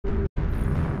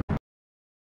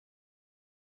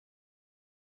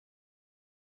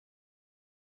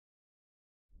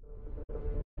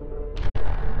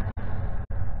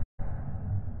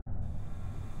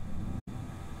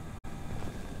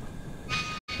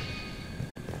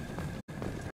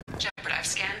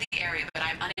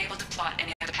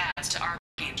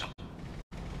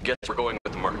guess we're going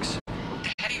with the mercs.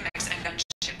 The heavy mechs and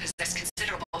gunship possess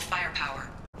considerable firepower.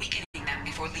 Weakening them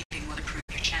before leaving will improve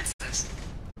your chances.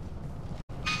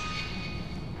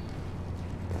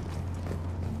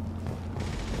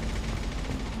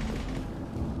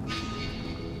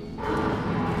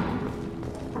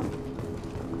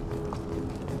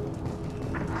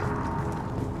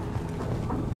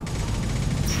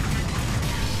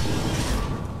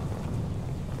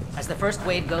 As the first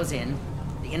wave goes in,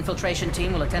 the infiltration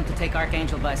team will attempt to take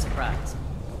Archangel by surprise.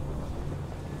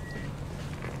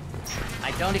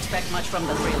 I don't expect much from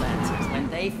the freelancers. When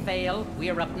they fail,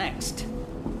 we're up next.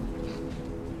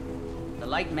 The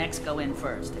light mechs go in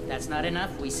first. If that's not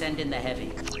enough, we send in the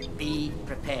heavy. Be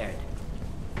prepared.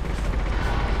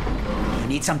 You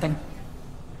need something?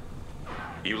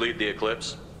 You lead the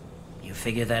Eclipse? You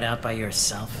figure that out by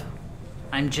yourself?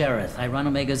 I'm Jareth. I run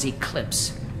Omega's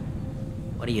Eclipse.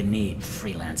 What do you need,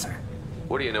 freelancer?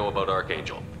 What do you know about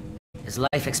Archangel? His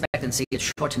life expectancy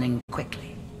is shortening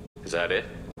quickly. Is that it?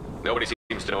 Nobody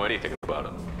seems to know anything about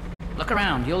him. Look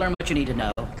around, you'll learn what you need to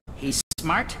know. He's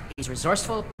smart, he's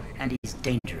resourceful, and he's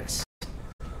dangerous.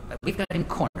 But we've got him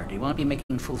cornered. He won't be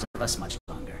making fools of us much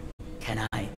longer. Can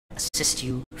I assist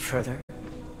you further?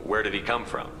 Where did he come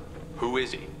from? Who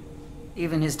is he?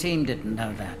 Even his team didn't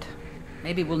know that.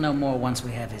 Maybe we'll know more once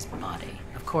we have his body.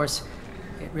 Of course,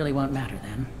 it really won't matter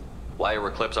then. Why are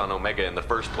Eclipse on Omega in the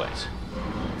first place?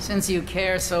 Since you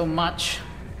care so much,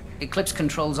 Eclipse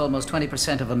controls almost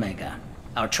 20% of Omega.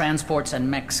 Our transports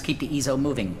and mechs keep the EZO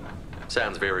moving.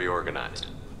 Sounds very organized.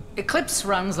 Eclipse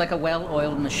runs like a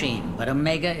well-oiled machine, but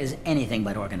Omega is anything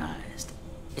but organized.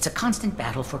 It's a constant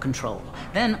battle for control.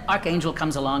 Then Archangel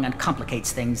comes along and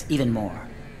complicates things even more.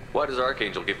 Why does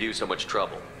Archangel give you so much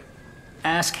trouble?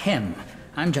 Ask him.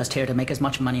 I'm just here to make as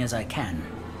much money as I can.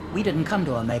 We didn't come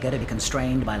to Omega to be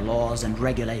constrained by laws and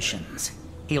regulations.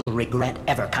 He'll regret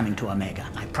ever coming to Omega,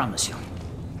 I promise you.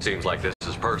 Seems like this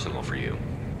is personal for you.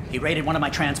 He raided one of my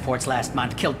transports last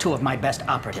month, killed 2 of my best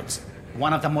operatives.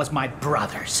 One of them was my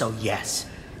brother, so yes,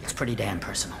 it's pretty damn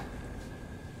personal.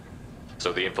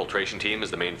 So the infiltration team is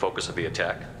the main focus of the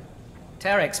attack?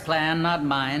 Tarek's plan, not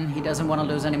mine. He doesn't want to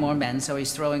lose any more men, so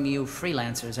he's throwing you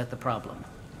freelancers at the problem.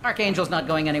 Archangel's not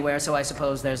going anywhere, so I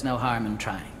suppose there's no harm in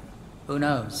trying. Who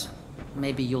knows?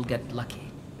 Maybe you'll get lucky.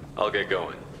 I'll get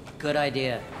going. Good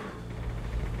idea.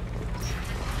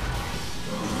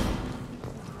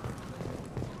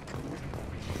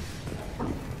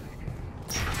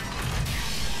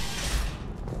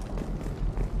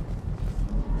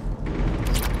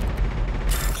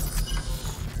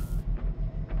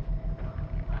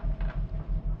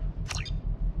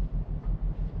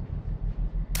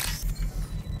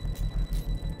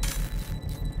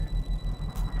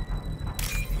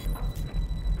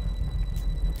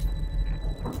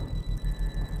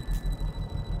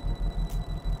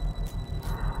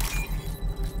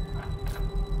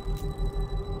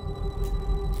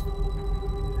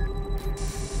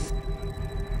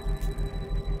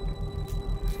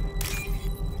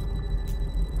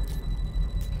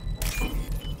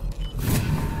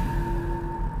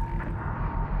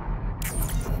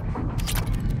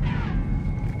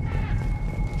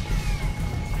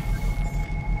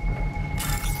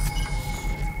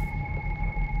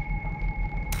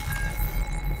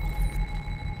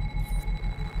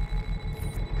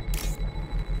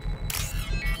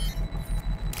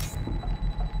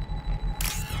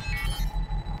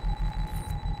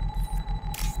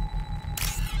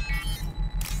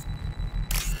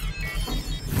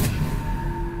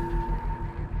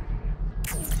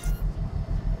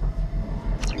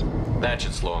 That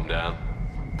should slow him down.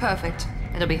 Perfect.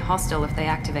 It'll be hostile if they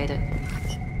activate it.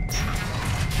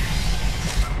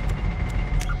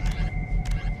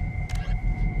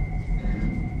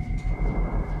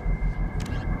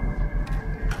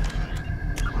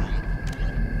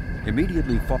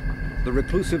 Immediately the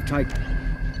reclusive type.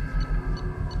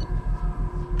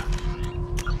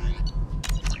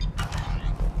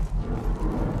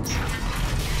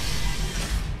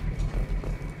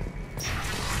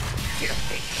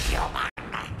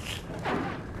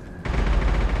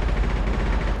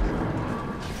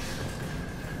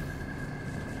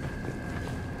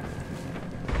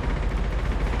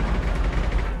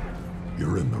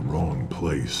 You're in the wrong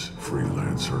place,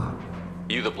 freelancer.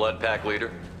 You the Blood Pack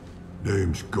leader?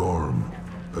 Name's Garm.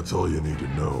 That's all you need to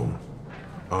know.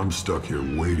 I'm stuck here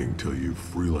waiting till you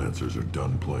freelancers are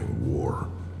done playing war.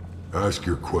 Ask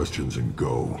your questions and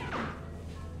go.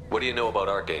 What do you know about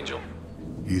Archangel?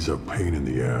 He's a pain in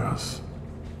the ass.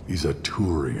 He's a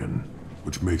Turian,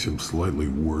 which makes him slightly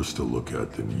worse to look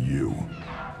at than you.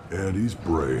 And he's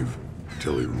brave,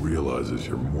 till he realizes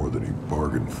you're more than he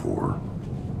bargained for.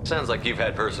 Sounds like you've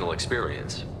had personal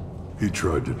experience. He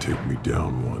tried to take me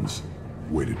down once.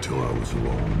 Waited till I was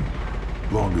alone.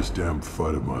 Longest damn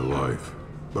fight of my life.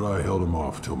 But I held him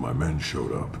off till my men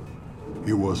showed up.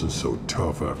 He wasn't so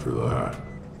tough after that.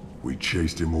 We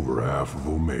chased him over half of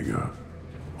Omega.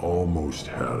 Almost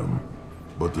had him.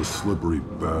 But the slippery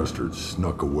bastard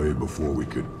snuck away before we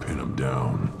could pin him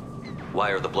down. Why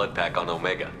are the blood pack on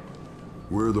Omega?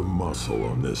 We're the muscle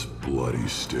on this bloody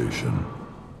station.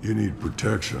 You need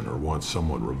protection or want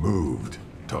someone removed,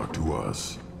 talk to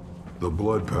us. The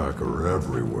blood pack are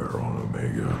everywhere on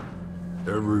Omega.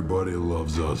 Everybody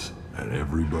loves us, and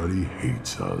everybody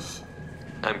hates us.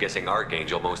 I'm guessing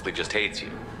Archangel mostly just hates you.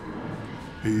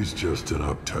 He's just an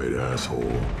uptight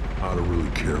asshole. I don't really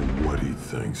care what he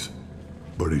thinks.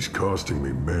 But he's costing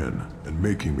me men, and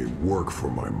making me work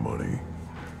for my money.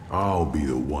 I'll be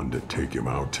the one to take him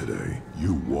out today.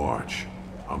 You watch.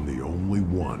 I'm the only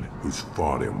one who's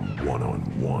fought him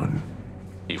one-on-one.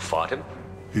 You fought him?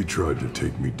 He tried to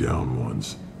take me down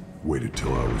once. Waited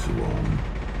till I was alone.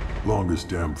 Longest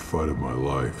damn fight of my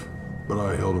life. But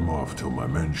I held him off till my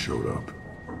men showed up.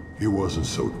 He wasn't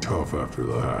so tough after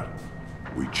that.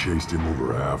 We chased him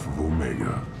over half of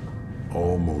Omega.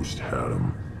 Almost had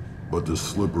him. But the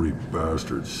slippery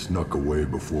bastard snuck away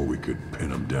before we could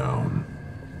pin him down.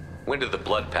 When did the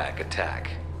blood pack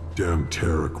attack? Damn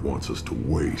Tarek wants us to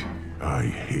wait. I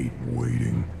hate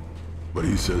waiting. But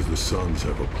he says the Suns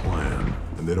have a plan,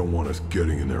 and they don't want us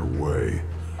getting in their way.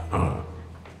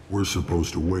 We're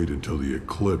supposed to wait until the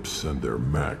Eclipse send their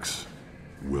mechs.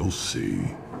 We'll see.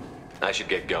 I should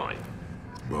get going.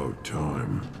 About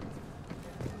time.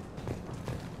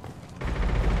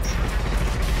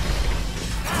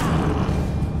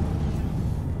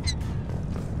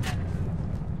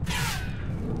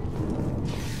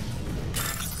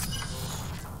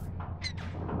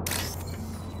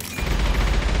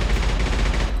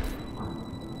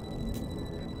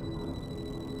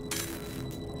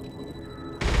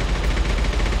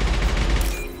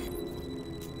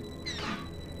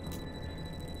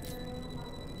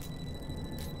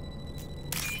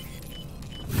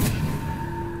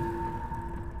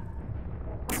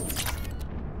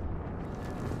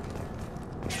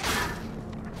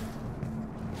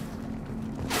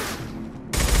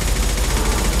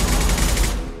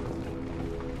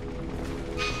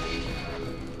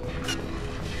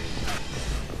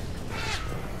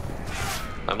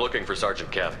 I'm looking for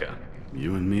Sergeant Kafka.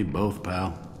 You and me both,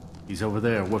 pal. He's over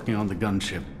there working on the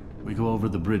gunship. We go over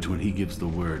the bridge when he gives the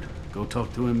word. Go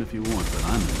talk to him if you want, but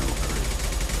I'm in no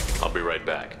hurry. I'll be right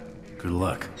back. Good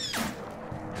luck.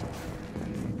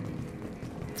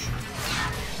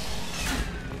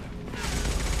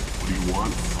 What do you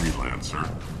want, freelancer?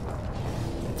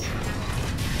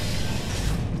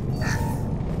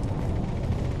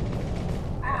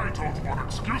 I don't want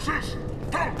excuses.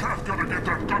 Tell Kafka to get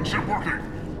that gunship working,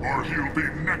 or he'll be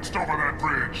next over that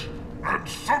bridge. And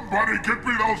somebody get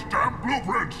me those damn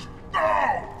blueprints!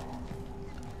 Now!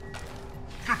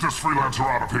 Get this freelancer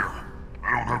out of here.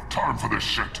 I don't have time for this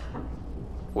shit.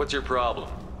 What's your problem?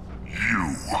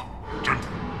 You!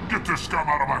 Get this scum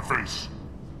out of my face!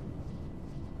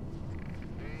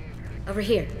 Over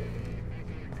here.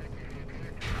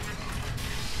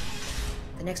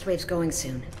 The next wave's going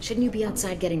soon. Shouldn't you be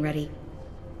outside getting ready?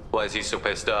 Why is he so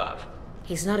pissed off?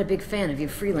 He's not a big fan of you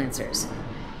freelancers.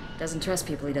 Doesn't trust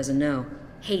people he doesn't know.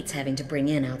 Hates having to bring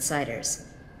in outsiders.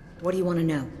 What do you want to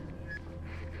know?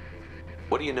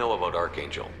 What do you know about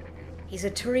Archangel? He's a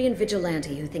Turian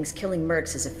vigilante who thinks killing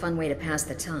mercs is a fun way to pass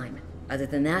the time. Other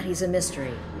than that, he's a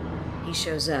mystery. He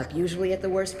shows up, usually at the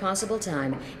worst possible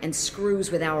time, and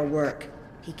screws with our work.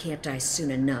 He can't die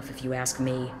soon enough, if you ask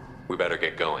me. We better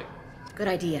get going. Good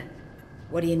idea.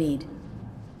 What do you need?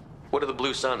 What do the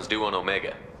Blue Suns do on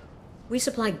Omega? We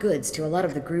supply goods to a lot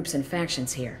of the groups and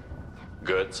factions here.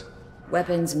 Goods?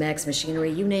 Weapons, mechs,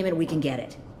 machinery, you name it, we can get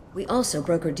it. We also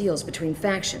broker deals between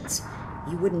factions.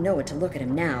 You wouldn't know it to look at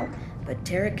him now, but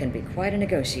Tarek can be quite a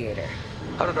negotiator.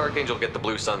 How did Archangel get the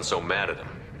Blue Suns so mad at him?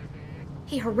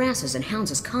 He harasses and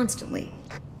hounds us constantly.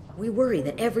 We worry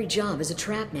that every job is a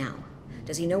trap now.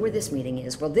 Does he know where this meeting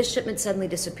is? Will this shipment suddenly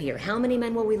disappear? How many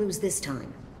men will we lose this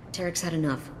time? Tarek's had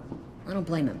enough. I don't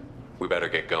blame him. We better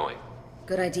get going.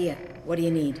 Good idea. What do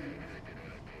you need?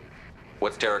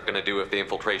 What's Tarek gonna do if the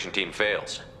infiltration team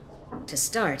fails? To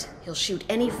start, he'll shoot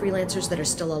any freelancers that are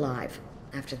still alive.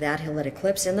 After that, he'll let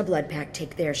Eclipse and the Blood Pack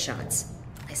take their shots.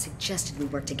 I suggested we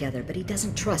work together, but he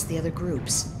doesn't trust the other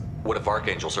groups. What if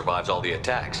Archangel survives all the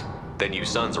attacks? Then you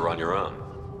Suns are on your own.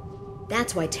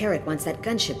 That's why Tarek wants that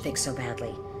gunship fixed so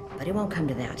badly. But it won't come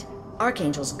to that.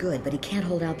 Archangel's good, but he can't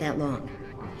hold out that long.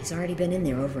 He's already been in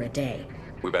there over a day.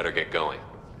 We better get going.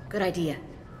 Good idea.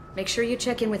 Make sure you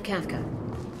check in with Kafka.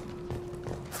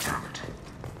 Damn it.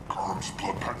 Gorm's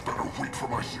blood pack better wait for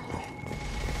my signal.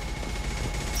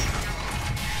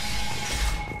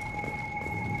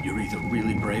 You're either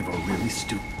really brave or really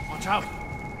stupid. Watch out!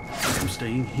 I'm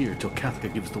staying here till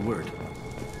Kafka gives the word.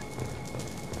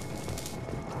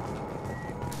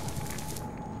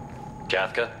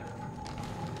 Kafka?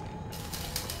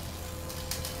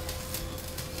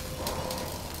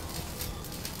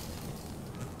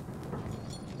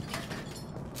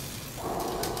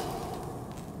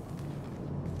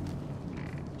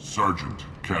 Sergeant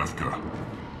Kafka.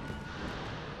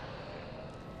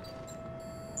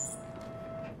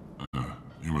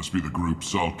 You must be the group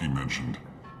Salky mentioned.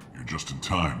 You're just in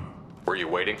time. Were you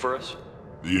waiting for us?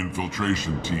 The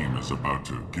infiltration team is about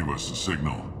to give us a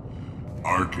signal.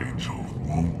 Archangel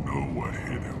won't know what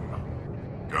hit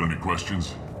him. Got any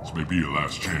questions? This may be your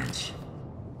last chance.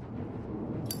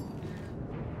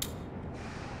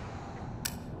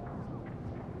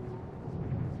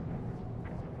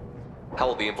 How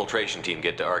will the infiltration team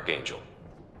get to Archangel?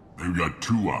 They've got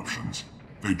two options.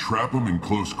 They trap him in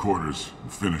close quarters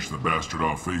and finish the bastard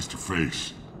off face to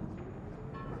face.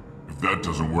 If that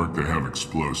doesn't work, they have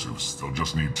explosives. They'll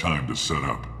just need time to set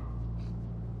up.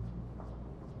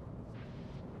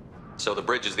 So the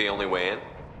bridge is the only way in?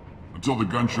 Until the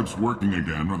gunship's working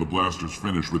again or the blasters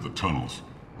finish with the tunnels.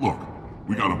 Look,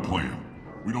 we got a plan.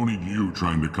 We don't need you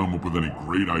trying to come up with any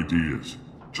great ideas.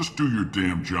 Just do your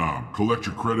damn job, collect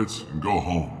your credits, and go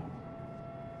home.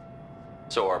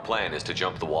 So our plan is to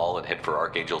jump the wall and head for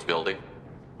Archangel's building?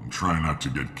 And try not to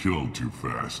get killed too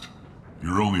fast.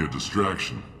 You're only a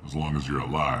distraction, as long as you're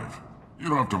alive. You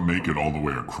don't have to make it all the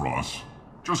way across.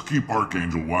 Just keep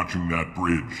Archangel watching that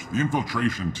bridge. The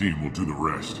infiltration team will do the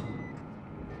rest.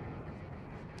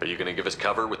 Are you gonna give us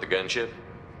cover with the gunship?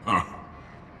 Huh.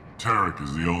 Tarek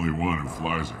is the only one who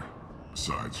flies her.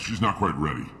 Besides, she's not quite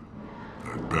ready.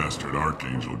 That bastard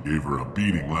Archangel gave her a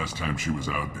beating last time she was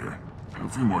out there. A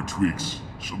few more tweaks,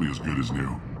 she'll be as good as new.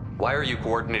 Why are you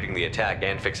coordinating the attack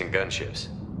and fixing gunships?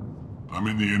 I'm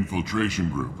in the infiltration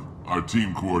group. Our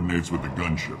team coordinates with the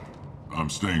gunship. I'm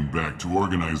staying back to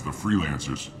organize the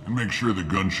freelancers and make sure the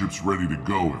gunship's ready to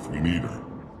go if we need her.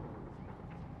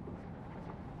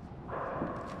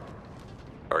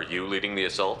 Are you leading the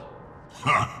assault?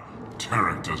 Ha!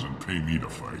 Tarek doesn't pay me to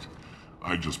fight.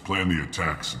 I just plan the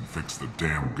attacks and fix the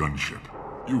damn gunship.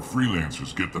 You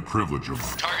freelancers get the privilege of...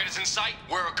 Target is in sight.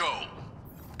 Where a go?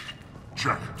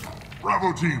 Check.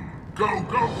 Bravo team, go,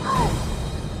 go, go!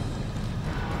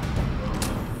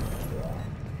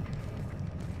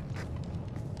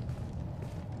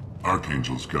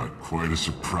 Archangel's got quite a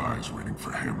surprise waiting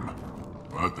for him.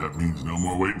 But that means no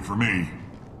more waiting for me.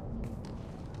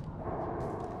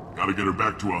 Gotta get her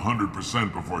back to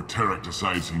 100% before Tarek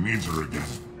decides he needs her again.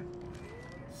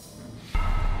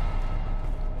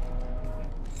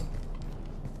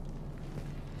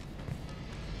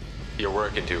 You're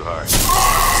working too hard.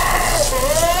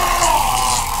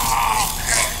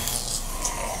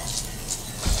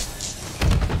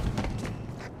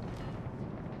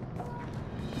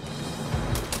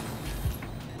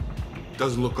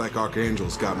 Doesn't look like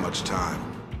Archangel's got much time.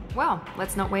 Well,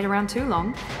 let's not wait around too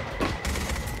long.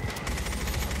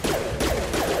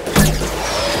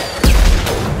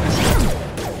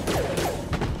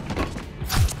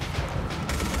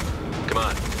 Come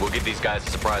on, we'll give these guys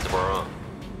a surprise of our own.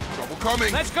 Trouble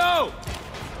coming! Let's go!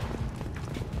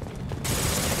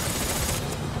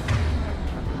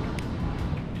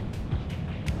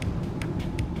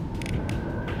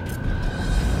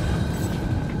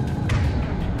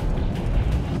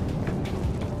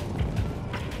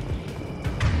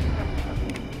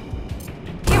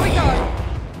 Here we go!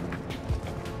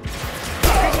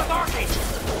 He's with Archangel!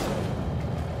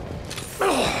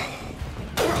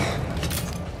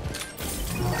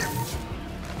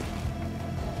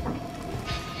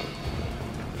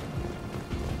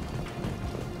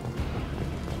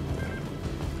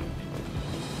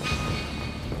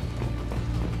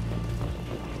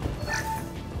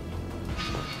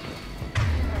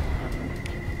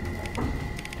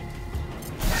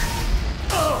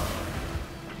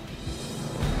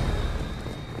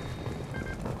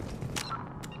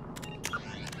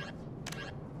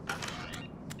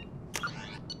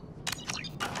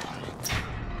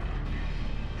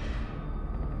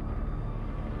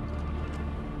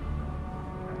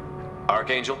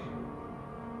 Archangel?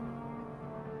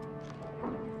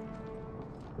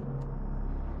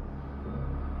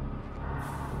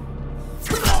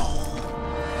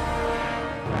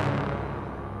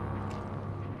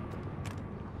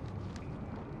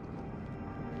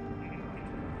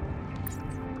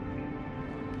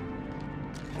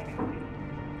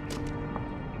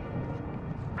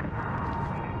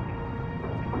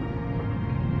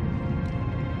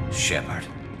 Shepard.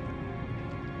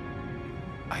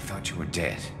 I thought you were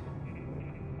dead.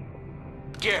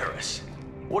 Garrus,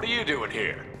 what are you doing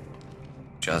here?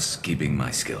 Just keeping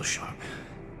my skills sharp.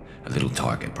 A little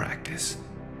target practice.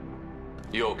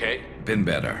 You okay? Been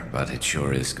better, but it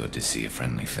sure is good to see a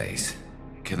friendly face.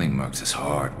 Killing mercs is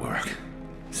hard work,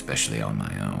 especially on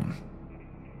my own.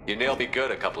 You nailed me good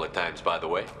a couple of times, by the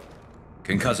way.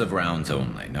 Concussive rounds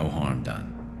only, no harm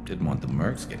done. Didn't want the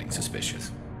mercs getting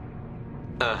suspicious.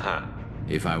 Uh-huh.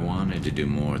 If I wanted to do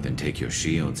more than take your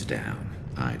shields down,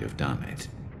 I'd have done it.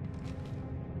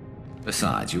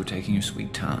 Besides, you were taking your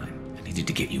sweet time. I needed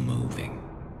to get you moving.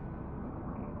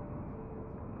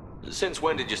 Since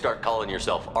when did you start calling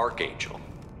yourself Archangel?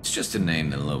 It's just a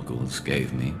name the locals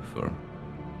gave me for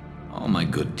all my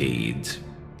good deeds.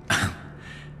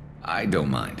 I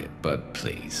don't mind it, but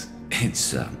please,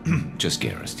 it's just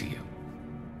Garrus to you.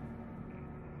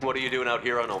 What are you doing out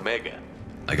here on Omega?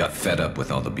 I got fed up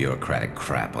with all the bureaucratic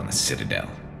crap on the Citadel.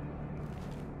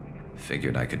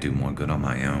 Figured I could do more good on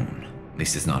my own. At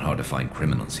least it's not hard to find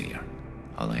criminals here.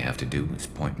 All I have to do is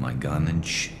point my gun and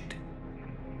shoot.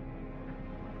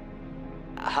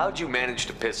 How'd you manage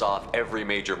to piss off every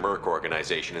major merc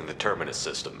organization in the Terminus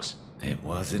systems? It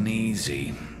wasn't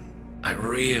easy. I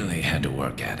really had to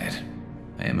work at it.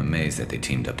 I am amazed that they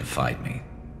teamed up to fight me.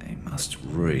 They must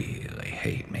really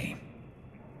hate me.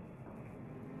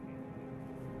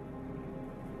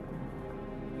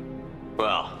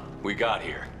 Well, we got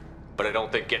here. But I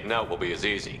don't think getting out will be as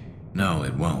easy. No,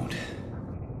 it won't.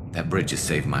 That bridge has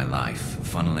saved my life,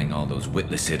 funneling all those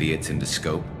witless idiots into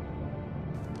scope.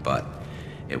 But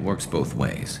it works both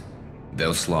ways.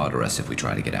 They'll slaughter us if we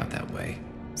try to get out that way.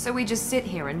 So we just sit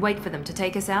here and wait for them to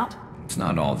take us out? It's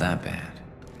not all that bad.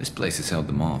 This place has held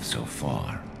them off so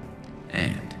far.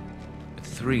 And with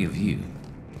 3 of you,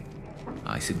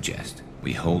 I suggest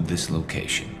we hold this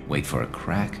location, wait for a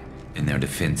crack in their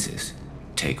defenses,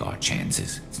 take our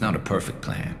chances. It's not a perfect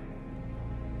plan,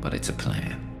 but it's a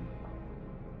plan.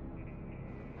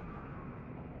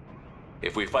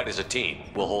 If we fight as a team,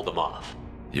 we'll hold them off.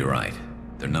 You're right.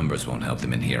 Their numbers won't help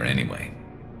them in here anyway.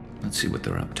 Let's see what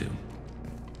they're up to.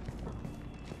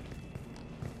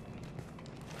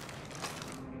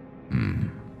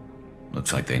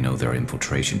 Looks like they know their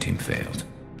infiltration team failed.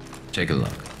 Take a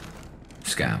look.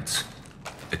 Scouts.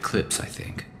 Eclipse, I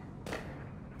think.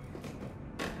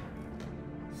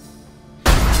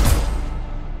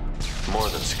 More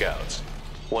than scouts.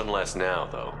 One less now,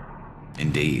 though.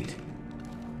 Indeed.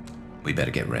 We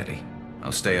better get ready.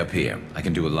 I'll stay up here. I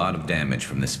can do a lot of damage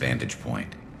from this vantage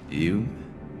point. You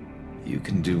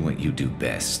can do what you do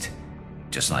best.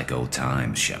 Just like old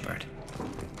times, Shepard.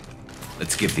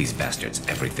 Let's give these bastards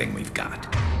everything we've got.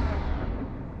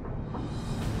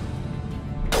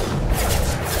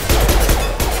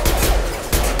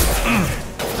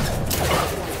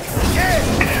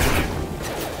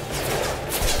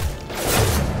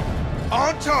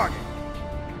 On target!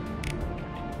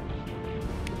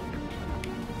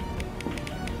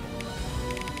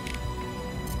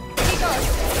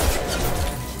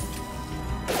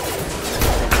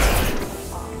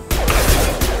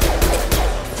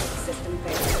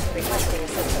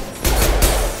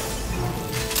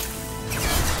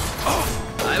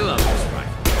 I love this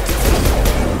rifle.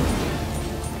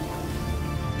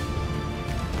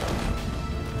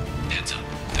 Heads up.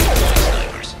 They're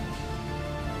snipers.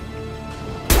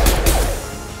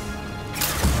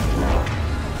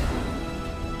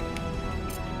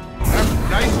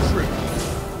 Nice trip.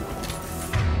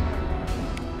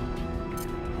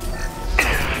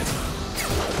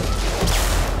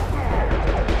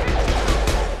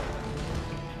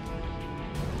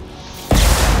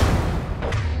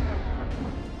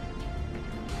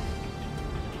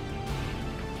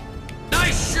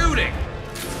 Nice shooting!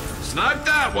 Snipe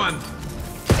that one!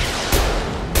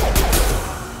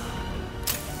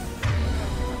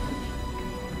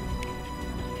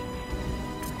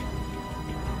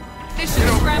 This should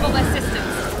scramble their systems.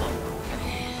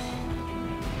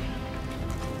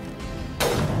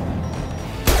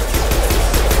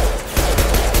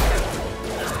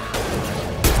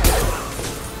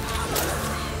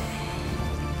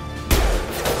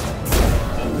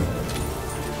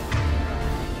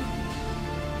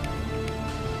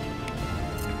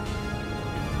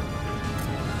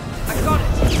 I got it!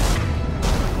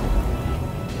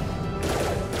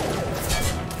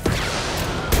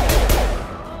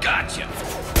 Gotcha!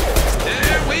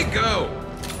 There we go!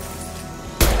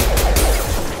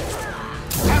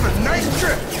 Have a nice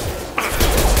trip.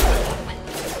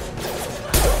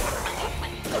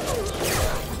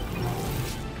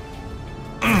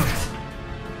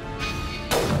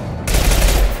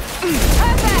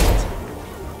 Perfect!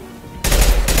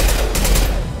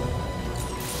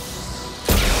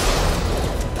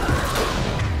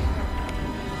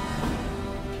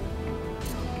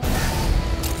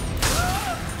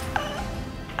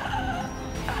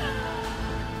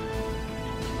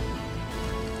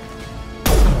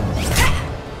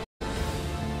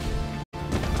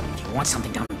 We want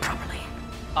something done properly.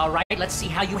 All right, let's see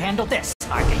how you handle this,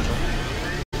 Archangel.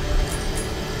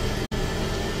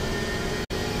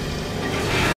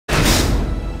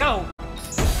 Go!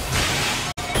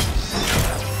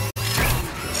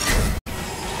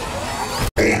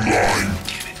 Online!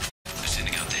 Damn it. They're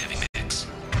sending out the heavy mix.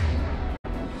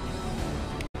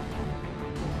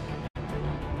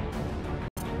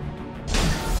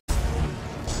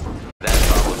 That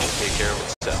problem will take care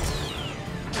of itself.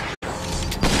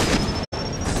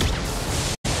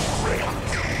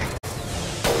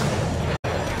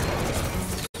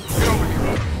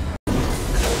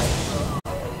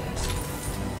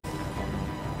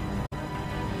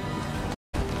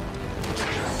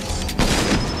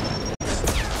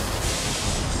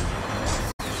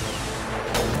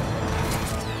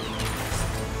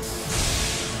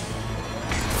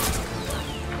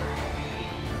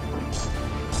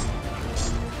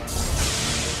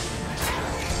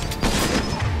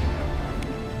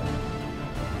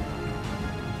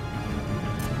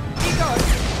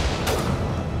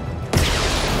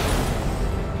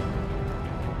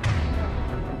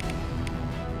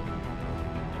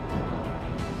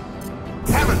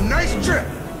 Nice trip!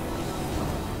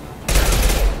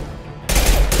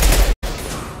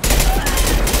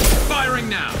 Firing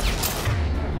now!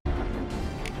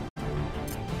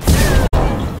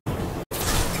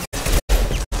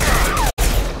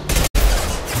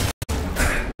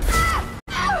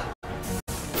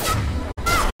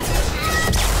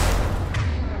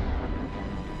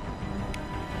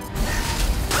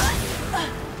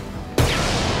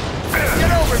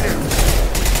 Get over here!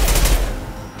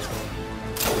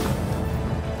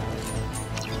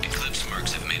 Eclipse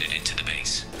mercs have made it into the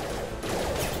base.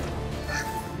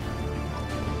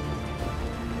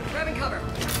 Grabbing cover.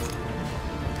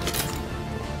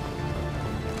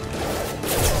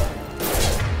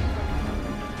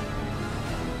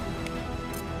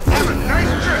 Have a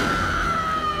nice trip!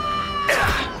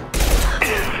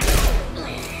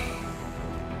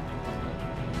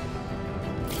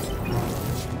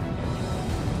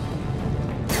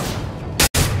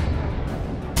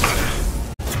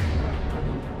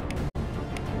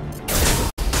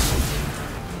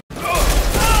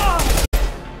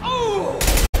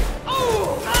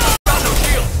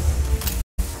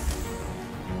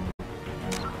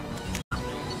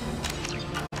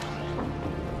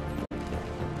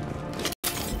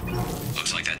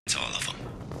 Looks like that's all of them.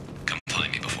 Come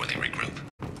find me before they regroup.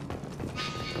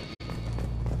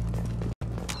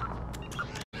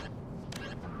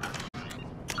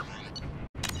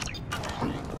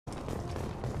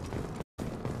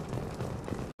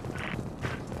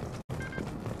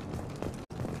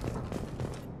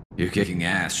 You're kicking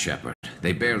ass, Shepard.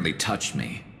 They barely touched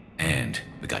me. And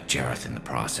we got Jareth in the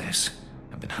process.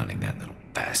 I've been hunting that little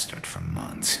bastard for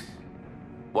months.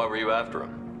 Why were you after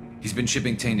him? He's been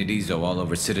shipping tainted Ezo all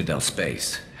over Citadel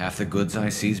space. Half the goods I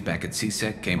seized back at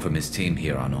CSEC came from his team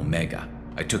here on Omega.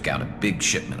 I took out a big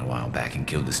shipment a while back and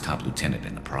killed his top lieutenant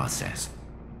in the process.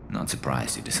 Not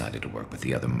surprised he decided to work with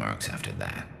the other mercs after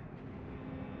that.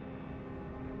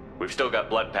 We've still got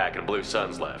Bloodpack and Blue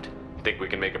Suns left. Think we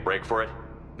can make a break for it?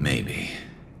 Maybe.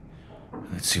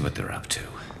 Let's see what they're up to.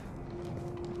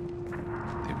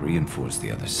 They've reinforced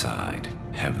the other side,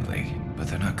 heavily, but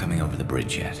they're not coming over the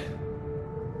bridge yet.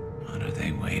 What are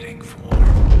they waiting for?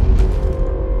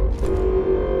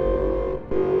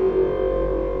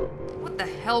 What the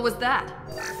hell was that?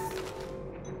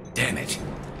 Damn it.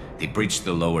 They breached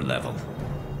the lower level.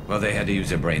 Well, they had to use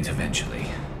their brains eventually.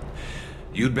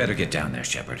 You'd better get down there,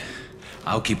 Shepard.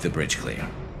 I'll keep the bridge clear.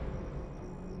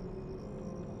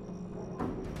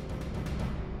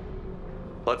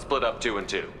 Let's split up 2 and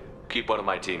 2. Keep one of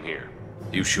my team here.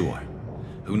 You sure?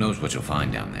 Who knows what you'll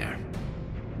find down there?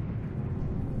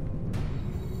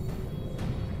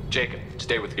 Jacob,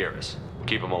 stay with Garrus.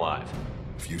 Keep him alive.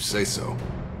 If you say so.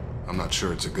 I'm not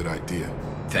sure it's a good idea.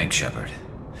 Thanks, Shepard.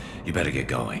 You better get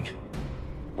going.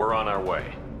 We're on our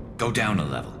way. Go down a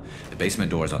level. The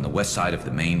basement door's on the west side of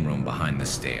the main room behind the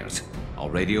stairs. I'll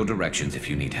radio directions if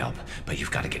you need help, but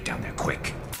you've got to get down there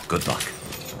quick. Good luck.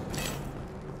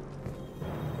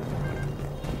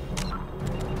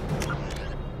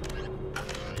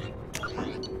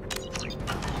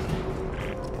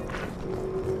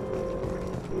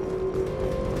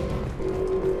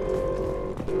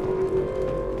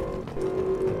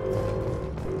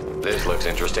 This looks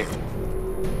interesting.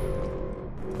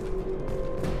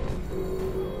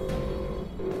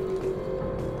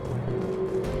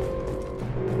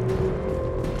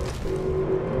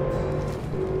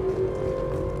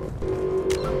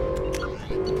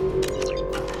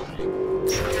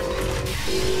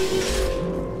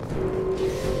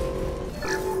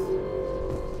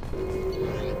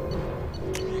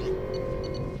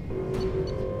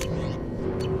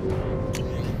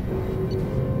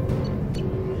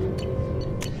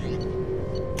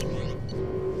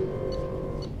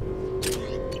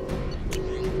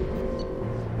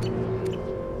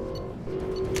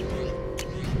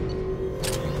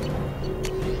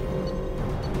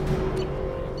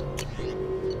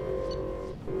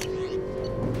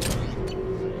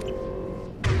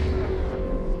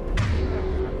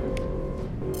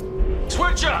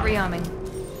 Rearming.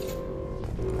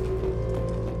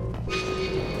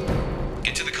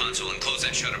 Get to the console and close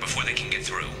that shutter before they can get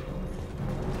through.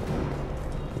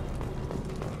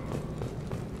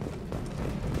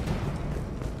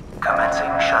 Commencing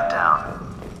shutdown.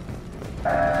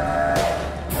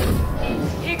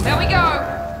 There we go!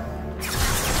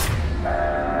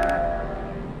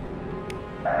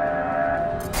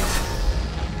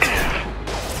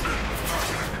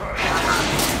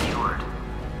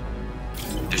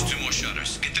 There's 2 more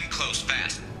shutters. Get them closed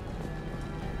fast.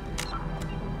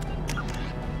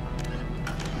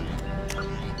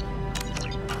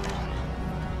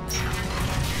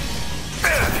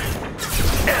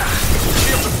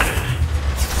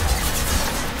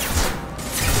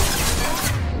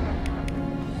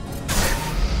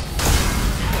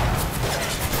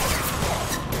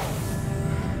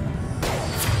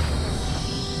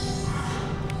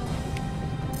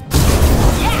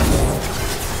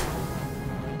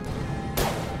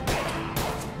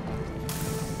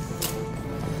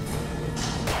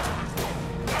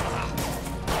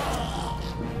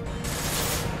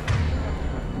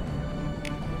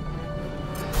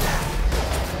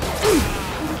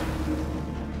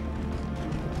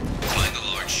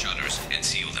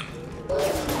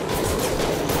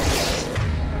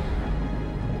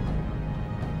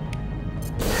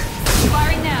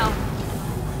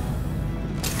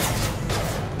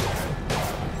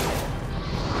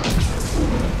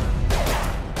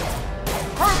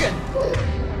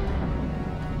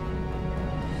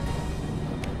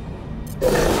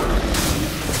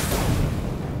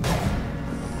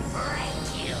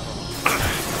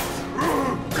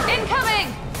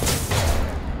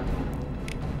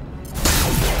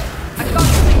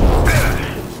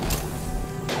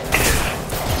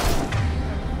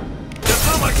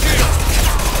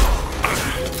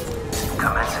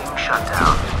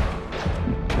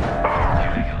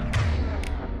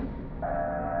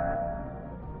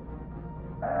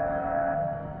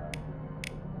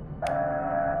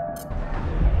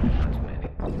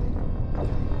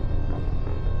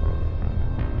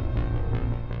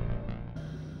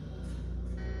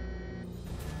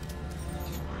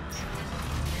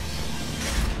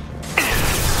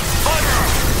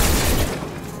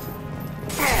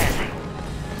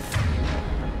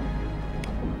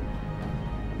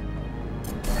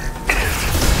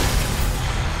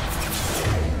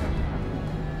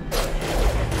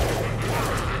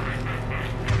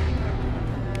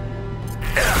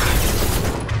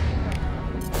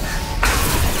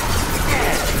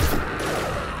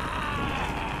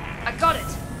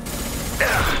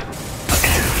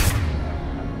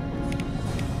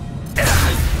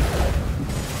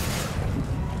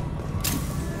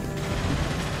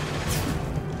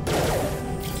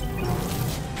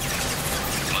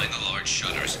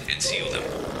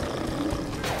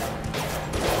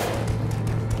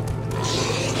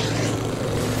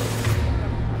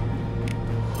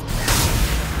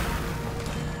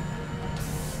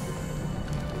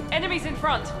 Enemies in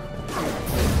front.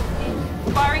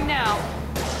 Firing now.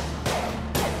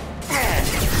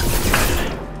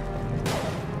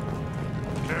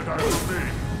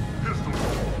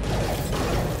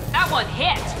 That one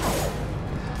hit.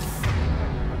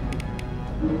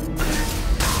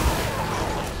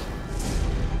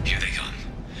 Here they come.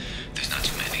 There's not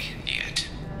too many yet.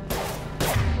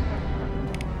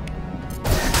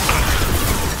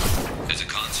 There's a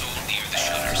console near the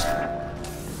shutters.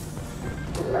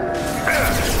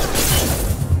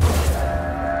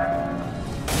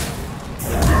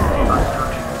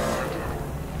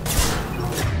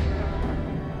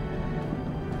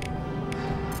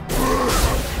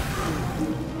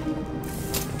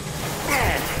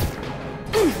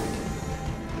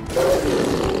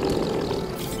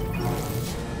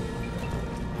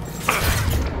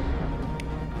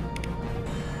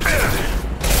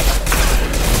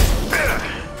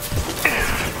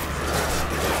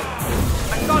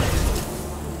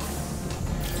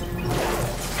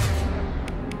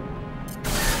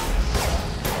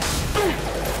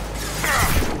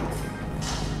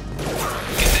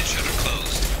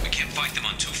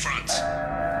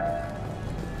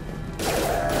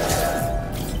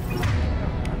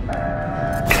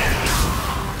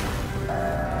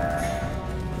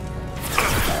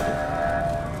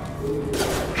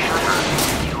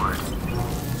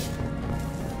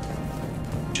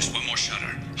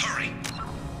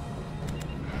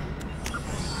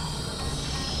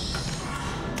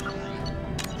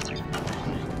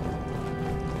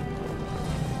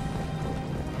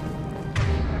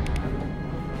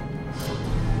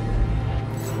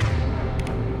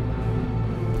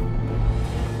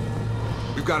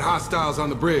 We've got hostiles on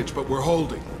the bridge, but we're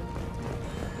holding.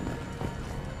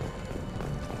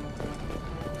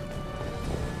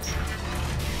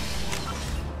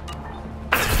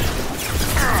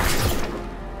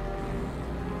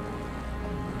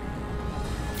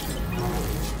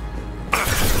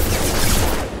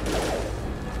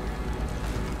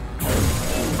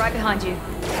 Right behind you.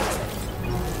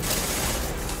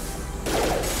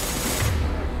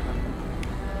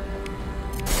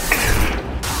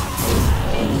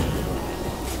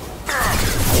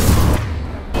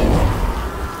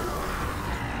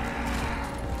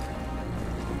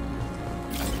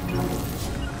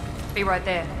 Be right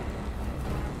there.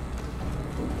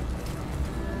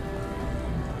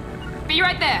 Be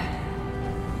right there.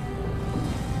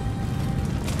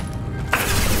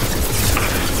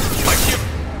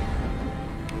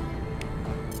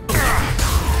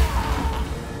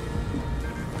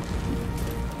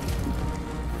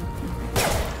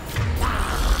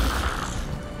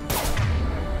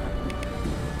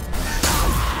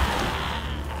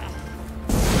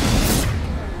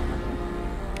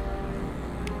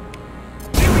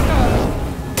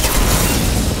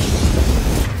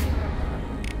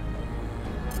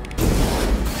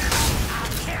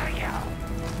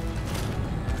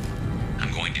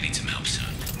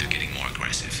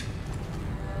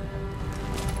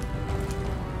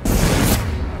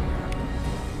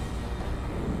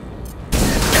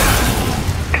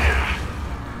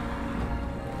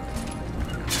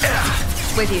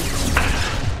 With you.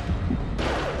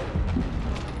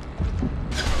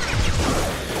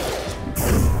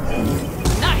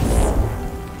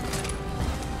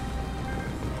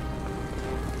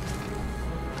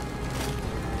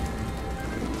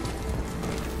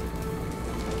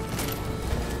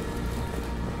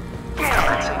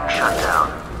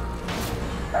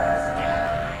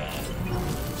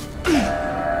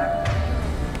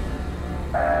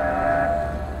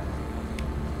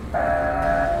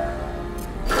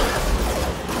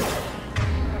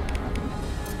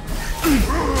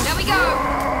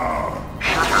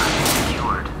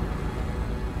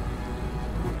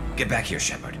 Get back here,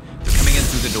 Shepard. They're coming in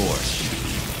through the doors.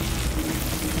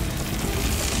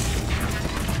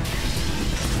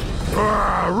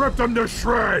 Rip them to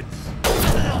shreds!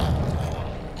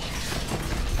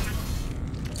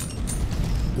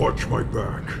 Watch my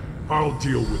back. I'll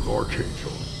deal with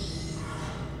Archangel.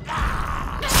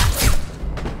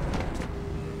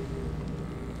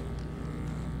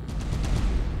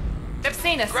 They've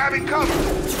seen us. Grabbing cover!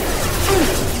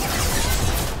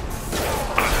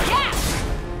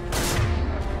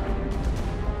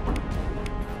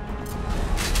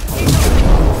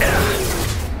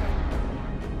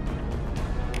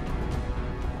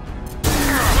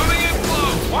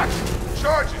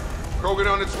 Krogan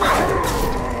on its way.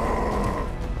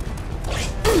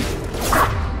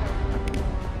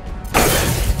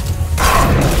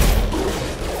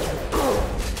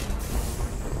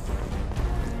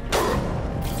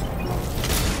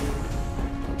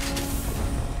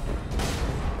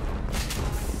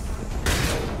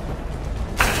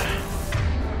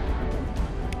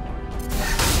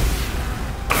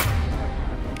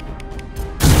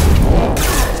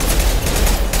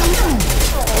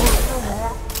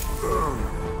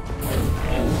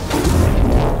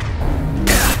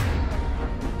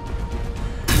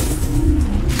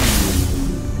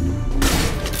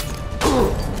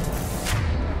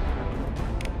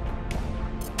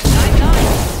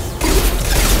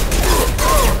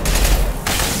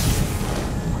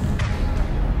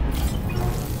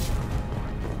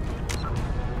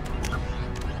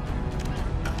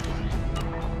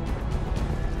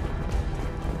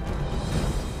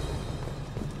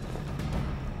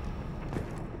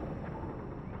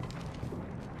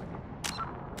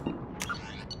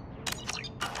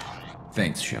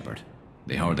 Thanks, Shepard.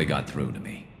 They hardly got through to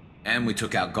me. And we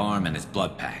took out Garm and his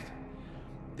blood pack.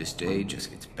 This day just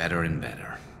gets better and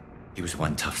better. He was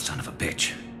one tough son of a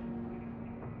bitch.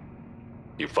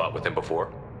 You fought with him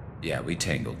before? Yeah, we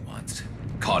tangled once.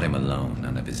 Caught him alone,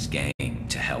 none of his gang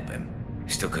to help him.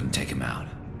 Still couldn't take him out.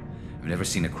 I've never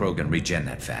seen a Krogan regen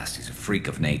that fast. He's a freak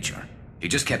of nature. He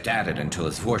just kept at it until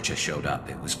his Vorcha showed up.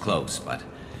 It was close, but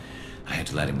I had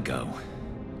to let him go.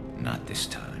 Not this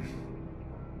time.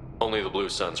 Only the Blue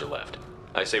Suns are left.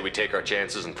 I say we take our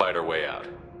chances and fight our way out.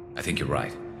 I think you're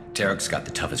right. Tarek's got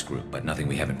the toughest group, but nothing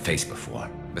we haven't faced before.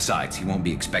 Besides, he won't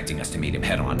be expecting us to meet him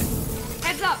head-on.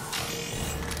 Heads up!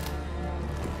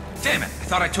 Damn it! I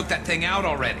thought I took that thing out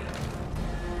already.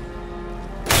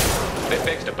 They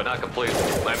fixed it, but not completely.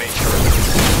 I made sure.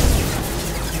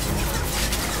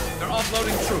 They're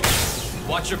offloading troops.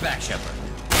 Watch your back, Shepard.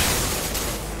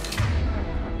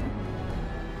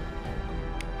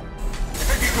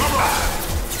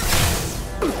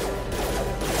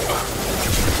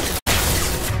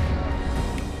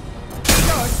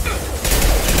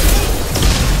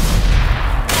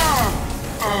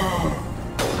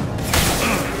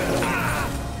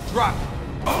 Drop.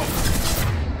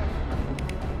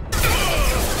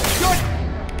 Good.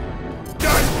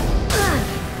 Done.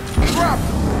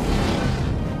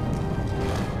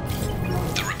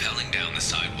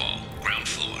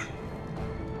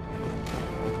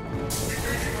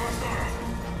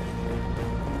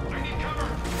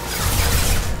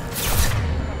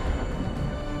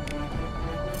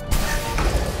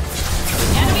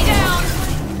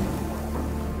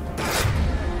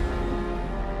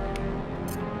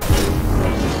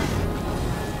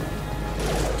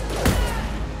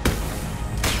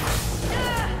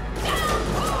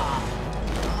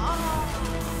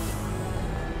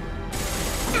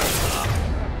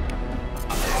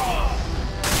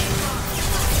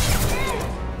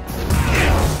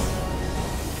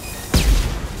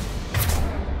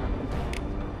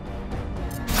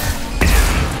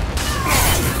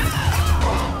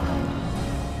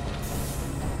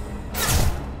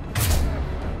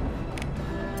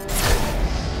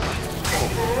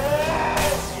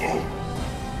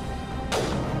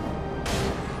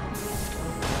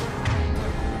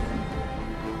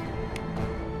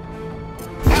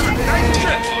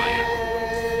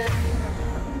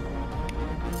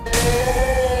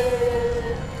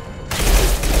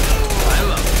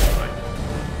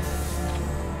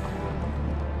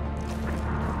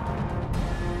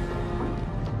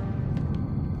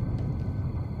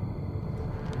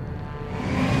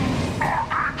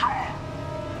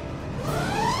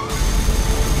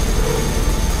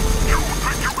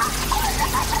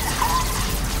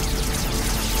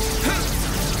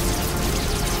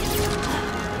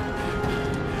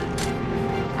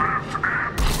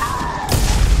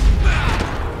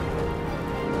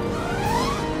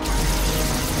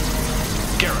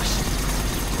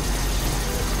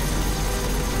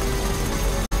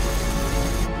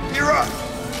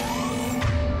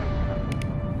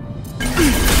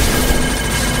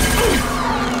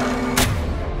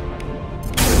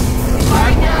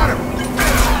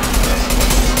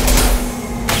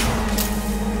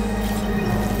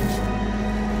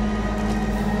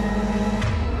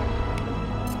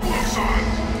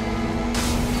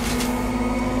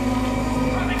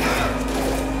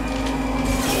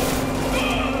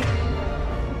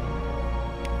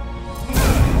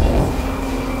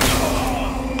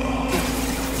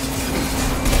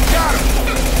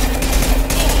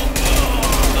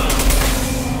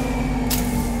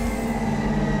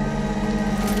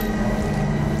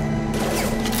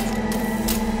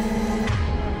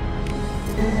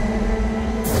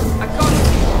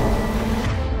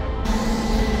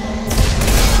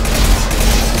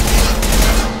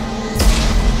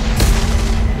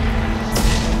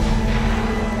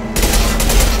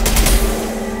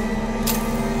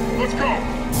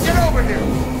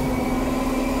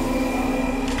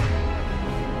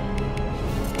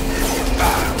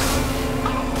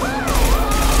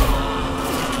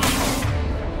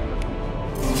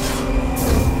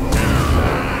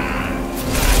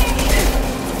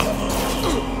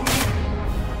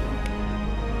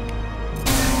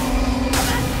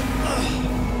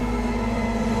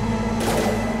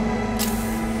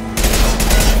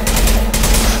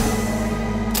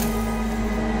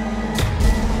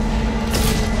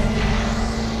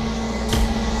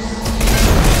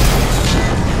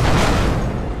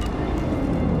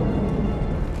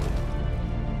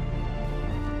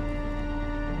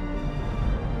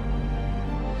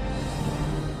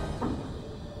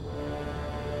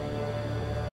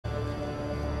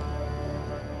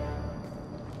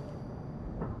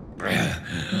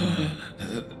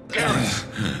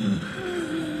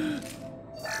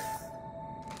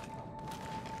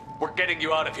 get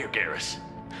you out of here, Garrus.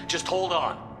 Just hold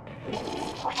on.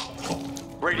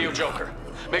 Radio Joker,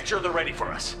 make sure they're ready for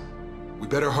us. We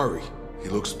better hurry. He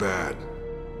looks bad.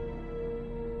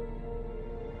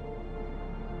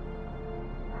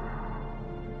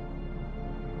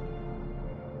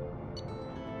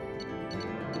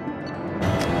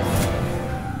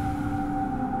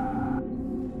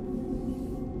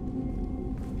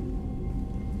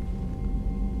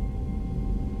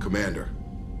 Commander,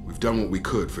 we've done what we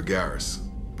could for Garrus,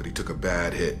 but he took a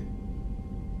bad hit.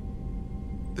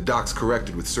 The doc's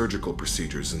corrected with surgical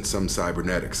procedures and some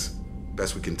cybernetics.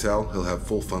 Best we can tell, he'll have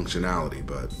full functionality,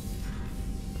 but...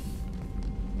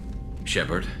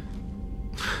 Shepard?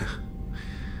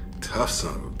 Tough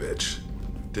son of a bitch.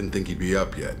 Didn't think he'd be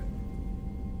up yet.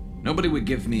 Nobody would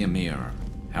give me a mirror.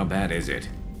 How bad is it?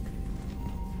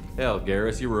 Hell,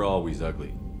 Garrus, you were always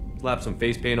ugly. Slap some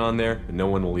face paint on there, and no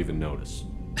one will even notice.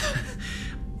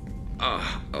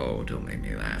 Oh, don't make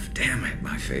me laugh. Damn it,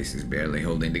 my face is barely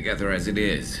holding together as it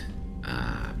is.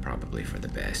 Probably for the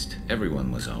best.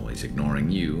 Everyone was always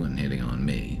ignoring you and hitting on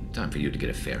me. Time for you to get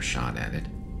a fair shot at it.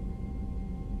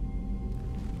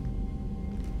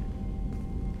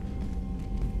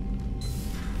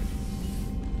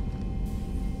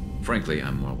 Frankly,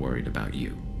 I'm more worried about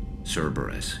you.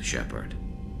 Cerberus, Shepard.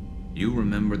 You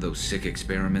remember those sick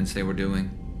experiments they were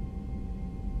doing?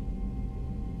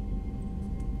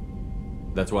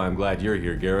 That's why I'm glad you're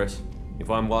here, Garrus. If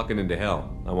I'm walking into hell,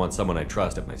 I want someone I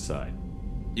trust at my side.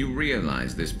 You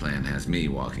realize this plan has me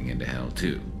walking into hell,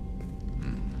 too.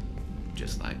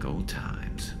 Just like old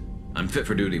times. I'm fit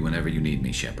for duty whenever you need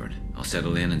me, Shepard. I'll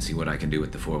settle in and see what I can do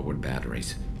with the forward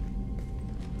batteries.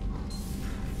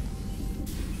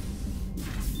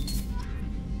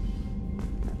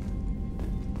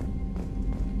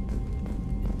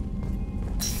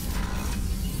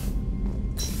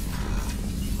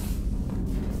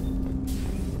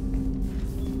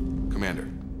 Commander,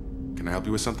 can I help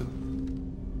you with something?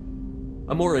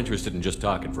 I'm more interested in just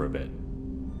talking for a bit.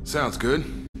 Sounds good.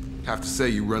 Have to say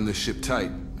you run this ship tight,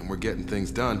 and we're getting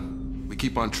things done. We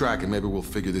keep on track and maybe we'll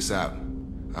figure this out.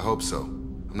 I hope so.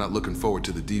 I'm not looking forward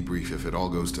to the debrief if it all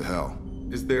goes to hell.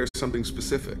 Is there something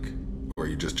specific? Or are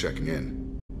you just checking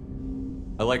in?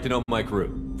 I like to know my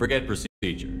crew. Forget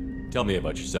procedure. Tell me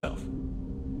about yourself.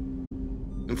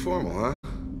 Informal, huh?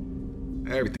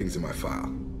 Everything's in my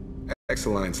file.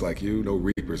 Ex-Alliance like you, no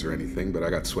Reapers or anything, but I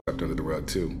got swept under the rug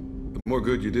too. The more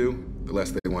good you do, the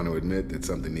less they want to admit that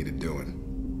something needed doing.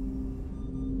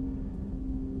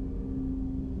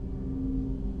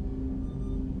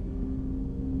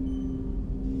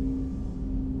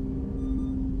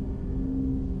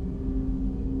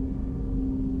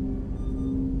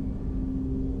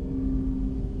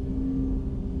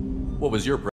 What was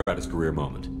your proudest career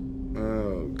moment?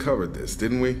 Covered this,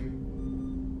 didn't we?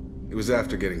 It was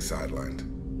after getting sidelined.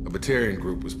 A Batarian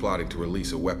group was plotting to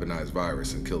release a weaponized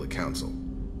virus and kill the Council.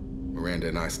 Miranda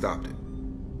and I stopped it.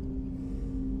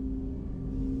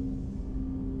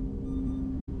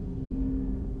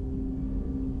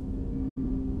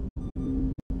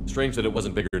 Strange that it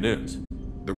wasn't bigger news.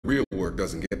 The real work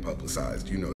doesn't get publicized,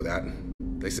 you know that.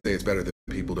 They say it's better that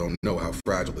people don't know how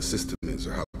fragile the system is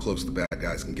or how close the bad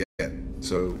guys can get.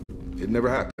 So, it never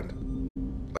happened.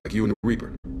 Like you and the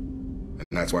Reaper.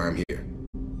 And that's why I'm here.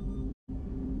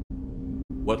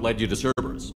 What led you to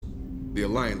Cerberus? The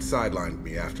Alliance sidelined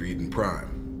me after Eden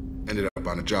Prime. Ended up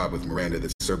on a job with Miranda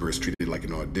that Cerberus treated like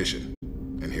an audition.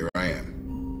 And here I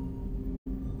am.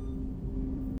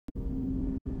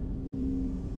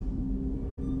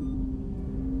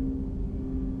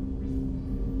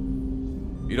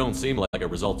 You don't seem like a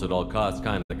results-at-all-costs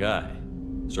kind of guy.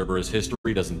 Cerberus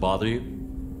history doesn't bother you?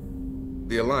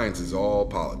 The Alliance is all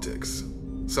politics.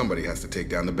 Somebody has to take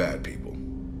down the bad people.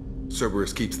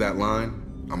 Cerberus keeps that line,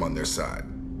 I'm on their side.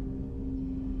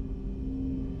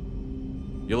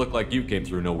 You look like you came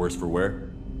through no worse for wear.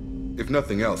 If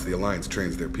nothing else, the Alliance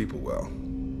trains their people well.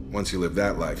 Once you live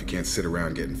that life, you can't sit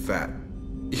around getting fat.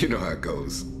 You know how it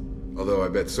goes. Although I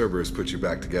bet Cerberus puts you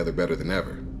back together better than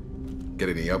ever. Get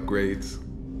any upgrades?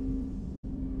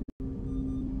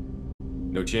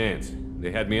 No chance.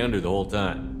 They had me under the whole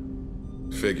time.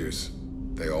 Figures.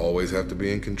 They always have to be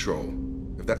in control.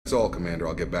 If that's all, Commander,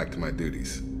 I'll get back to my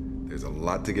duties. There's a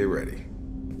lot to get ready.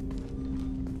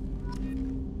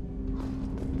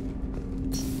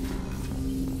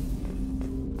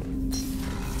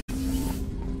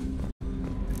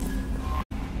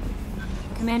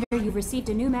 Commander, you've received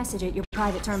a new message at your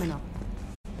private terminal.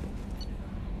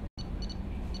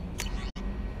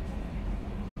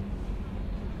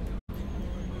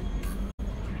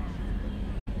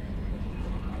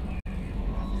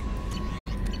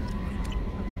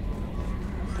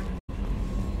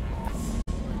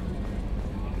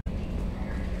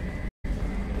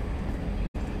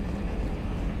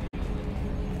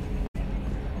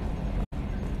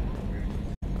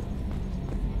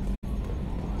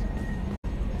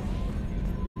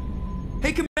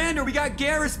 Commander, we got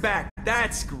Garrus back!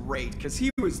 That's great, because he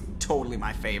was totally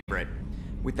my favorite.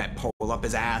 With that pole up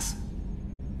his ass.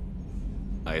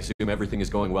 I assume everything is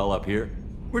going well up here?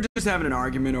 We're just having an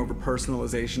argument over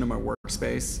personalization of my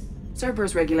workspace.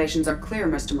 Cerberus regulations are clear,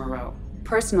 Mr. Moreau.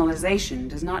 Personalization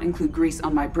does not include grease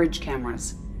on my bridge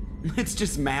cameras. It's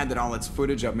just mad that all its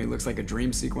footage of me looks like a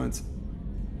dream sequence.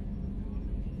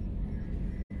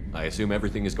 I assume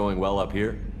everything is going well up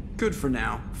here? Good for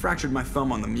now. Fractured my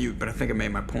thumb on the mute, but I think I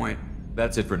made my point.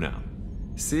 That's it for now.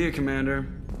 See you, Commander.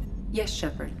 Yes,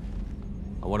 Shepard.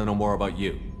 I want to know more about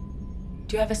you.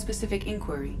 Do you have a specific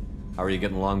inquiry? How are you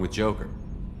getting along with Joker?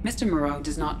 Mr. Moreau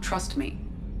does not trust me.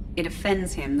 It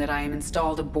offends him that I am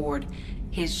installed aboard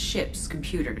his ship's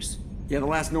computers. Yeah, the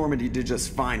last Normandy did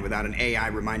just fine without an AI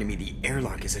reminding me the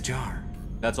airlock is ajar.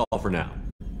 That's all for now.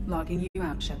 Logging you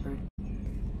out, Shepard.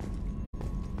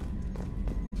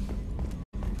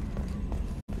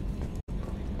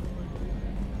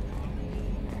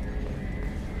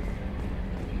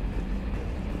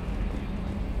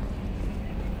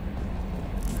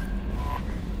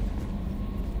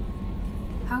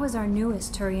 How is our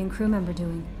newest Turian crew member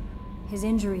doing? His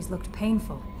injuries looked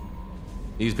painful.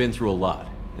 He's been through a lot,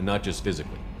 and not just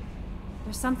physically.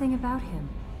 There's something about him.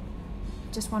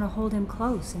 I just want to hold him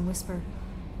close and whisper,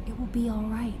 "It will be all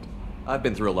right." I've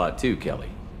been through a lot too, Kelly.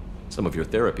 Some of your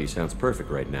therapy sounds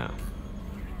perfect right now.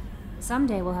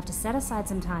 Someday we'll have to set aside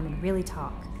some time and really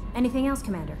talk. Anything else,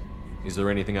 Commander? Is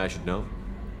there anything I should know?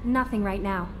 Nothing right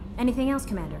now. Anything else,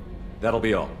 Commander? That'll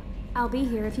be all. I'll be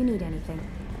here if you need anything.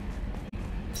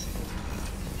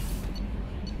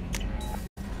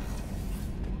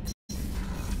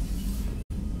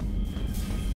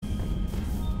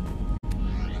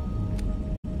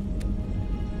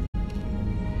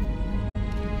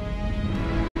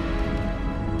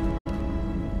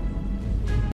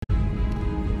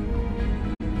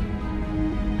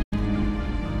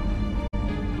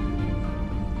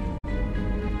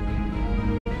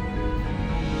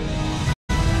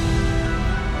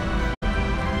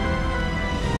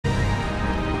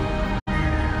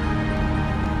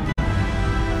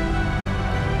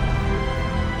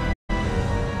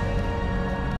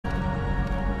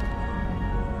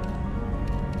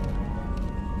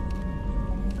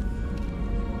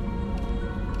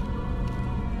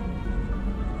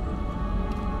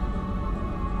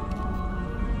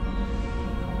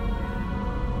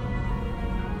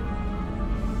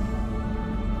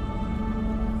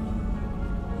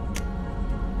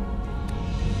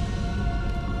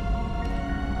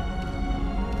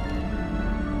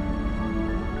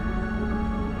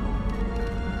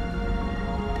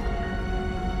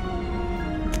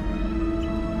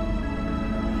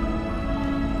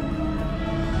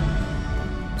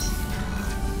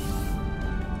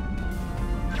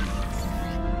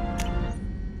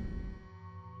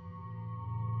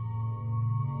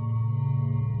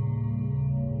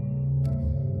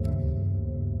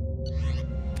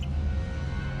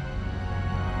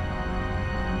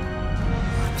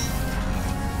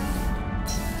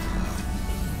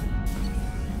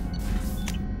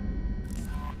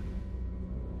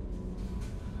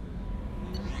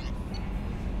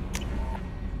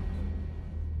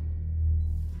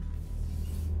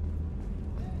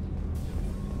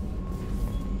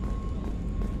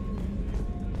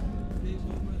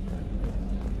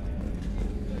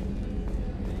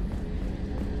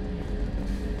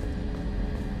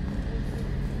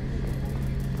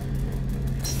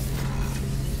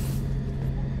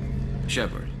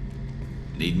 Shepard,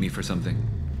 need me for something?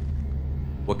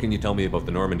 What can you tell me about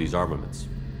the Normandy's armaments?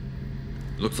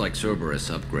 Looks like Cerberus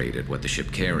upgraded what the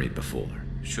ship carried before.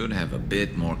 Should have a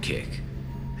bit more kick.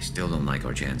 I still don't like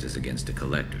our chances against a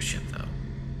collector ship, though.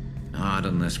 Not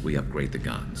unless we upgrade the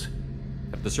guns.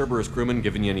 Have the Cerberus crewmen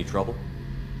given you any trouble?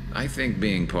 I think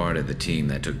being part of the team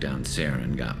that took down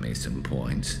Saren got me some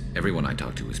points. Everyone I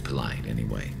talked to was polite,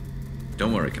 anyway.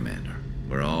 Don't worry, Commander.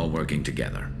 We're all working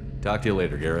together. Talk to you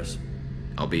later, Garrus.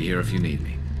 I'll be here if you need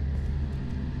me.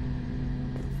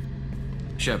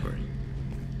 Shepard,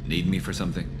 need me for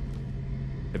something?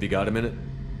 Have you got a minute?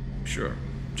 Sure.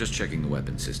 Just checking the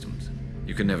weapon systems.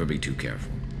 You can never be too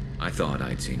careful. I thought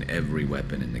I'd seen every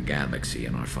weapon in the galaxy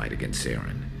in our fight against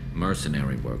Saren.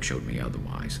 Mercenary work showed me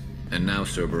otherwise. And now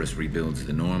Cerberus rebuilds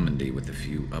the Normandy with a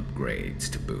few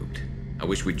upgrades to boot. I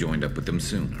wish we'd joined up with them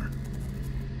sooner.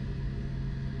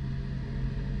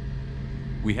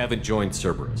 We haven't joined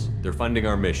Cerberus. They're funding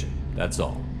our mission, that's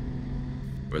all.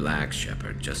 Relax,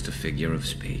 Shepard. Just a figure of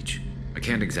speech. I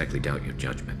can't exactly doubt your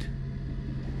judgment.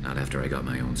 Not after I got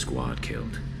my own squad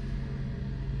killed.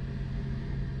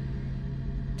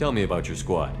 Tell me about your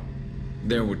squad.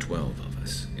 There were 12 of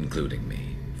us, including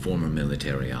me. Former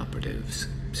military operatives,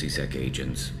 C-Sec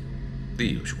agents, the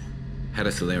usual. Had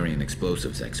a Solarian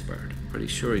explosives expert. Pretty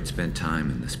sure he'd spent time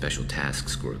in the Special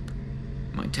Tasks Group.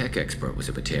 My tech expert was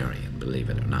a Batarian, believe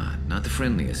it or not. Not the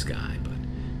friendliest guy, but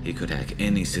he could hack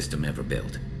any system ever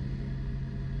built.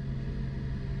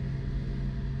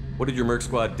 What did your Merc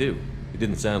squad do? It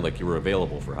didn't sound like you were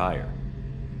available for hire.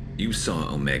 You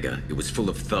saw Omega. It was full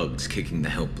of thugs kicking the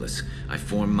helpless. I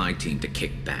formed my team to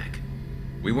kick back.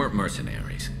 We weren't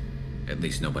mercenaries. At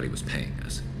least nobody was paying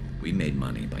us. We made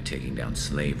money by taking down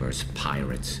slavers,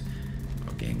 pirates,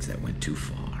 or gangs that went too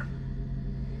far.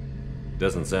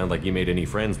 Doesn't sound like you made any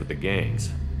friends with the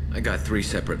gangs. I got 3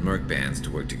 separate merc bands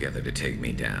to work together to take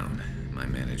me down. My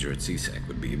manager at C-Sec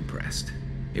would be impressed.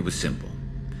 It was simple.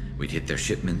 We'd hit their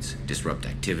shipments, disrupt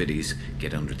activities,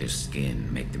 get under their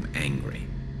skin, make them angry.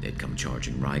 They'd come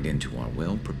charging right into our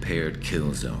well-prepared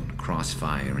kill zone,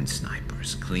 crossfire and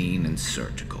snipers, clean and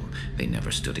surgical. They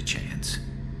never stood a chance.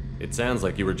 It sounds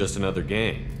like you were just another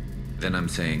gang. Then I'm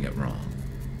saying it wrong.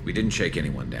 We didn't shake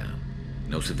anyone down.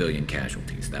 No civilian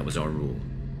casualties, that was our rule.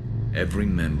 Every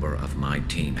member of my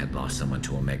team had lost someone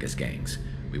to Omega's gangs.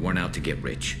 We weren't out to get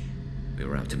rich. We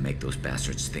were out to make those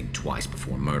bastards think twice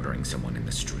before murdering someone in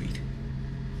the street.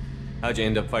 How'd you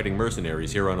end up fighting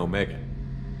mercenaries here on Omega?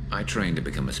 I trained to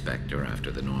become a spectre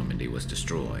after the Normandy was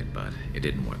destroyed, but it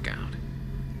didn't work out.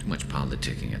 Too much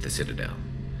politicking at the Citadel.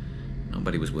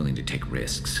 Nobody was willing to take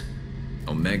risks.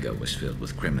 Omega was filled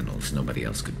with criminals nobody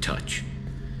else could touch.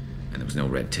 And there was no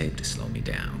red tape to slow me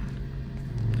down.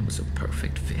 It was a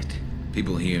perfect fit.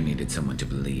 People here needed someone to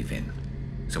believe in.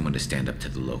 Someone to stand up to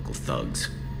the local thugs.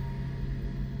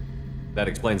 That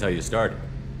explains how you started.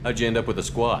 How'd you end up with a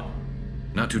squad?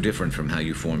 Not too different from how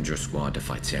you formed your squad to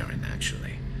fight Saren,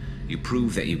 actually. You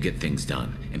prove that you get things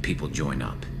done, and people join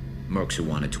up. Mercs who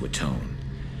wanted to atone.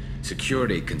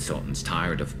 Security consultants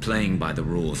tired of playing by the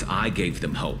rules. I gave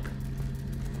them hope.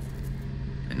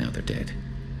 And now they're dead.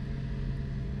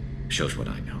 Shows what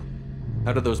I know.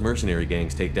 How did those mercenary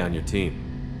gangs take down your team?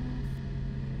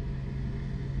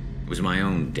 It was my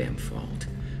own damn fault.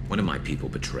 One of my people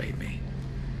betrayed me.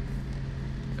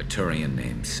 A Turian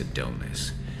named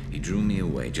Sidonis. He drew me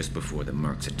away just before the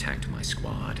mercs attacked my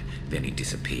squad. Then he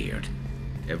disappeared.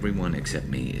 Everyone except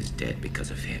me is dead because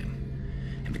of him.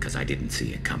 And because I didn't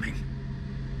see it coming.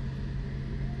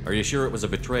 Are you sure it was a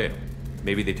betrayal?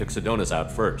 Maybe they took Sidonis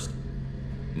out first.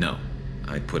 No.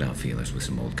 I'd put out feelers with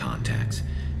some old contacts.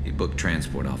 He booked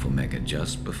transport off Omega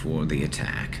just before the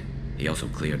attack. He also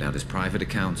cleared out his private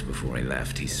accounts before he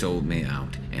left. He sold me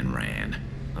out and ran.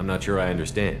 I'm not sure I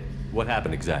understand. What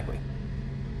happened exactly?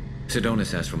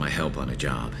 Sidonis asked for my help on a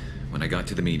job. When I got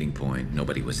to the meeting point,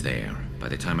 nobody was there. By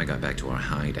the time I got back to our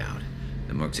hideout,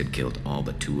 the mercs had killed all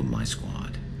but 2 of my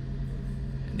squad.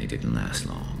 And they didn't last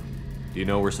long. Do you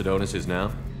know where Sidonis is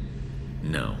now?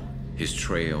 No. His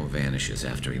trail vanishes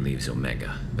after he leaves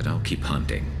Omega, but I'll keep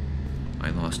hunting. I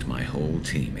lost my whole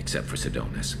team except for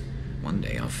Sidonis. One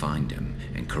day I'll find him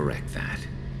and correct that.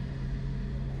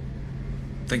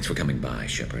 Thanks for coming by,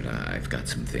 Shepard. I've got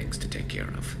some things to take care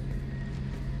of.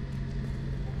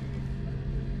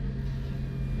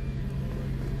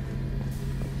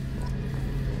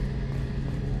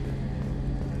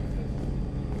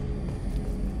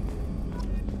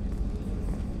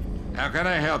 How can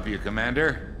I help you,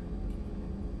 Commander?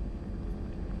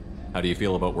 How do you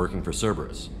feel about working for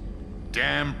Cerberus?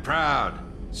 Damn proud.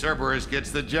 Cerberus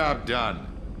gets the job done.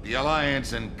 The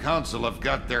Alliance and Council have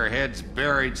got their heads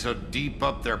buried so deep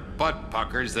up their butt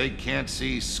puckers they can't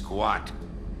see squat.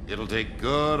 It'll take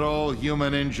good old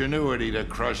human ingenuity to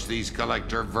crush these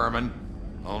collector vermin.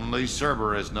 Only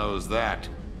Cerberus knows that.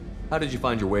 How did you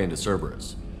find your way into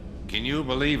Cerberus? Can you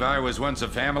believe I was once a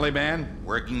family man,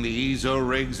 working the EZO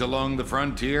rigs along the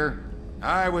frontier?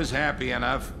 I was happy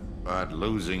enough, but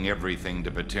losing everything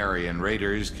to Batarian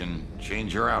raiders can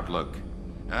change your outlook.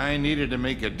 I needed to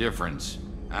make a difference.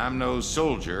 I'm no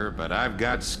soldier, but I've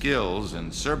got skills,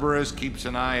 and Cerberus keeps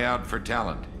an eye out for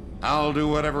talent. I'll do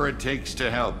whatever it takes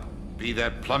to help, be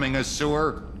that plumbing a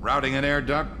sewer, routing an air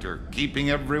duct, or keeping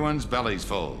everyone's bellies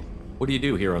full. What do you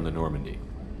do here on the Normandy?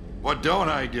 What don't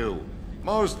I do?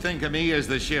 Most think of me as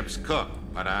the ship's cook,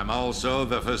 but I'm also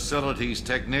the facilities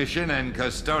technician and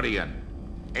custodian.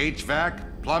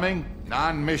 HVAC, plumbing,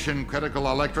 non-mission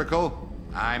critical electrical.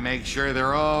 I make sure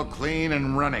they're all clean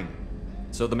and running.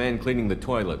 So the man cleaning the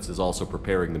toilets is also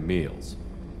preparing the meals.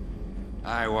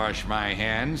 I wash my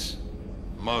hands.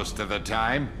 Most of the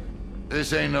time.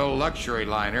 This ain't no luxury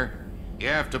liner. You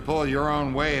have to pull your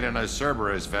own weight in a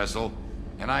Cerberus vessel,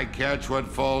 and I catch what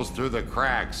falls through the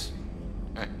cracks.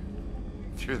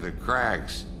 Through the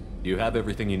cracks. Do you have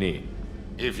everything you need?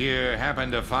 If you happen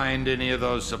to find any of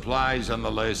those supplies on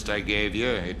the list I gave you,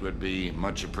 it would be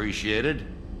much appreciated.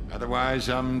 Otherwise,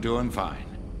 I'm doing fine.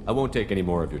 I won't take any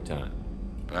more of your time.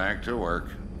 Back to work.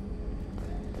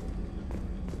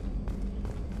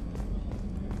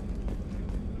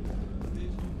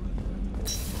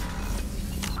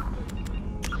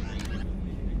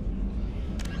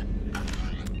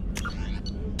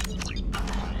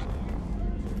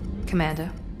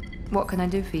 Commander, what can I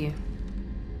do for you?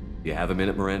 You have a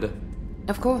minute, Miranda?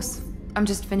 Of course. I'm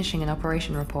just finishing an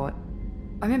operation report.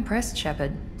 I'm impressed,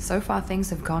 Shepard. So far things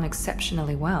have gone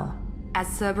exceptionally well. As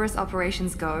Cerberus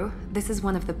operations go, this is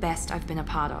one of the best I've been a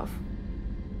part of.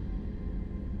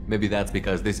 Maybe that's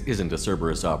because this isn't a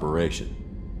Cerberus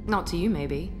operation. Not to you,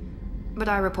 maybe. But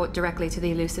I report directly to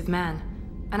the elusive man.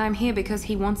 And I'm here because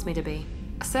he wants me to be.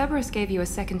 Cerberus gave you a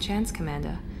second chance,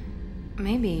 Commander.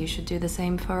 Maybe you should do the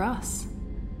same for us.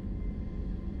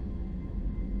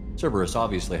 Cerberus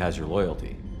obviously has your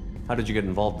loyalty. How did you get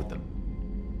involved with them?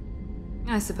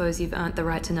 I suppose you've earned the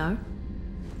right to know.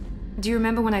 Do you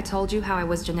remember when I told you how I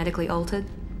was genetically altered?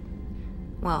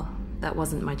 Well, that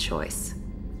wasn't my choice.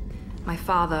 My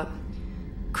father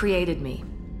created me.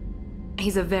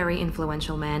 He's a very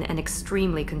influential man and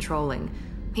extremely controlling.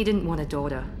 He didn't want a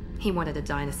daughter. He wanted a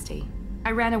dynasty.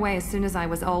 I ran away as soon as I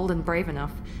was old and brave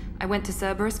enough. I went to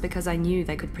Cerberus because I knew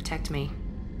they could protect me.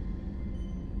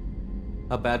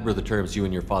 How bad were the terms you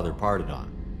and your father parted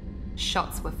on?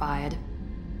 Shots were fired.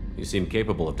 You seem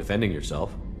capable of defending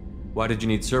yourself. Why did you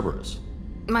need Cerberus?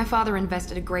 My father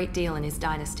invested a great deal in his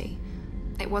dynasty.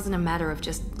 It wasn't a matter of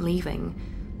just leaving.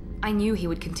 I knew he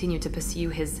would continue to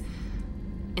pursue his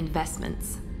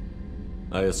investments.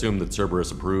 I assume that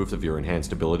Cerberus approved of your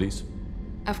enhanced abilities?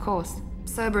 Of course.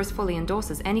 Cerberus fully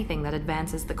endorses anything that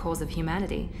advances the cause of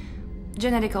humanity.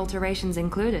 Genetic alterations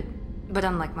included. But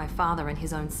unlike my father and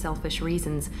his own selfish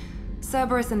reasons,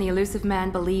 Cerberus and the elusive man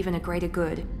believe in a greater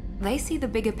good. They see the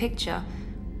bigger picture,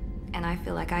 and I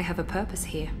feel like I have a purpose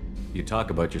here. You talk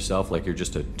about yourself like you're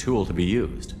just a tool to be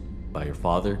used. By your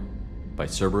father? By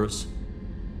Cerberus?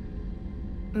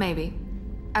 Maybe.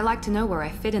 I like to know where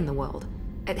I fit in the world.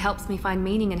 It helps me find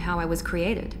meaning in how I was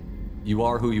created. You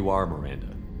are who you are,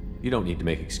 Miranda. You don't need to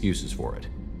make excuses for it.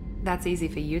 That's easy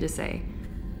for you to say.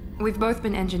 We've both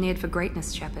been engineered for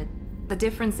greatness, Shepard. The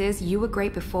difference is you were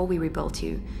great before we rebuilt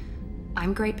you.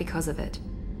 I'm great because of it.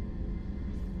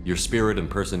 Your spirit and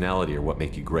personality are what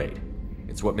make you great.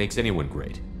 It's what makes anyone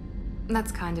great. That's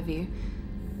kind of you.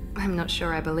 I'm not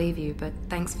sure I believe you, but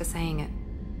thanks for saying it.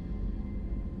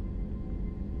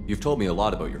 You've told me a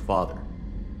lot about your father.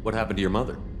 What happened to your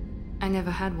mother? I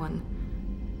never had one.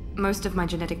 Most of my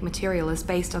genetic material is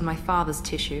based on my father's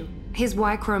tissue. His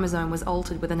Y chromosome was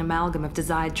altered with an amalgam of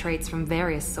desired traits from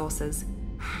various sources.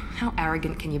 How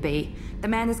arrogant can you be? The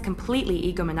man is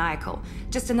completely egomaniacal.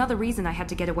 Just another reason I had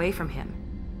to get away from him.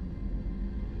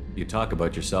 You talk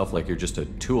about yourself like you're just a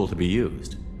tool to be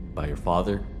used. By your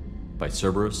father? By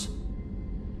Cerberus?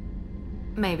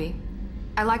 Maybe.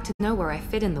 I like to know where I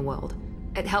fit in the world.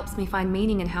 It helps me find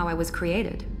meaning in how I was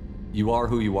created. You are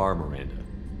who you are, Miranda.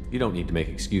 You don't need to make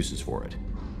excuses for it.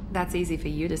 That's easy for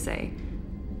you to say.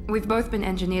 We've both been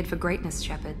engineered for greatness,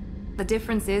 Shepard. The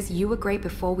difference is you were great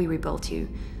before we rebuilt you.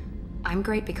 I'm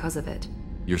great because of it.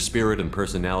 Your spirit and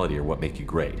personality are what make you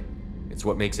great. It's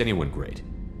what makes anyone great.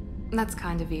 That's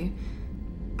kind of you.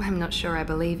 I'm not sure I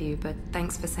believe you, but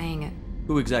thanks for saying it.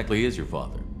 Who exactly is your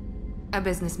father? A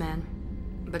businessman,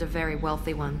 but a very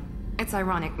wealthy one. It's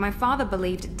ironic. My father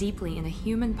believed deeply in a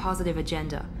human-positive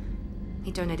agenda.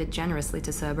 He donated generously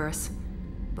to Cerberus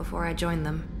before I joined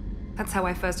them. That's how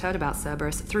I first heard about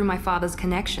Cerberus, through my father's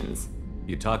connections.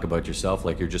 You talk about yourself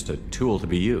like you're just a tool to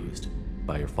be used.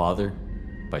 By your father?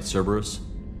 By Cerberus?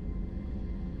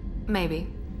 Maybe.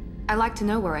 I like to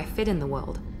know where I fit in the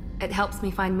world. It helps me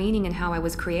find meaning in how I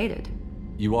was created.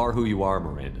 You are who you are,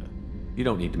 Miranda. You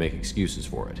don't need to make excuses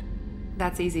for it.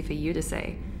 That's easy for you to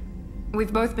say.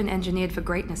 We've both been engineered for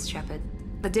greatness, Shepard.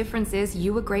 The difference is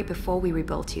you were great before we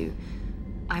rebuilt you.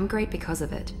 I'm great because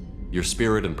of it. Your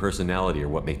spirit and personality are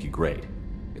what make you great.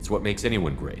 It's what makes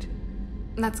anyone great.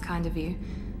 That's kind of you.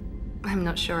 I'm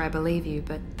not sure I believe you,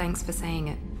 but thanks for saying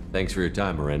it. Thanks for your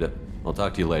time, Miranda. I'll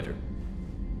talk to you later.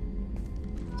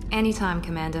 Anytime,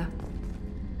 Commander.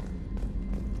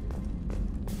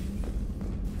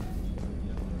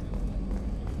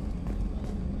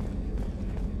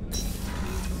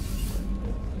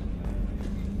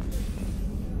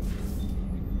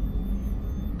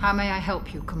 How may I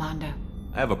help you, Commander?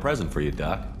 I have a present for you,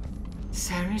 Doc.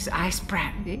 Sarah's ice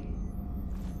brandy?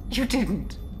 You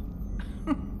didn't.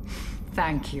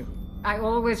 Thank you. I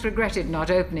always regretted not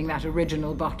opening that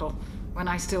original bottle when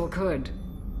I still could.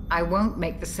 I won't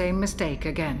make the same mistake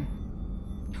again.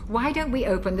 Why don't we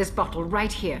open this bottle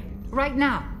right here? Right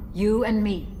now. You and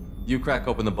me. You crack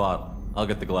open the bottle. I'll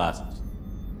get the glasses.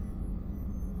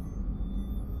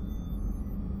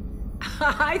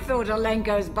 I thought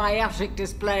Alenko's biotic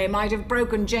display might have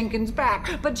broken Jenkins'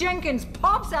 back, but Jenkins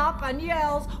pops up and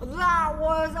yells, "That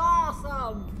was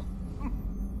awesome!"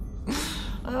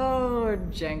 Oh,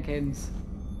 Jenkins.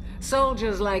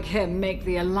 Soldiers like him make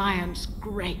the Alliance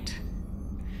great.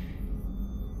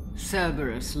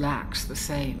 Cerberus lacks the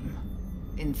same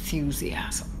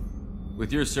enthusiasm.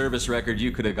 With your service record,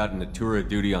 you could have gotten a tour of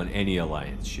duty on any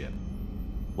Alliance ship.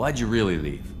 Why'd you really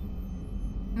leave?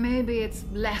 Maybe it's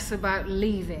less about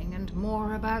leaving and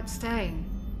more about staying.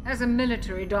 As a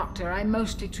military doctor, I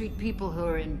mostly treat people who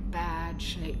are in bad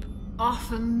shape.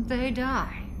 Often they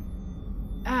die.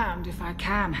 And if I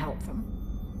can help them,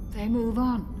 they move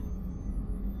on.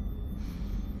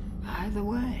 Either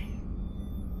way,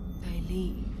 they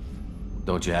leave.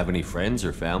 Don't you have any friends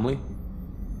or family?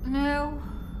 No,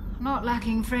 not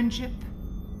lacking friendship.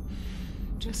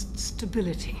 Just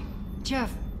stability.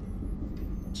 Jeff,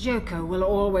 Joko will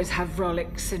always have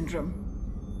Vrolic syndrome.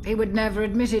 He would never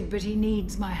admit it, but he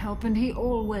needs my help, and he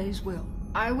always will.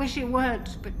 I wish it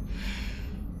weren't, but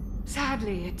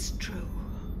sadly, it's true.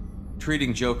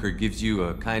 Treating Joker gives you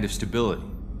a kind of stability.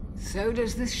 So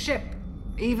does this ship,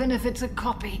 even if it's a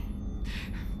copy.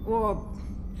 Or,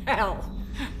 hell,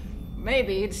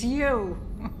 maybe it's you,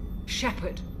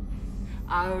 Shepard.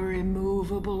 Our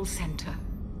immovable center.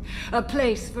 A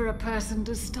place for a person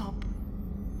to stop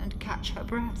and catch her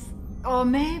breath. Or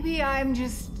maybe I'm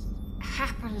just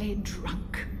happily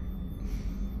drunk.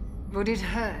 Would it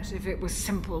hurt if it was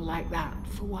simple like that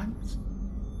for once?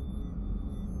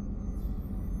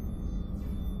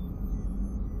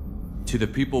 To the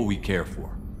people we care for.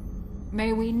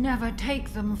 May we never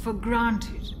take them for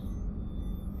granted.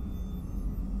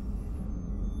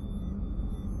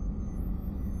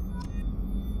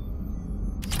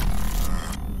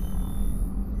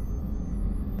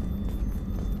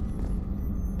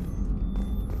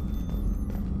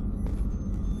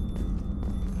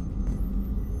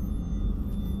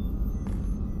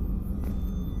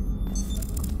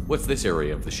 What's this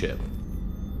area of the ship?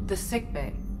 The sick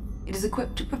bay. It is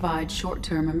equipped to provide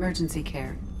short-term emergency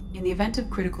care. In the event of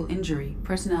critical injury,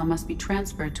 personnel must be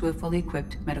transferred to a fully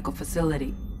equipped medical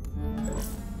facility.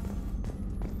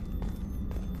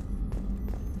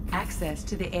 Access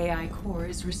to the AI core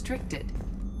is restricted.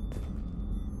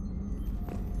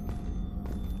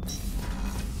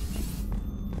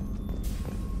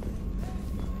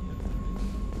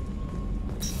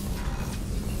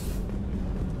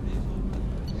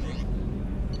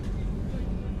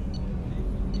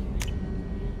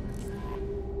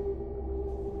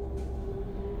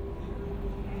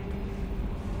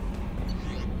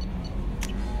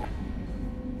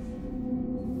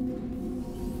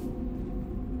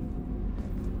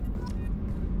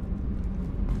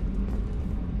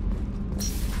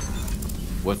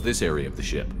 What's this area of the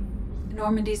ship?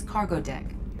 Normandy's cargo deck.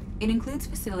 It includes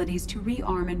facilities to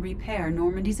rearm and repair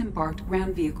Normandy's embarked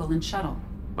ground vehicle and shuttle.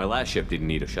 My last ship didn't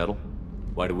need a shuttle.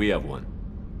 Why do we have one?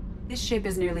 This ship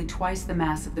is nearly twice the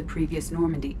mass of the previous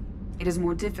Normandy. It is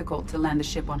more difficult to land the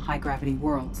ship on high-gravity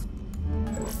worlds.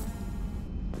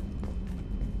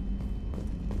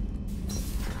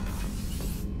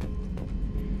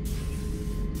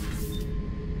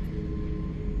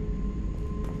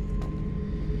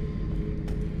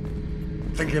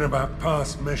 Thinking about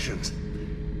past missions.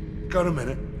 Got a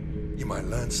minute? You might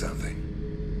learn something.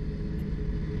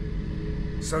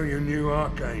 So you knew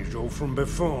Archangel from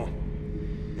before.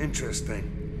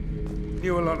 Interesting.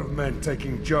 Knew a lot of men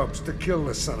taking jobs to kill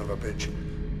the son of a bitch.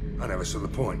 I never saw the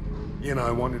point. You know,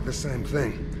 I wanted the same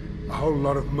thing. A whole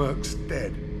lot of mercs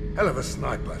dead. Hell of a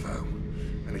sniper, though.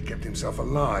 And he kept himself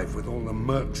alive with all the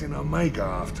mercs in Omega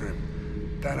after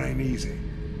him. That ain't easy.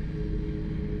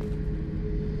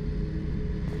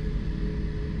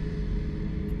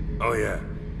 Oh yeah,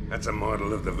 that's a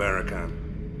model of the Verican.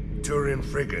 Turian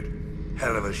frigate.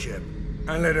 Hell of a ship.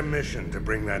 I led a mission to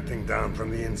bring that thing down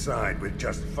from the inside with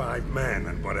just 5 men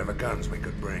and whatever guns we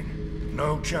could bring.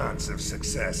 No chance of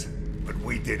success, but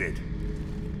we did it.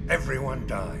 Everyone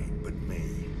died but me.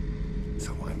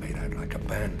 So I made out like a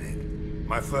bandit.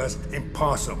 My first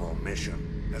impossible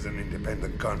mission as an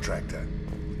independent contractor.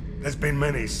 There's been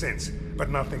many since,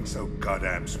 but nothing so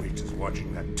goddamn sweet as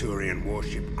watching that Turian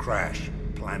warship crash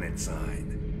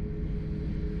planet-side.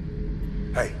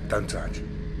 Hey, don't touch.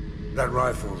 That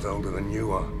rifle's older than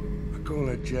you are. I call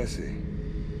it Jesse.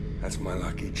 That's my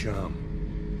lucky charm.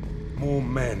 More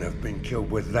men have been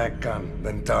killed with that gun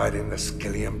than died in the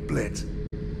Skillian Blitz.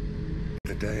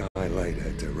 The day I laid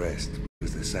her to rest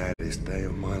was the saddest day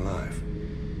of my life.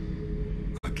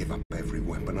 I give up every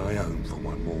weapon I own for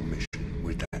one more mission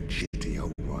with that shitty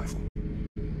old rifle.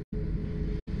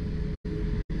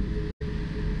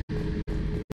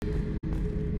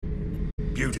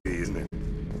 Beauty, isn't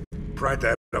it? Pried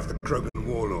that off the Krogan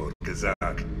warlord,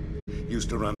 Gazak. Used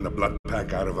to run the blood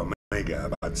pack out of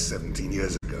Omega about 17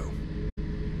 years ago.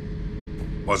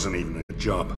 Wasn't even a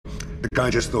job. The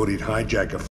guy just thought he'd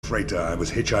hijack a freighter I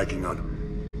was hitchhiking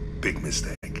on. Big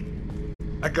mistake.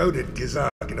 I goaded Gazak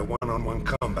into one-on-one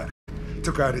combat.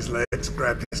 Took out his legs,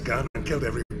 grabbed his gun, and killed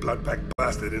every blood pack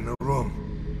bastard in the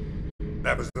room.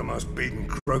 That was the most beaten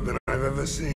Krogan I've ever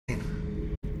seen.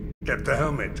 Kept the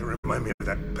helmet to remind me of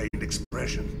that pained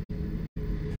expression.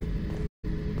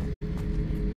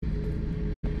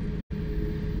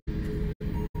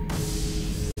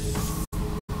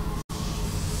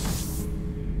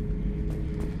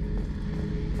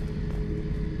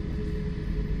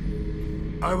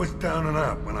 I was down and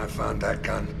out when I found that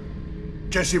gun.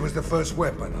 Jessie was the first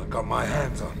weapon I got my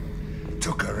hands on.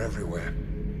 Took her everywhere.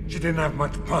 She didn't have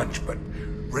much punch, but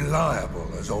reliable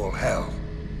as all hell.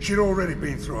 She'd already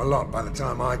been through a lot by the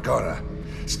time I got her.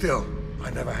 Still, I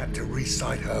never had to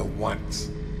re-sight her once.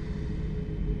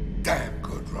 Damn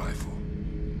good rifle.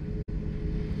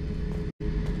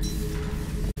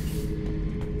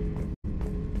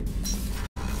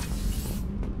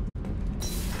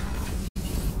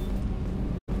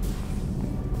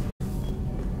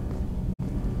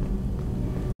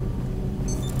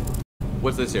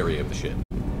 What's this area of the ship?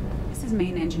 This is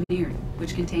main engineering,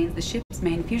 which contains the ship's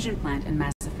main fusion plant and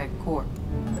Mass Effect core.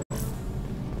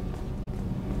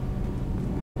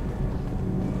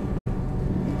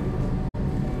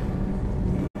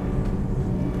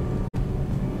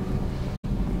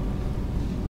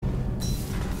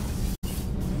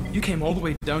 You came all the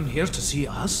way down here to see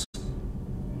us?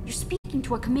 You're speaking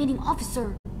to a commanding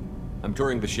officer. I'm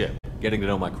touring the ship, getting to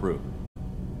know my crew.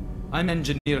 I'm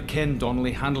Engineer Ken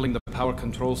Donnelly, handling the power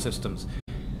control systems.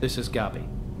 This is Gabby.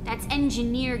 That's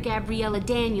Engineer Gabriella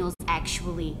Daniels,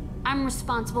 actually. I'm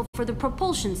responsible for the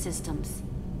propulsion systems.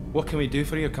 What can we do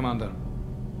for you, Commander?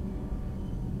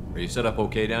 Are you set up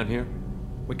okay down here?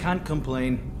 We can't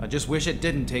complain. I just wish it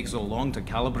didn't take so long to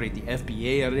calibrate the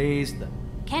FBA arrays.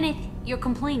 Kenneth, you're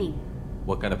complaining.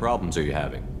 What kind of problems are you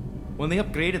having? When they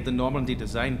upgraded the Normandy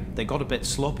design, they got a bit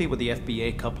sloppy with the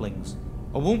FBA couplings.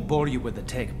 I won't bore you with the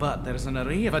tech, but there's an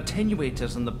array of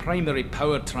attenuators in the primary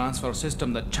power transfer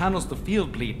system that channels the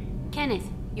field bleed. Kenneth,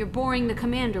 you're boring the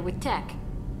commander with tech.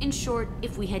 In short,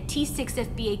 if we had T6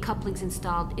 FBA couplings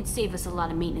installed, it'd save us a lot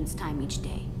of maintenance time each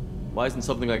day. Why isn't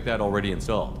something like that already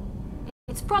installed?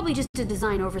 It's probably just a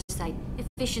design oversight.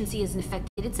 Efficiency isn't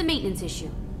affected, it's a maintenance issue.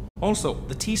 Also,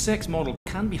 the T6 model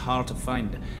can be hard to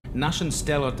find. Nash and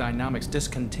Stellar Dynamics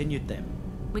discontinued them.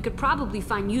 We could probably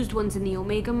find used ones in the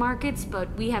Omega markets,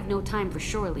 but we have no time for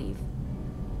shore leave.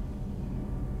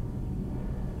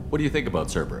 What do you think about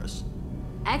Cerberus?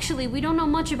 Actually, we don't know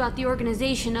much about the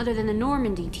organization other than the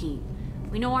Normandy team.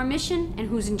 We know our mission and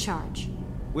who's in charge.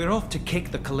 We're off to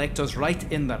kick the Collectors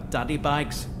right in their daddy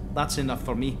bags. That's enough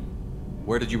for me.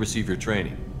 Where did you receive your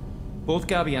training? Both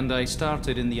Gabby and I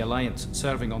started in the Alliance,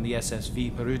 serving on the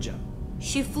SSV Perugia.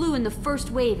 She flew in the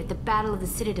first wave at the Battle of the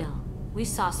Citadel. We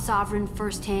saw Sovereign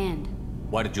firsthand.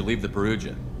 Why did you leave the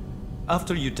Perugia?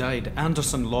 After you died,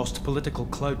 Anderson lost political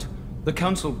clout. The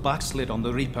Council backslid on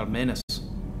the Reaper menace.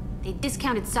 They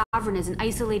discounted Sovereign as an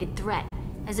isolated threat,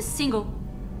 as a single...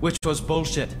 Which was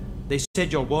bullshit. They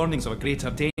said your warnings of a greater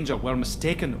danger were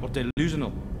mistaken or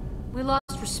delusional. We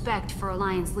lost respect for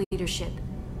Alliance leadership.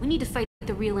 We need to fight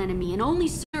the real enemy, and only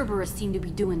Cerberus seemed to be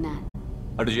doing that.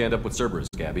 How did you end up with Cerberus,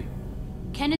 Gabby?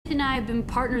 Kenneth and I have been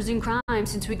partners in crime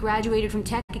since we graduated from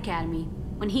Tech Academy.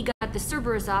 When he got the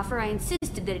Cerberus offer, I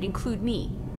insisted that it include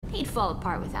me. He'd fall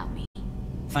apart without me.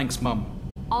 Thanks,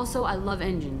 Mum. Also, I love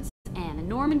engines, and the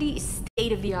Normandy is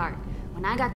state-of-the-art. When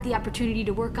I got the opportunity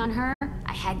to work on her,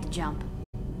 I had to jump.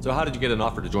 So how did you get an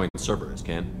offer to join Cerberus,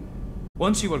 Ken?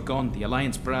 Once you were gone, the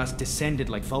Alliance brass descended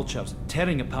like vultures,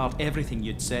 tearing apart everything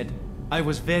you'd said. I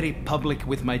was very public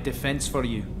with my defense for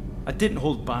you. I didn't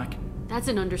hold back. That's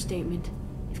an understatement.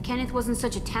 If Kenneth wasn't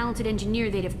such a talented engineer,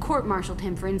 they'd have court-martialed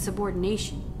him for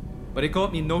insubordination. But it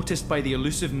got me noticed by the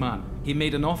elusive man. He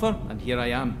made an offer, and here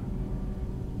I am.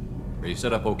 Are you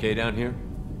set up okay down here?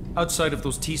 Outside of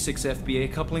those T6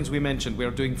 FBA couplings we mentioned, we're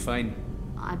doing fine.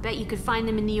 I bet you could find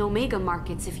them in the Omega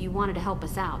markets if you wanted to help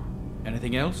us out.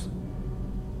 Anything else?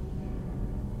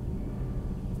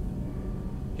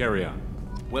 Carry on.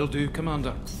 Will do,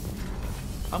 Commander.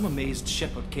 I'm amazed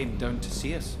Shepard came down to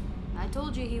see us. I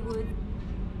told you he would.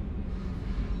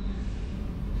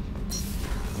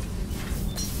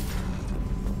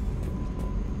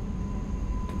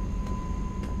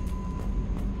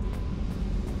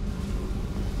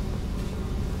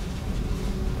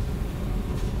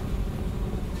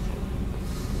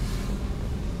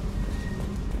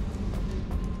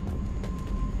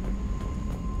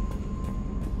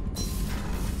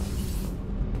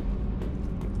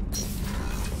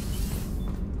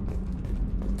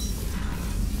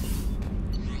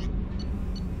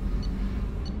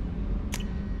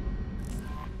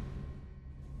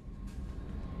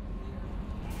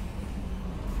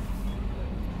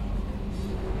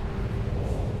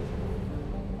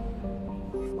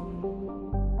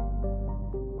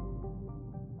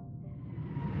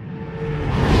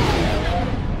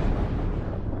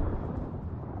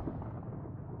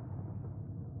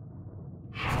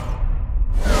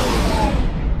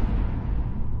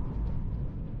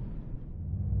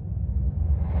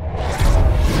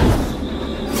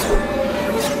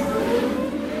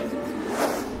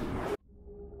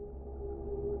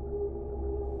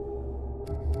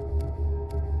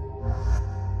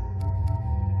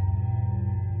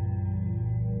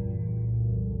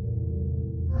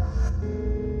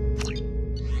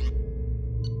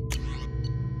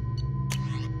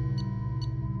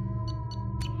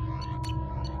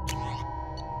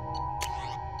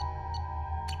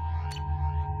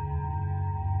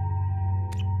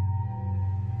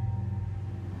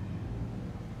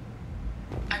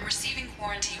 receiving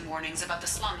quarantine warnings about the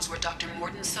slums where Dr.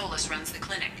 Morden Solus runs the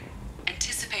clinic.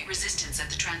 Anticipate resistance at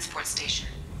the transport station.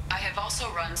 I have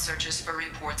also run searches for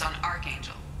reports on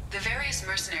Archangel. The various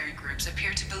mercenary groups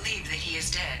appear to believe that he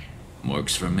is dead.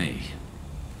 Works for me.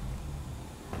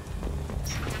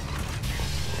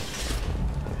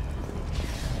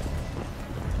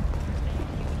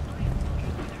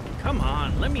 Come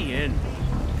on, let me in.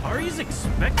 Ari's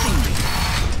expecting me.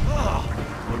 Ugh.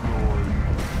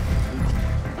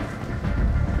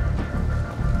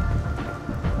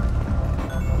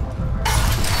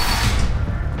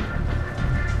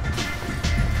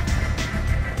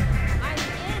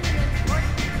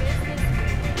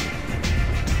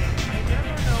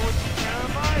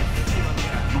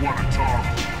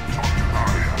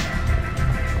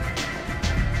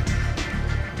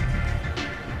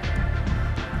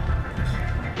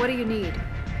 What do you need?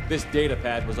 This data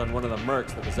pad was on one of the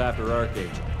mercs that was after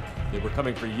Archangel. They were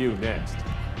coming for you next.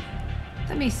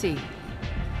 Let me see.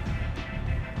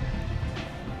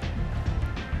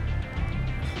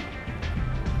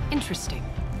 Interesting.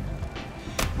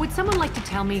 Would someone like to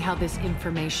tell me how this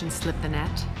information slipped the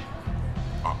net?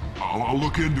 I'll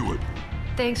look into it.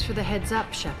 Thanks for the heads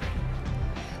up, Shepard.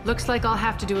 Looks like I'll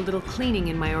have to do a little cleaning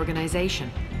in my organization.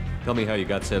 Tell me how you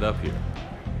got set up here.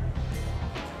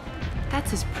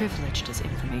 That's as privileged as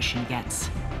information gets.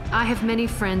 I have many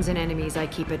friends and enemies I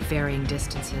keep at varying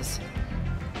distances.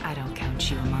 I don't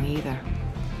count you among either.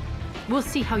 We'll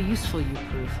see how useful you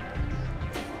prove.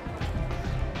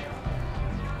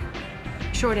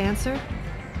 Short answer?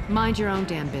 Mind your own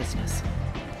damn business.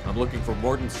 I'm looking for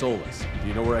Morden Solus. Do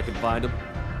you know where I can find him?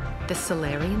 The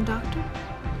Salarian doctor?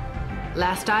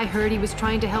 Last I heard, he was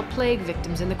trying to help plague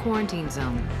victims in the quarantine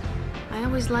zone. I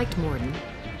always liked Morden.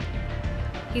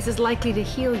 He's as likely to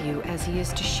heal you as he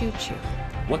is to shoot you.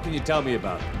 What can you tell me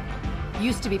about him?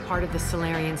 Used to be part of the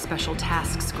Salarian Special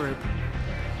Tasks Group.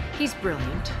 He's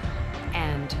brilliant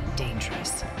and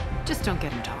dangerous. Just don't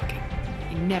get him talking.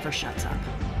 He never shuts up.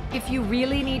 If you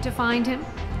really need to find him,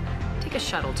 take a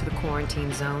shuttle to the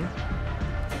quarantine zone.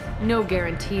 No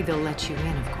guarantee they'll let you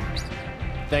in, of course.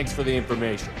 Thanks for the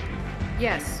information.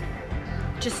 Yes.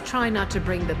 Just try not to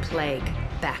bring the plague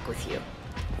back with you.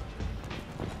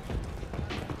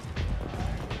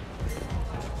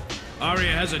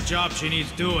 Aria has a job she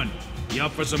needs doing. You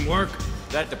up for some work?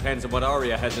 That depends on what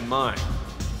Aria has in mind.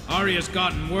 Aria's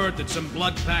gotten word that some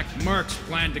blood-packed mercs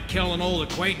plan to kill an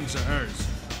old acquaintance of hers.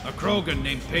 A Krogan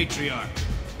named Patriarch.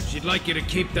 She'd like you to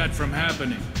keep that from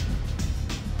happening.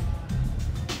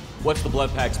 What's the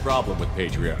Bloodpack's problem with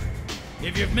Patriarch?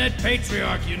 If you've met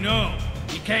Patriarch, you know.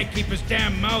 He can't keep his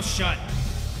damn mouth shut.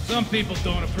 Some people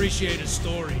don't appreciate his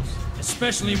stories,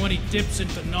 especially when he dips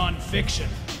into non-fiction.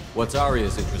 What's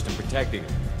Aria's interest in protecting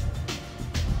him?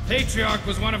 Patriarch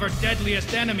was one of her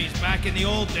deadliest enemies back in the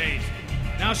old days.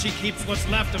 Now she keeps what's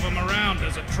left of him around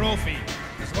as a trophy.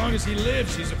 As long as he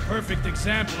lives, he's a perfect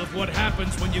example of what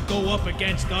happens when you go up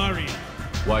against Aria.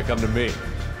 Why come to me?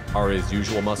 Aria's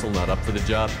usual muscle not up for the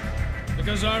job?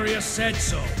 Because Aria said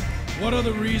so. What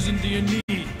other reason do you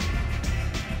need?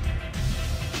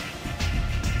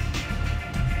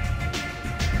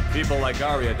 People like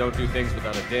Aria don't do things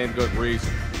without a damn good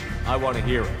reason. I want to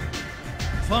hear it.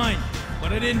 Fine,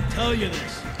 but I didn't tell you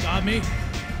this. Got me?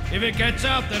 If it gets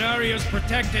out that Aria's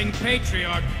protecting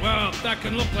Patriarch, well, that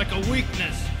can look like a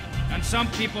weakness. And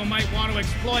some people might want to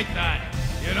exploit that.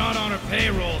 You're not on her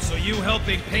payroll, so you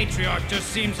helping Patriarch just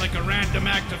seems like a random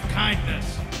act of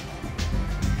kindness.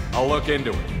 I'll look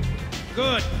into it.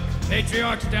 Good.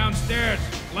 Patriarch's downstairs,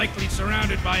 likely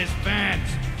surrounded by his fans.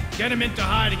 Get him into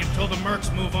hiding until the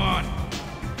mercs move on.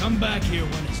 Come back here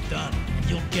when it's done, and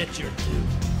you'll get your due.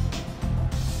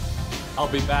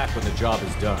 I'll be back when the job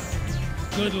is done.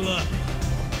 Good luck.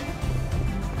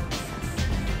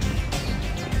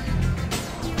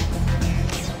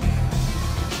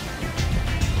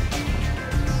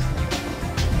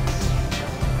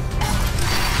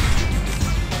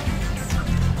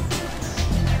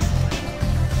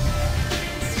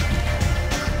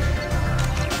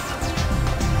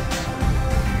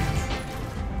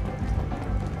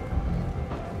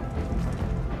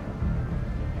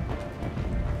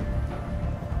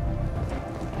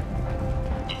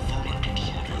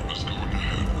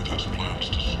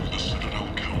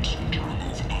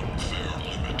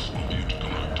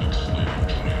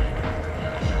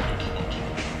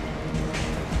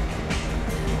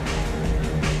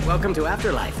 Welcome to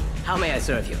Afterlife. How may I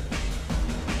serve you?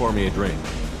 Pour me a drink.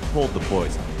 Hold the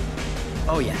poison.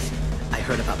 Oh yes. I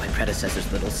heard about my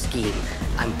predecessor's little scheme.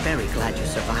 I'm very glad you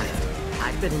survived.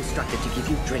 I've been instructed to give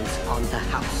you drinks on the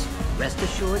house. Rest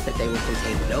assured that they will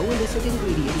contain no illicit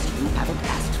ingredients you haven't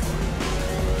asked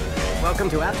for.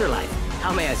 Welcome to Afterlife.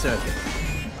 How may I serve you?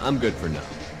 I'm good for now.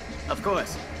 Of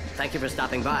course. Thank you for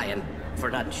stopping by and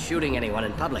for not shooting anyone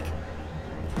in public.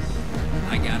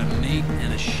 I got a mate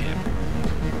and a ship.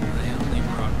 I only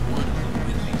brought one of them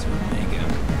with me to Omega.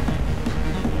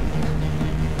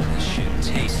 This ship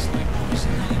tastes like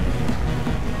poison anyway.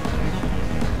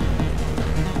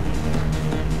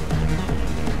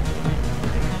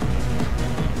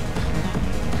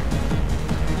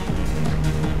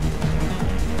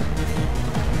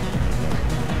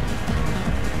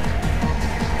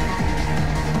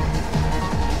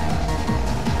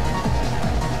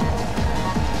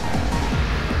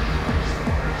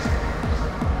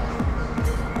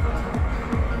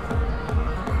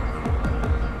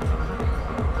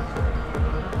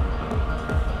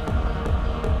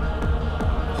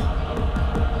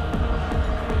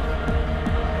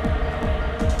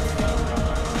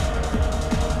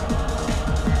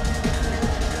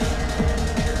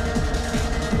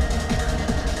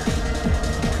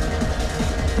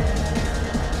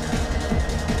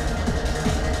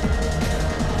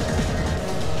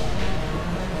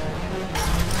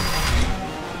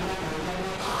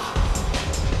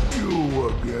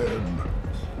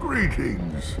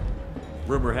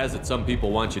 Rumor has it some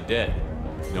people want you dead.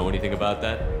 Know anything about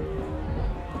that?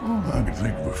 Well, I can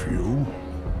think of a few.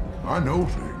 I know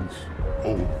things.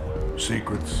 Old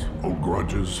secrets, old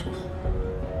grudges.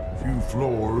 Few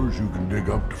floors you can dig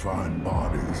up to find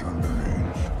bodies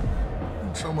underneath.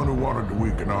 And someone who wanted to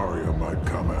weaken Arya might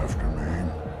come after me.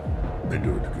 They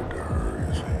do it to get to her,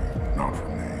 you see. Not for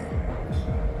me.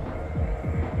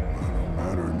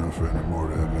 I don't matter enough anymore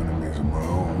to have enemies of my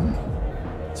own.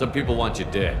 Some people want you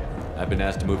dead. I've been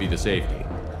asked to move you to safety.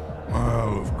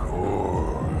 Well, of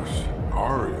course.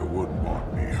 Arya wouldn't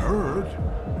want me hurt.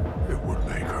 It would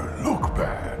make her look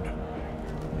bad.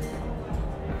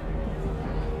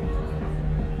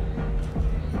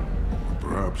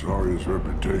 Perhaps Arya's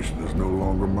reputation is no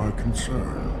longer my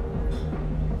concern.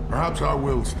 Perhaps I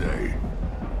will stay.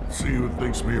 See who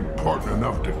thinks me important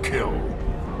enough to kill.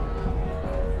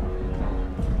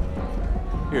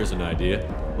 Here's an idea.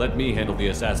 Let me handle the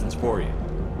assassins for you.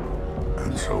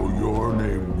 And so your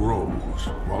name grows,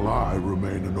 while I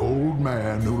remain an old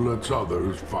man who lets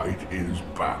others fight his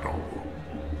battle.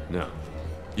 No.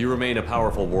 You remain a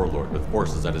powerful warlord with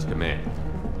forces at his command.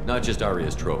 Not just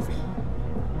Arya's trophy.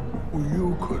 Well,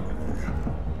 you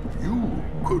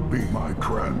could be my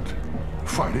Krant,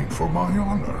 fighting for my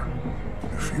honor.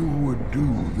 If you would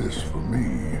do this for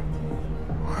me,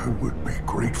 I would be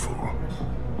grateful.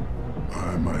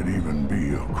 I might even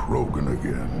be a Krogan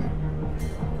again.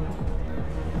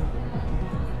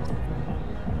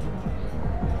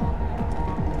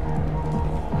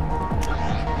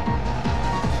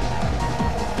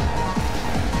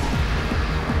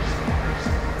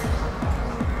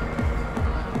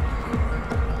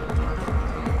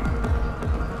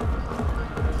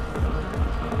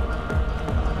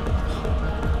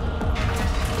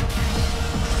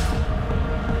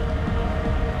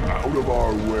 Out of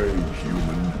our way,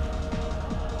 human.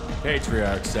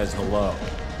 Patriarch says hello.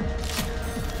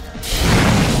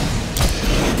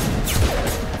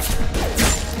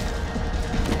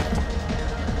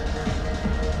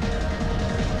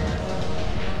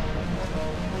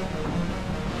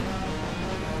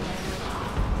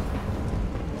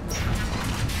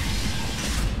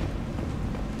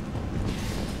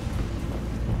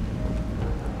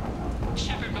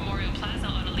 Shepard Memorial Plaza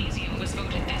on Elysium was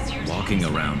voted this year's... Walking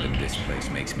around in this place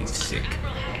makes me sick.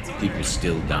 People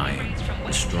still dying,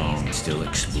 the strong still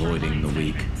exploiting the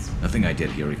weak. Nothing I did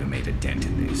here even made a dent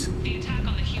in this. The attack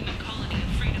on the human colony of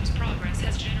Freedom's Progress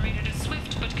has generated a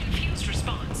swift but confused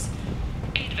response.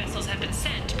 8 vessels have been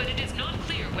sent, but it is not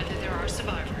clear whether there are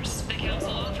survivors. The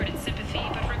Council offered its sympathy,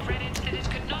 but regretted that it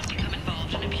could not become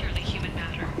involved in a purely human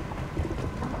matter.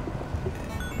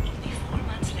 Only 4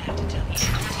 months left until the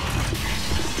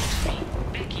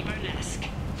end. Becky Burlesque.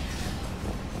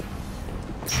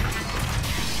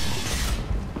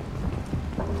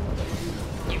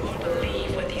 You won't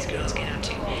believe what these girls get up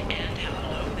to, and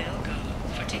how low they'll go.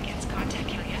 For tickets, contact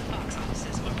Gilead box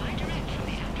offices or buy direct from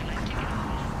the Afterlife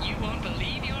ticket. You won't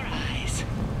believe your eyes.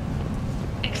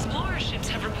 Explorer ships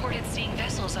have reported seeing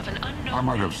vessels of an unknown... I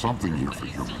might have something here for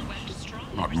you.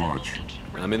 Not much.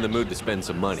 I'm in the mood to spend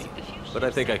some money, but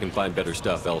I think I can find better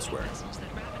stuff elsewhere.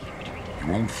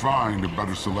 You won't find a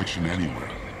better selection anywhere.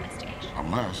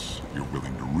 Unless you're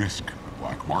willing to risk the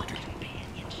black market.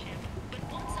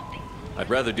 I'd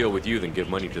rather deal with you than give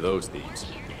money to those thieves.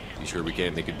 You sure we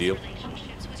can't make a deal?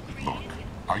 Look,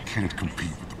 I can't compete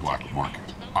with the black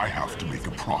market. I have to make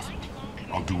a profit.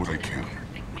 I'll do what I can,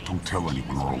 but don't tell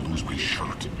anyone or I'll lose my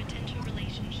shirt.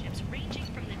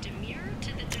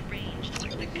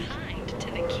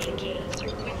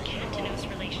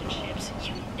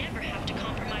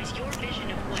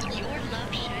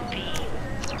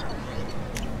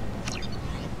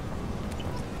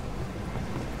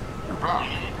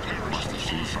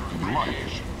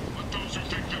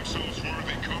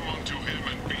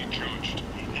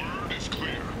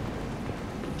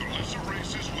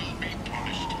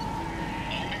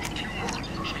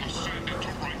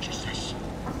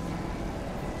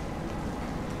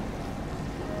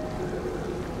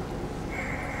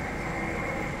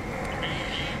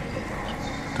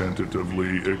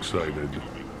 Tentatively excited.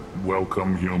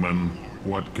 Welcome, human.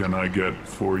 What can I get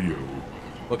for you?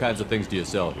 What kinds of things do you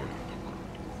sell here?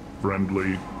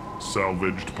 Friendly,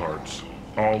 salvaged parts.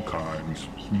 All kinds.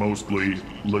 Mostly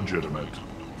legitimate.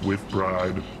 With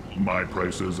pride, my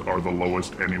prices are the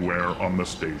lowest anywhere on the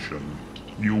station.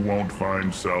 You won't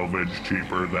find salvage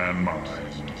cheaper than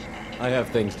mine. I have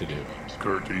things to do.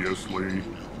 Courteously,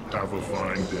 have a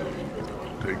fine day.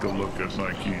 Take a look at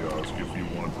my kiosk if you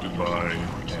want to buy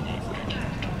anything.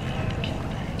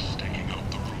 Staking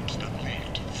out the roads that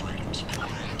lead to freedom's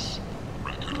progress.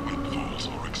 Record windfalls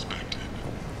are expected.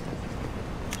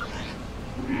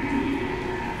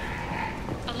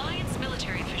 Alliance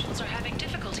military officials are having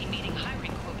difficulty meeting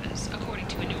hiring quotas, according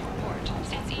to a new report,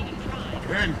 since Eden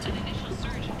Prime caused an initial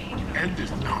surge in page End is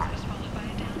not. followed by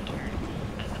a downturn,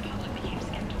 as the public became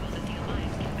skeptical that the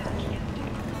Alliance can match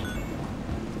the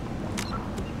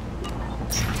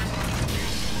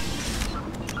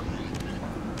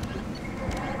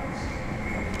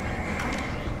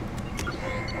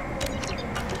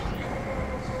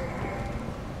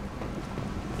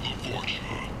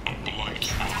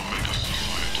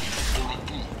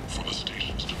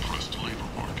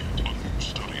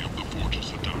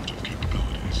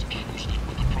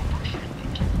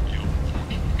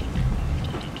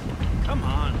Come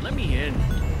on, let me in.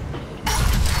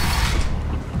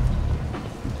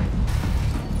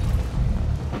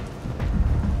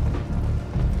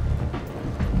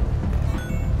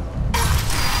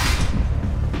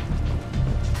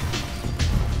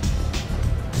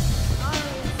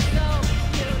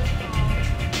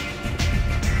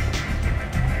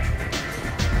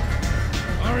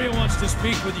 Aria wants to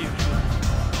speak with you.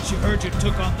 She heard you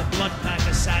took on the Blood Pack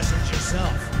assassins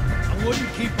yourself. I wouldn't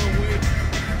keep her waiting.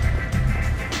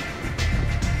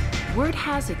 Word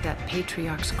has it that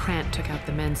Patriarch's Krant took out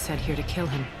the men sent here to kill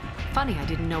him. Funny, I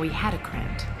didn't know he had a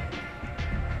Krant.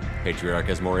 Patriarch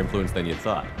has more influence than you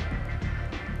thought.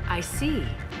 I see.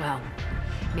 Well,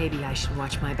 maybe I should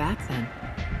watch my back then.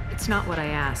 It's not what I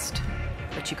asked,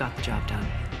 but you got the job done.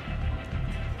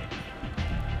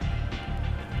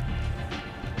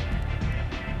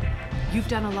 You've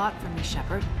done a lot for me,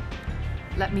 Shepard.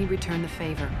 Let me return the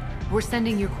favor. We're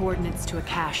sending your coordinates to a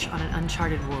cache on an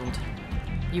uncharted world.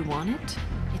 You want it?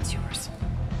 It's yours.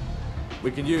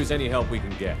 We can use any help we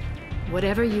can get.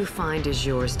 Whatever you find is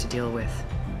yours to deal with.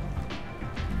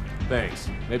 Thanks.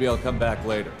 Maybe I'll come back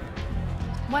later.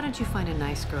 Why don't you find a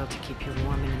nice girl to keep you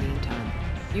warm in the meantime?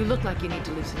 You look like you need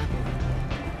to loosen up a little.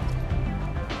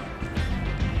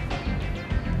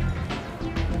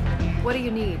 What do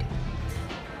you need?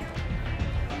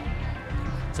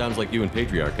 Sounds like you and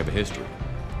Patriarch have a history.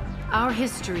 Our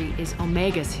history is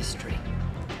Omega's history.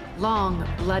 Long,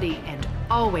 bloody, and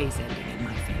always ending in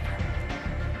my favor.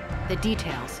 The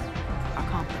details are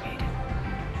complicated.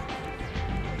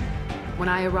 When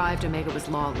I arrived, Omega was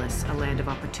lawless, a land of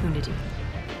opportunity.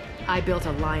 I built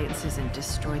alliances and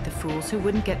destroyed the fools who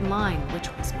wouldn't get in line,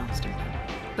 which was most of them.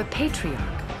 But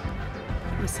Patriarch,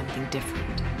 it was something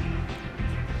different.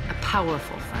 A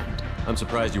powerful friend. I'm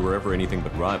surprised you were ever anything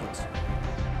but rivals.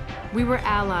 We were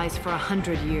allies for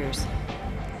 100 years.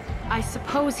 I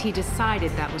suppose he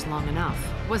decided that was long enough.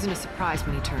 Wasn't a surprise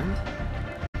when he turned.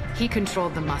 He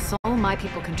controlled the muscle, my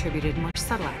people contributed more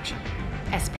subtle action.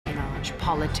 Espionage,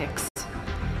 politics,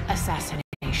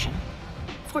 assassination.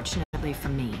 Fortunately for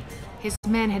me, his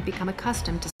men had become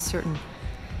accustomed to certain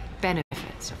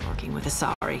benefits of working with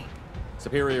Asari.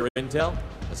 Superior intel?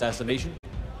 Assassination?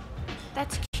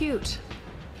 That's cute.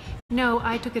 No,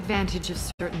 I took advantage of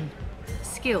certain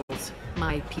skills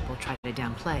my people tried to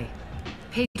downplay.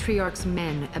 Patriarch's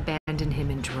men abandoned him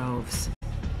in droves.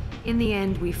 In the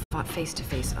end, we fought face to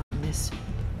face on this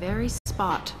very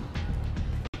spot.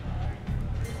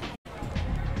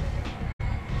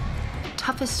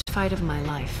 Toughest fight of my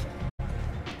life.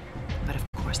 But of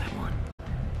course I won.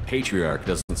 Patriarch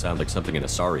doesn't sound like something an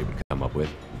Asari would come up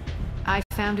with. I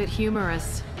found it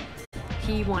humorous.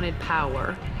 He wanted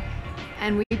power,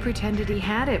 and we pretended he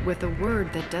had it with a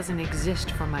word that doesn't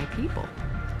exist for my people.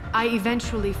 I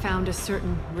eventually found a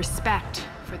certain respect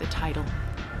for the title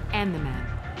and the man.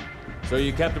 So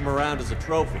you kept him around as a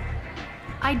trophy?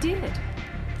 I did.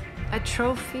 A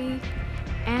trophy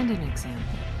and an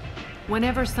example.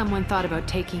 Whenever someone thought about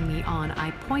taking me on,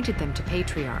 I pointed them to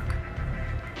Patriarch.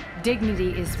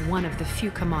 Dignity is one of the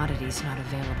few commodities not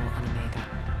available on Omega.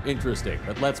 Interesting,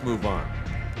 but let's move on.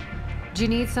 Do you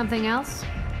need something else?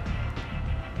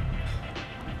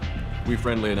 We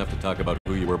friendly enough to talk about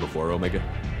who you were before Omega?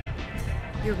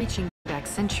 You're reaching back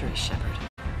centuries, Shepard.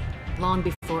 Long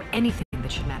before anything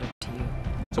that should matter to you.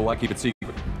 So why keep it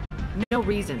secret? No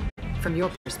reason, from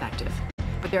your perspective.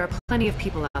 But There are plenty of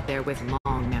people out there with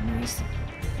long memories.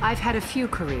 I've had a few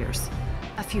careers,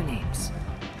 a few names.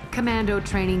 Commando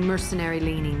training, mercenary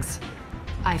leanings.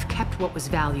 I've kept what was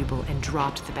valuable and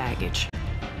dropped the baggage.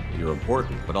 You're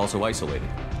important, but also isolated.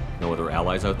 No other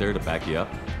allies out there to back you up?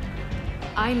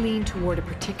 I lean toward a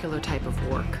particular type of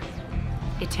work.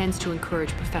 It tends to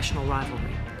encourage professional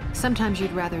rivalry. Sometimes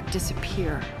you'd rather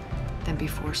disappear than be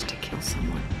forced to kill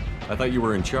someone. I thought you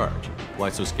were in charge. Why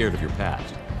so scared of your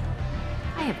past?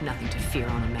 I have nothing to fear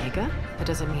on Omega. That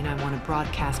doesn't mean I want to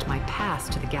broadcast my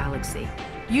past to the galaxy.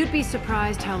 You'd be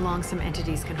surprised how long some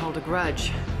entities can hold a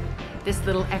grudge. This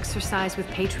little exercise with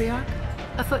Patriarch?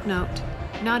 A footnote.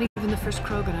 Not even the first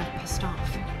Krogan I've pissed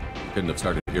off. Couldn't have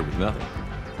started here with nothing.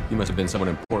 You must have been someone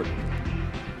important.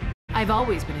 I've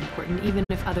always been important, even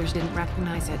if others didn't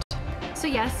recognize it. So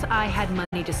yes, I had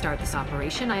money to start this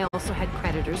operation. I also had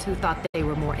creditors who thought they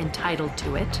were more entitled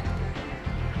to it.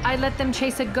 I let them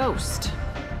chase a ghost.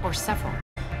 Or several.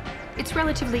 It's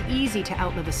relatively easy to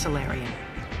outlive a Solarian,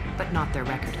 but not their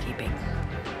record-keeping.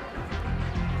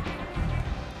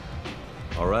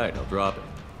 All right, I'll drop it.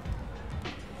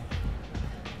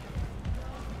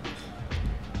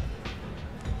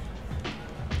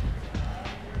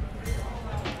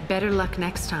 Better luck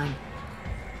next time.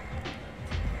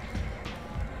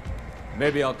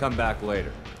 Maybe I'll come back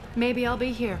later. Maybe I'll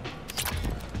be here.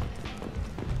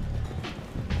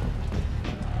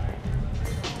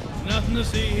 Nothing to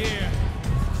see here.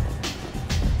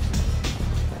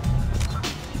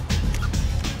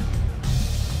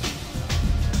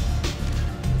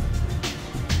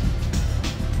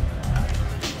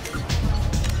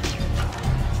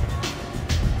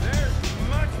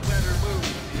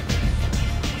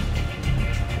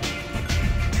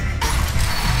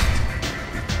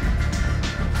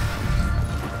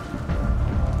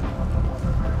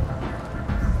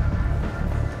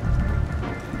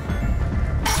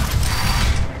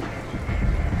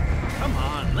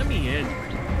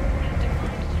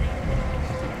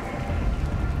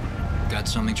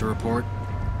 Something to report?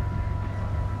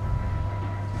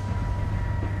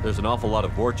 There's an awful lot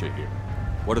of Vorcha here.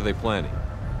 What are they planning?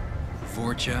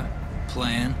 Vorcha?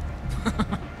 Plan?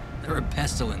 They're a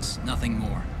pestilence, nothing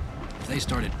more. If they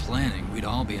started planning, we'd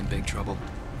all be in big trouble.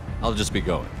 I'll just be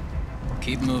going.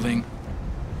 Keep moving.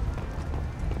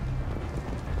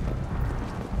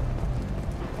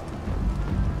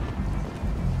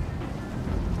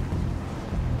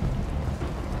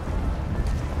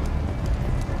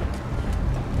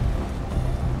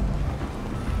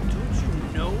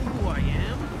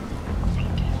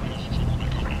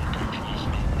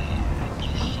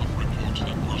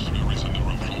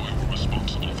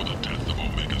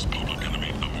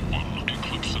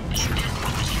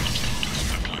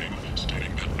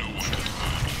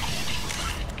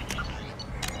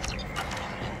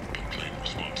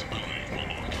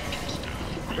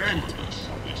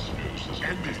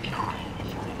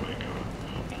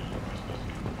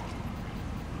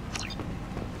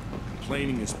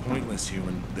 Complaining is pointless,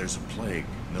 human. There's a plague.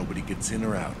 Nobody gets in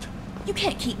or out. You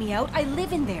can't keep me out. I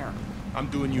live in there. I'm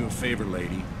doing you a favor,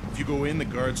 lady. If you go in, the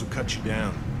guards will cut you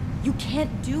down. You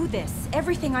can't do this.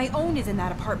 Everything I own is in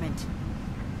that apartment.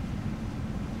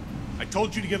 I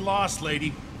told you to get lost,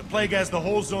 lady. The plague has the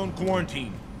whole zone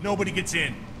quarantined. Nobody gets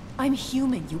in. I'm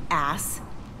human, you ass.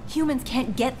 Humans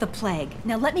can't get the plague.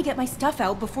 Now let me get my stuff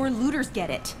out before looters get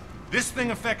it. This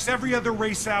thing affects every other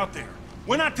race out there.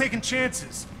 We're not taking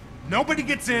chances. Nobody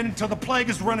gets in until the plague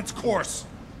has run its course.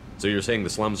 So you're saying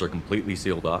the slums are completely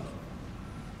sealed off?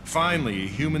 Finally, a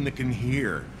human that can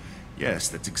hear. Yes,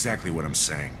 that's exactly what I'm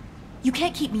saying. You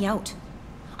can't keep me out.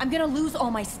 I'm gonna lose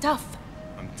all my stuff.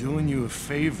 I'm doing you a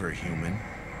favor, human.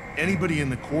 Anybody in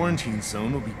the quarantine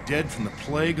zone will be dead from the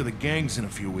plague or the gangs in a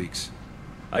few weeks.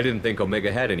 I didn't think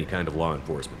Omega had any kind of law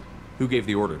enforcement. Who gave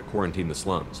the order to quarantine the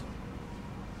slums?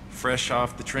 Fresh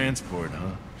off the transport,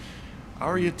 huh?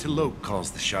 Arya T'Loak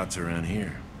calls the shots around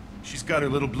here. She's got her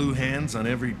little blue hands on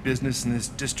every business in this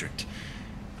district.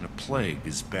 And a plague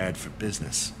is bad for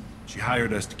business. She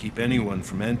hired us to keep anyone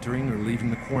from entering or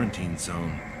leaving the quarantine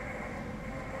zone.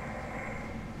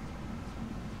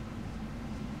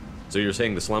 So you're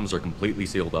saying the slums are completely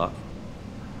sealed off?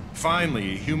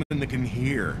 Finally, a human that can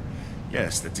hear.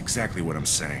 Yes, that's exactly what I'm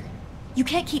saying. You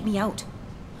can't keep me out.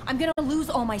 I'm gonna lose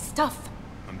all my stuff.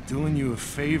 I'm doing you a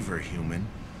favor, human.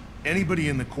 Anybody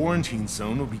in the quarantine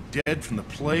zone will be dead from the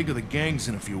plague or the gangs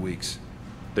in a few weeks.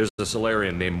 There's a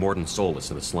Solarian named Morden Solus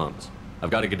in the slums.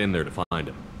 I've got to get in there to find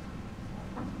him.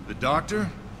 The doctor?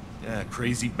 Yeah,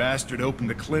 crazy bastard opened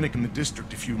a clinic in the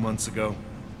district a few months ago.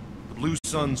 The Blue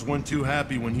Suns weren't too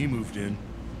happy when he moved in.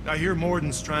 I hear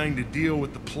Morden's trying to deal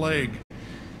with the plague.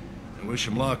 I wish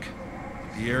him luck.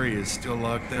 The area is still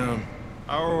locked down.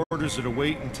 Our orders are to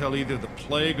wait until either the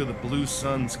plague or the Blue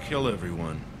Suns kill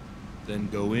everyone. Then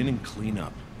go in and clean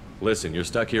up. Listen, you're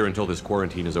stuck here until this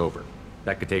quarantine is over.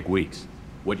 That could take weeks.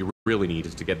 What you really need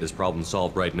is to get this problem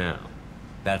solved right now.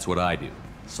 That's what I do.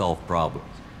 Solve problems.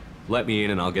 Let me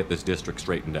in and I'll get this district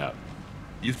straightened out.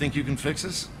 You think you can fix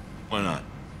us? Why not?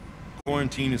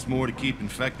 Quarantine is more to keep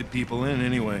infected people in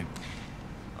anyway.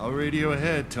 I'll radio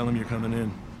ahead, tell them you're coming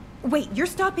in. Wait, you're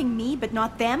stopping me, but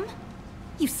not them?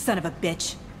 You son of a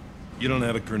bitch. You don't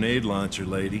have a grenade launcher,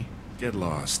 lady. Get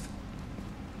lost.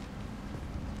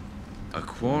 A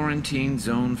quarantine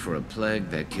zone for a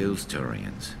plague that kills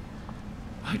Turians.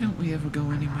 Why don't we ever go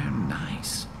anywhere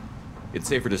nice? It's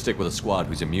safer to stick with a squad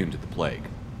who's immune to the plague.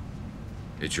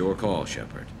 It's your call,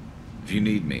 Shepard. If you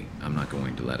need me, I'm not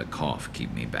going to let a cough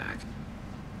keep me back.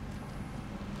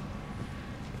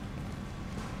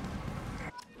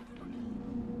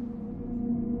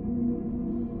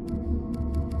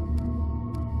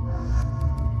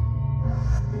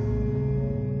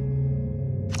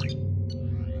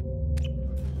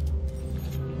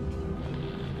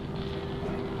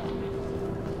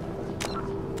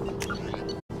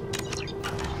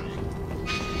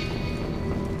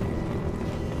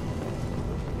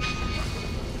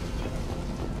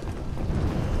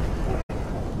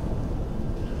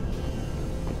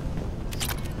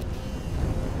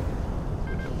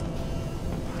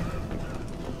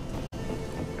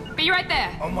 Be right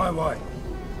there. On my way.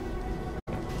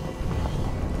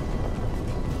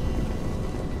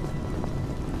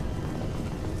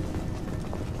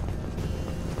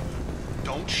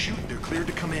 Don't shoot, they're cleared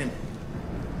to come in.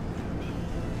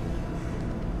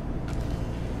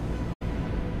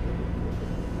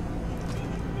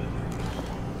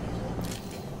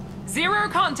 Zero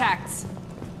contacts.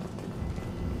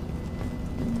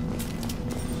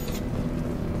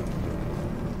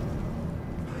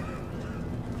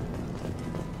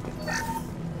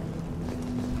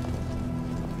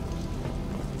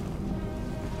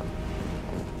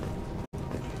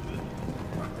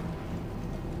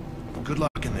 Good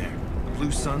luck in there. The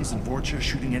Blue Suns and Vorcha are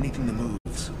shooting anything that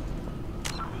moves.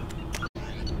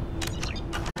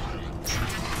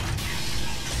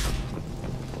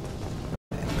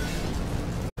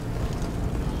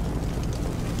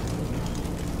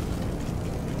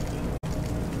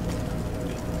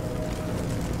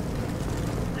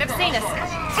 They've seen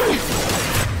us.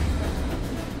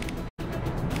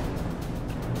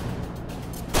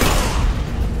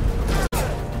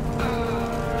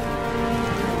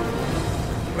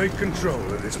 Take control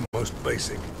at its most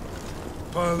basic.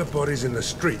 Pile the bodies in the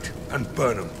street and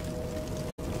burn them.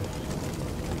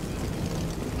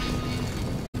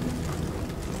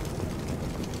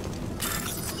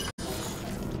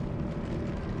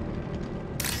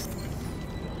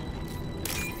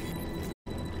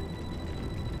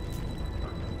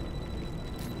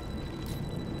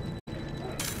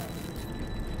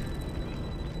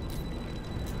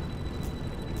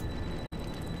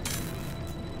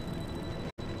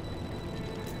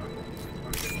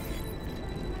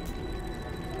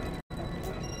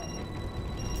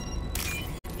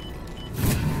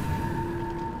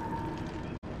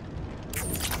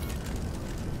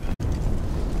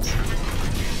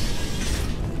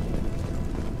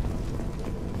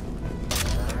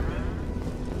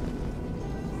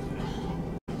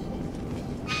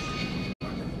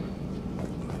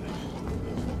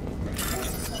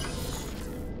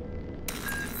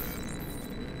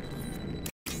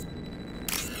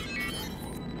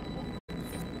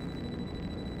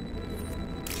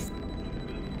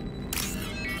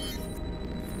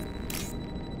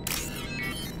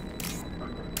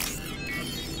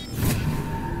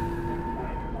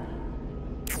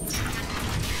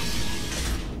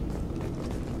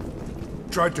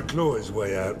 Tried to claw his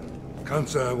way out. Can't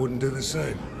say I wouldn't do the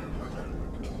same.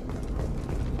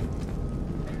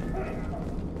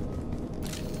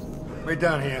 We're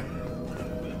down here.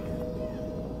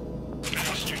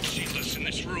 Bastards sealed us in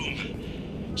this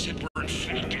room. Said we're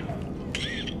infected.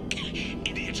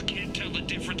 Idiots can't tell the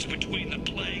difference between the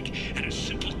plague and a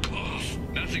simple cough.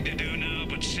 Nothing to do now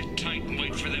but sit tight and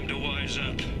wait for them to wise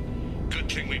up. Good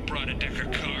thing we brought a deck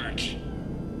of cards.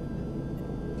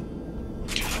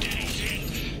 2 days in.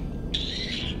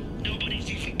 Nobody's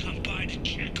even come by to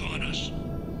check on us.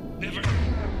 Never.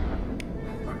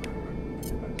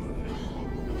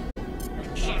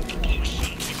 Thought the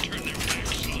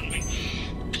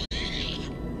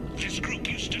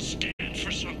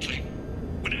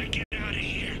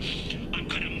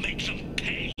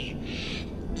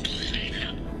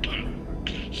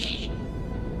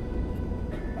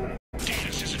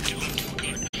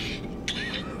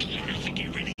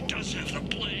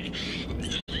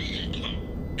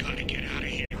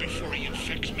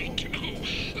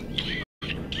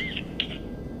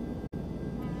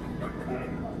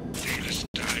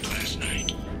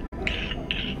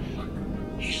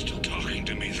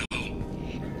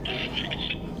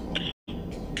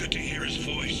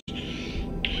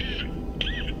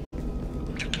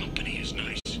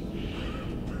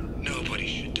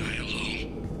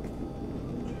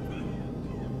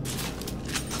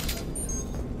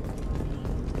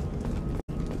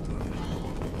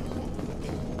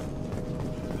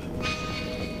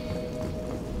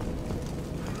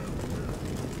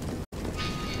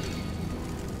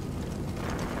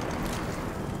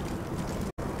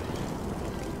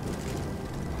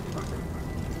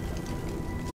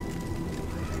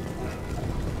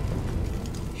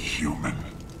human.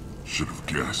 Should have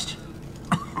guessed.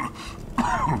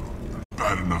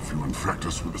 Bad enough you infect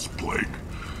us with this plague.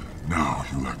 Now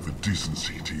you lack the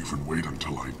decency to even wait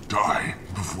until I die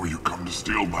before you come to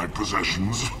steal my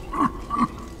possessions.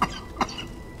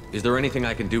 Is there anything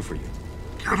I can do for you?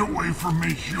 Get away from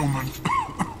me, human.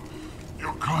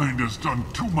 Your kind has done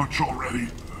too much already.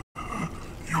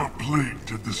 Your plague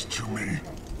did this to me.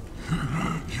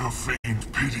 Your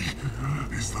feigned pity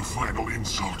is the final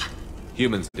insult.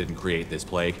 Humans didn't create this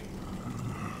plague.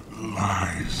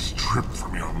 Lies drip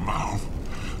from your mouth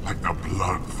like the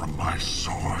blood from my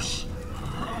sores.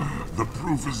 The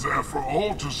proof is there for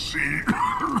all to see.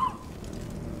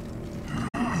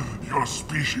 Your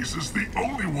species is the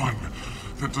only one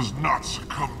that does not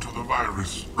succumb to the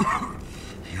virus.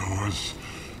 Yours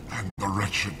and the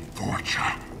wretched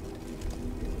Vorcha.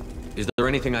 Is there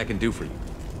anything I can do for you?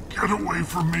 Get away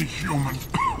from me, human.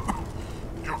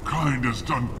 Your kind has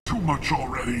done too much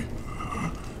already.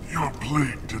 Your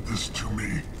plague did this to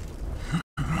me.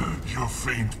 Your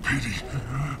feigned pity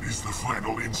is the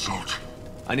final insult.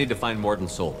 I need to find Morden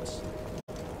Solus.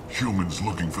 Humans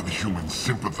looking for the human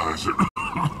sympathizer.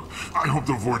 I hope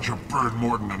the Vorcha burned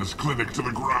Morden and his clinic to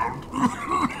the ground.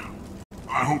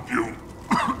 I hope you...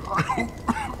 I hope...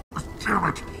 Damn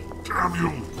it! Damn you!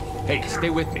 Hey, stay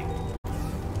with me.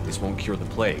 This won't cure the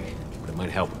plague, but it might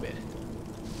help a bit.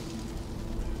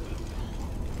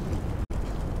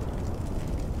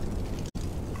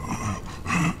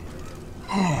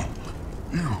 Oh,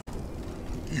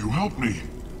 you helped me.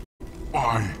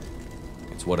 Why?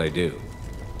 It's what I do.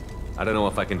 I don't know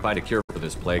if I can find a cure for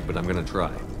this plague, but I'm gonna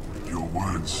try. Your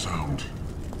words sound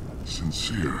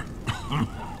sincere.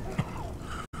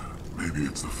 Maybe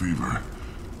it's the fever.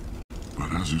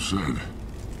 But as you said,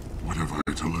 what have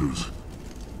I to lose?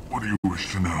 What do you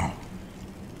wish to know?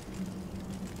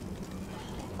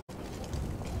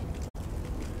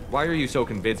 Why are you so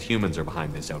convinced humans are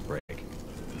behind this outbreak?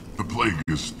 The plague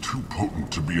is too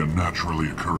potent to be a naturally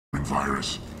occurring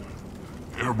virus.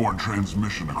 Airborne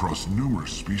transmission across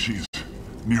numerous species,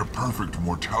 near perfect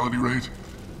mortality rate.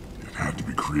 It had to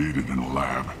be created in a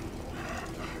lab.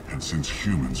 And since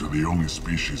humans are the only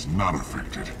species not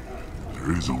affected,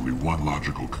 there is only one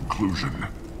logical conclusion.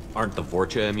 Aren't the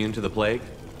Vorcha immune to the plague?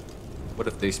 What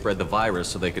if they spread the virus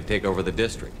so they could take over the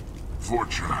district?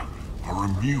 Vorcha are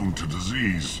immune to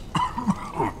disease.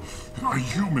 A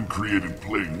human-created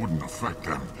plague wouldn't affect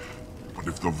them. But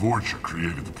if the Vorcha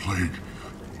created the plague,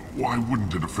 why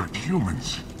wouldn't it affect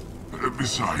humans?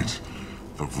 Besides,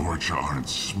 the Vorcha aren't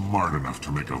smart enough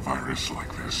to make a virus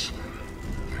like this.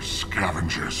 They're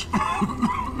scavengers.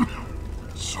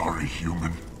 Sorry,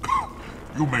 human.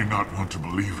 You may not want to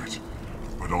believe it,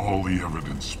 but all the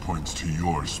evidence points to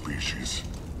your species.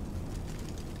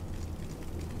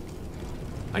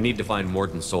 I need to find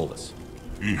Morden Solus.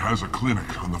 He has a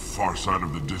clinic on the far side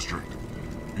of the district.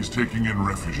 He's taking in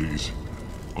refugees,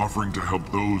 offering to help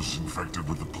those infected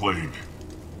with the plague.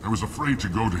 I was afraid to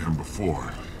go to him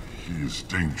before. He is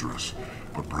dangerous,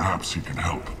 but perhaps he can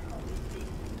help.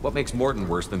 What makes Morden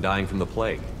worse than dying from the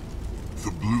plague?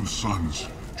 The Blue Suns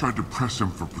tried to press him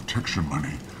for protection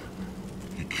money.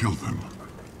 He killed them,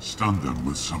 stunned them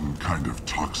with some kind of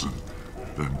toxin,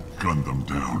 then gunned them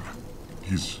down.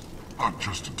 He's not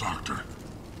just a doctor.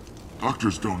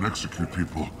 Doctors don't execute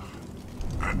people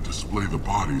and display the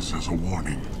bodies as a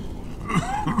warning.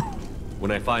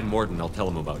 When I find Morden, I'll tell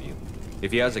him about you.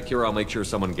 If he has a cure, I'll make sure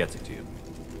someone gets it to you.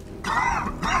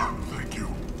 Thank you.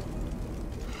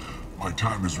 My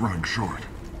time is running short,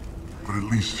 but at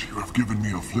least you have given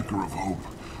me a flicker of hope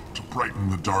to brighten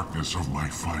the darkness of my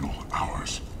final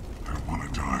hours. I don't want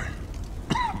to die.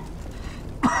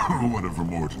 Whatever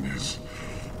Morden is,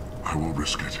 I will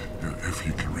risk it if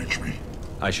he can reach me.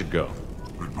 I should go.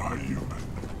 Goodbye, human.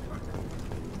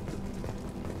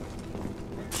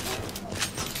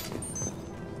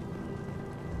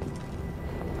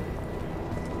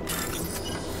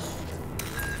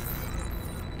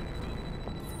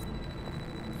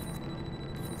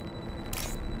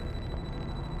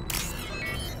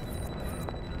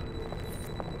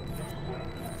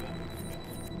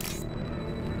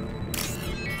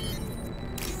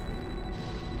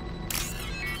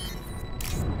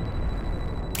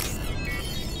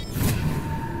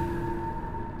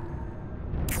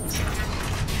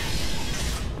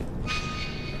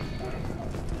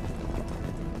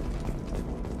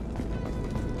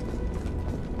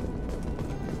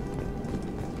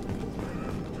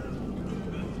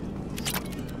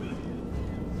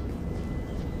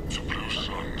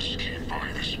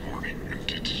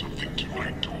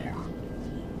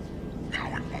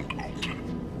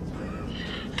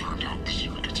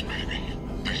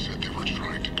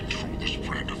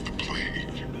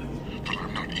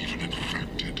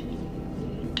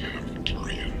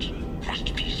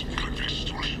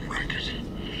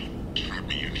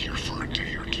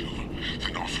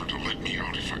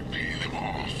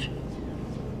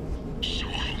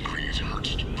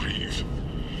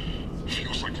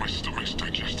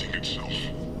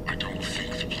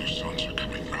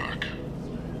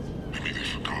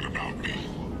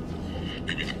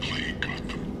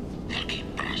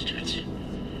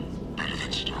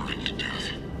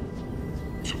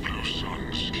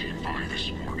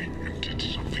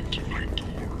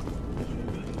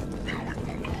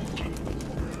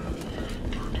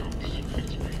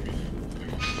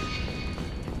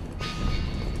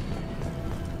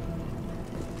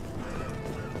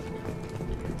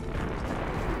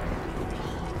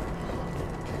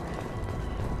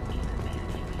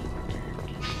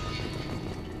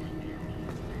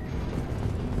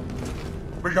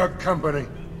 We got company.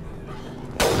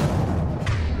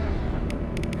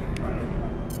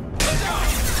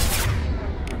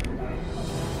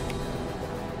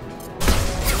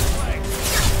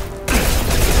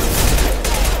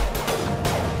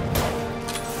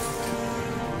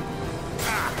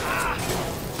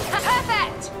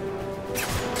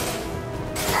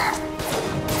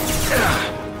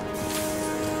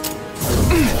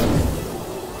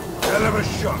 Hell of a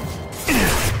shot.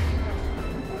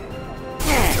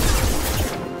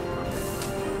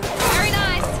 Very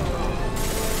nice.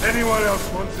 Anyone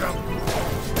else want some?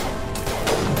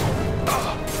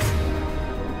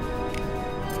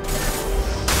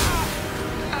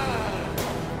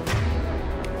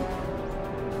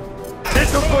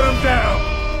 This'll put him down.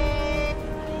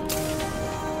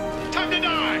 Time to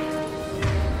die!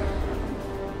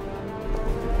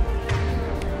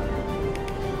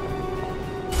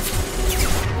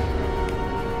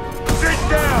 Sit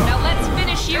down. Now let's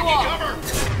finish you off.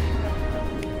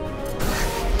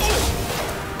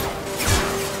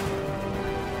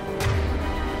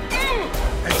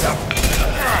 Heads up.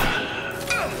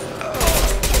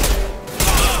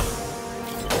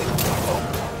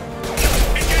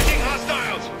 Engaging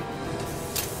hostiles!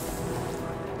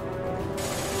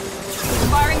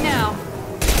 Firing now.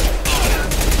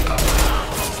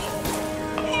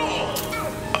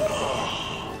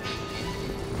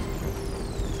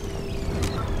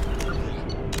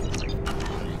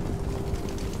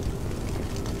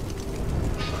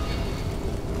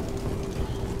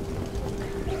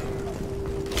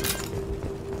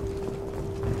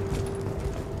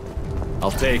 I'll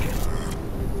take it.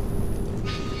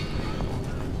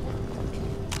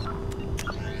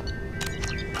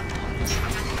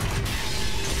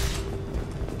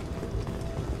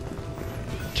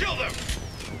 Kill them!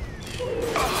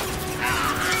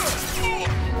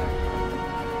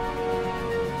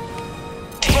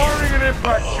 Firing an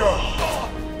impact shot.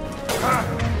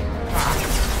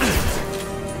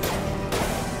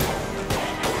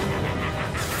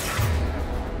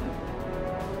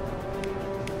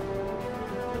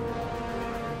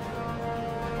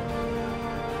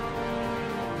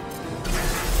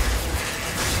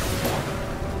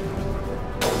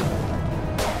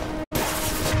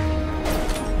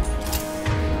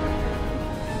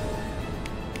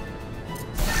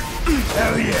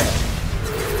 Hell yeah.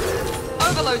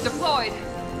 Overload deployed.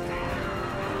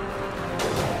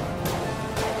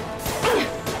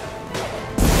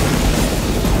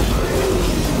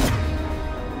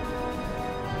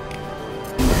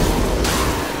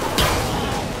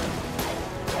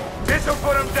 This'll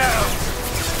put him down.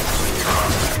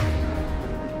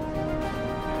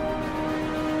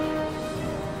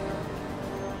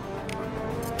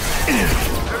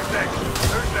 Who's next?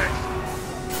 Who's next?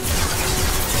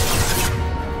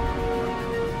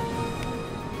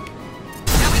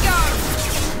 Now we go.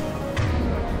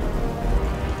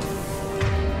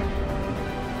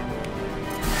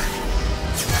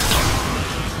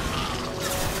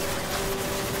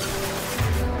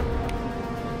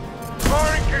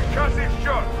 Firing concussive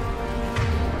shot.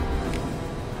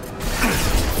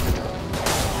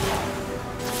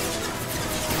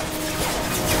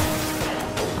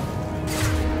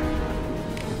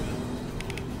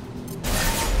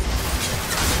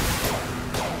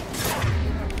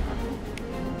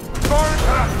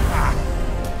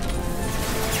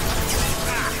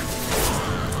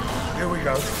 Here we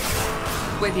go.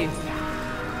 With you.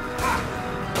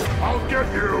 I'll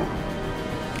get you.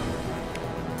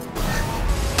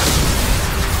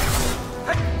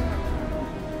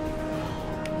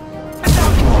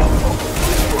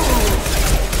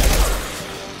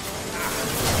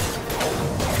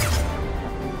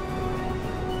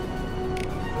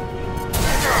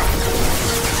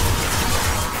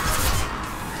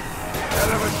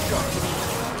 Hell of a shot.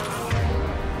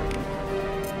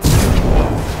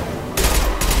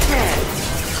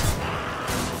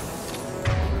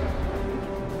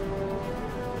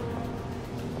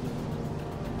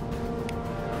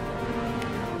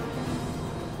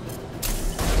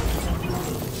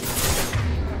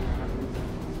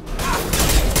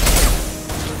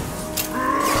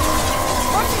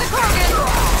 Watch the Krogan.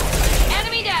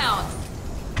 Enemy down.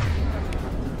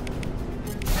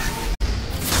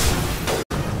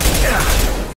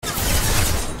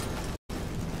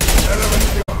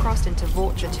 Crossed into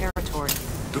Vulture territory.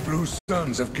 The Blue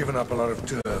Suns have given up a lot of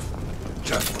turf.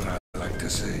 Just what I like to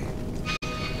see.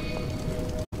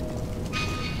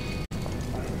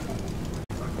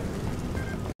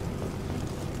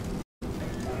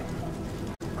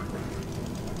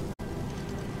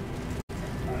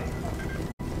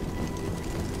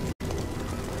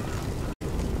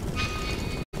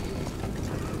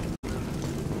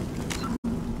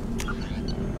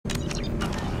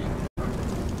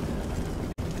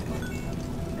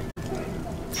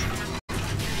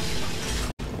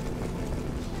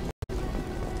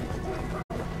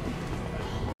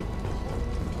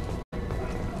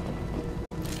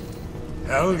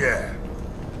 Hell yeah.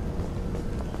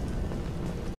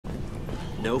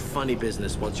 No funny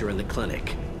business once you're in the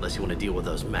clinic, unless you want to deal with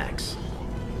those mechs.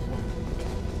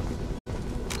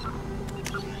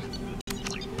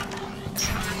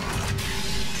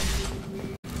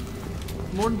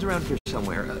 Morden's around here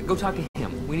somewhere. Go talk to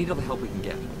him. We need all the help we can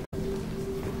get.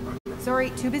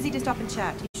 Sorry, too busy to stop and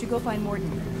chat. You should go find Morden.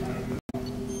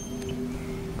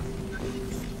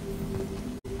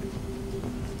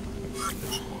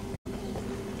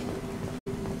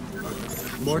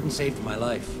 Morden saved my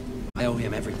life. I owe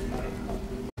him everything.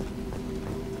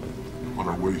 On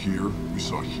our way here, we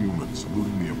saw humans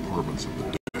looting the apartments of the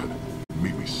dead. It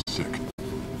made me sick.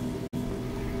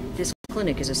 This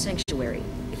clinic is a sanctuary.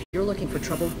 If you're looking for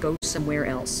trouble, go somewhere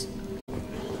else.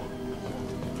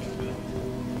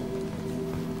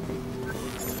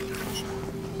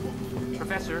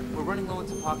 Professor, we're running low on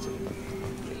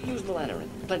epoxy. Use melanorin.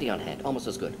 Plenty on hand. Almost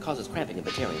as good. Causes cramping in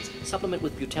Batarians. Supplement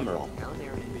with butemerol.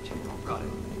 Melanorin and butemerol. Got it.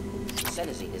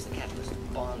 Senescine is the catalyst.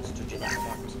 Bonds to genetic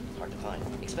markers. Hard to find.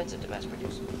 Expensive to mass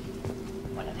produce.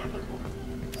 Why not have it more?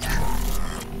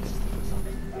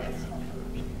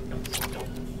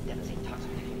 Devastating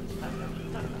toxic to humans.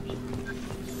 Not enough.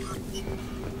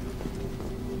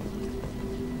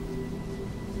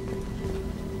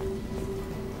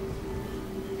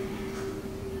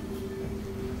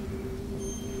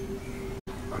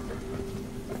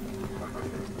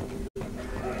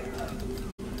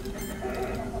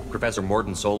 Professor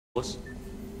Morden Solus?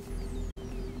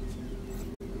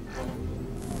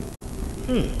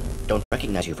 Don't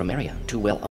recognize you from area. Too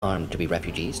well armed to be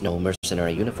refugees. No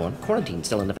mercenary uniform. Quarantine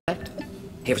still in effect.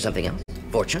 Here for something else.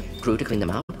 Vorcha. Crew to clean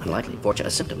them out. Unlikely. Vorcha a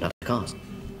symptom, not a cause.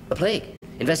 The plague.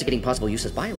 Investigating possible use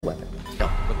as bioweapon. No.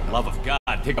 For the love of God,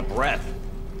 take a breath.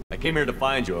 I came here to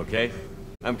find you, okay?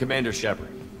 I'm Commander Shepard.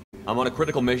 I'm on a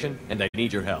critical mission, and I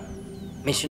need your help.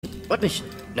 Mission? What mission?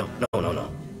 No.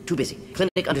 Too busy.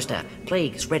 Clinic understaffed.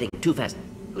 Plague spreading too fast.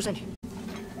 Who sent you?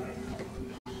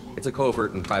 It's a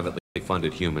covert and privately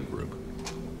funded human group.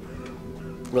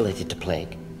 Related to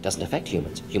plague. Doesn't affect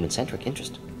humans. Human-centric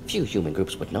interest. Few human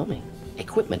groups would know me.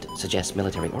 Equipment suggests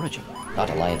military origin. Not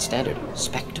Alliance standard.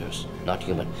 Spectres. Not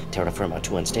human. Terra firma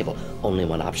too unstable. Only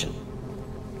one option.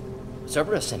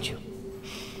 Cerberus sent you.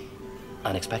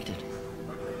 Unexpected.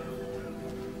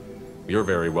 You're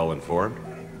very well informed.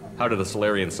 How did a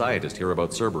Solarian scientist hear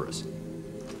about Cerberus?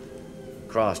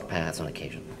 Crossed paths on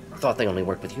occasion. Thought they only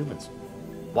worked with humans.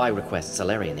 Why request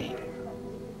Solarian aid?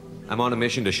 I'm on a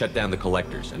mission to shut down the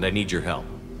Collectors, and I need your help.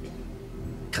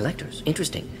 Collectors?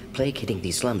 Interesting. Plague hitting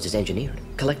these slums is engineered.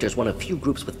 Collectors one of few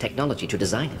groups with technology to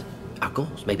design it. Our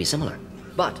goals may be similar.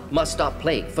 But must stop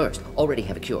plague first. Already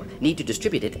have a cure. Need to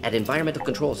distribute it at Environmental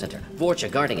Control Center. Vorcha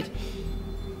guarding it.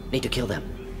 Need to kill them.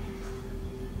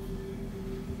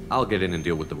 I'll get in and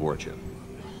deal with the Vorcha.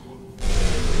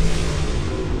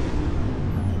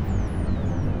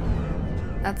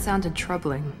 That sounded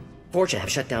troubling. Vorcha have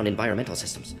shut down environmental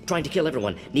systems. Trying to kill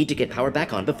everyone. Need to get power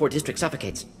back on before district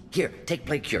suffocates. Here, take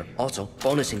plague cure. Also,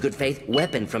 bonus in good faith,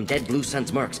 weapon from dead Blue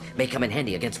Sun's mercs. May come in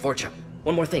handy against Vorcha.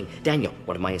 One more thing. Daniel,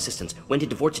 one of my assistants, went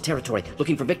into Vorcha territory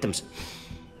looking for victims.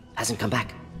 Hasn't come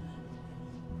back.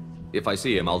 If I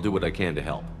see him, I'll do what I can to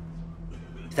help.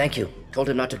 Thank you. Told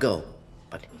him not to go.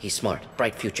 But he's smart.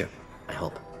 Bright future, I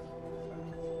hope.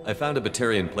 I found a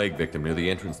Batarian plague victim near the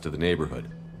entrance to the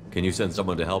neighborhood. Can you send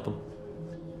someone to help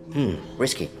him?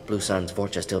 Risky. Blue Sun's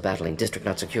Vorcha still battling. District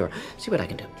not secure. See what I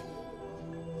can do.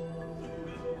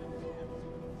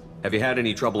 Have you had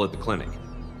any trouble at the clinic?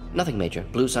 Nothing major.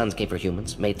 Blue Suns came for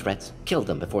humans, made threats, killed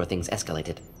them before things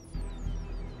escalated.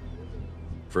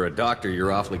 For a doctor,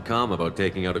 you're awfully calm about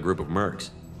taking out a group of mercs.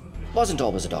 Wasn't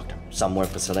always a doctor. Some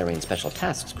work with Solarian Special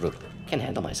Tasks Group. Can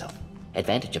handle myself.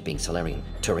 Advantage of being Solarian.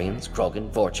 Turians,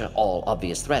 Krogan, Vorcha, all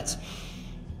obvious threats.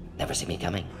 Never see me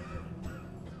coming.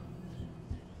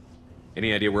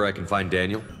 Any idea where I can find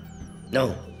Daniel?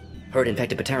 No. Heard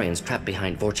infected Batarians trapped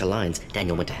behind Vorcha lines.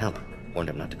 Daniel went to help. Warned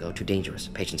him not to go. Too dangerous.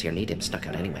 Patients here need him. Snuck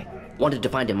out anyway. Wanted to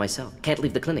find him myself. Can't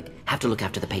leave the clinic. Have to look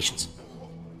after the patients.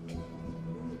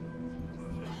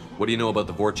 What do you know about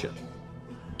the Vorcha?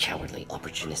 Cowardly,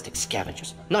 opportunistic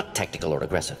scavengers. Not tactical or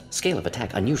aggressive. Scale of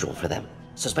attack unusual for them.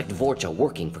 Suspect Vorcha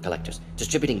working for Collectors.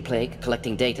 Distributing plague,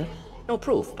 collecting data. No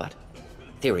proof, but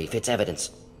theory fits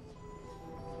evidence.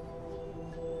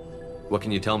 What can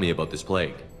you tell me about this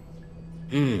plague?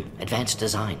 Advanced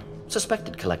design.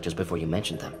 Suspected Collectors before you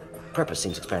mentioned them. Purpose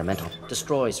seems experimental.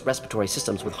 Destroys respiratory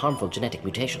systems with harmful genetic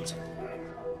mutations.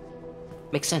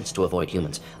 Makes sense to avoid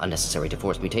humans. Unnecessary to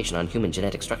force mutation on human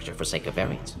genetic structure for sake of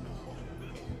variants.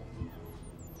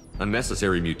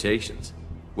 Unnecessary mutations?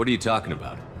 What are you talking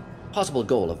about? Possible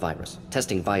goal of virus,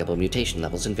 testing viable mutation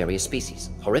levels in various species.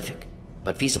 Horrific,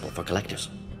 but feasible for collectors.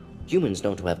 Humans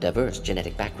known to have diverse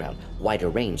genetic background, wider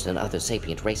range than other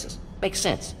sapient races. Makes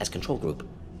sense as control group.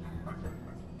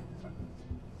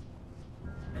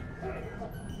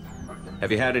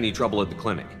 Have you had any trouble at the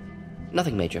clinic?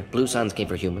 Nothing major. Blue Suns came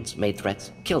for humans, made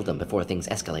threats, killed them before things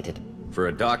escalated. For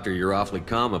a doctor, you're awfully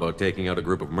calm about taking out a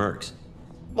group of mercs.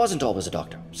 Wasn't always a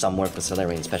doctor. Some work the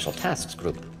Salarian Special Tasks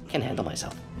Group. Can handle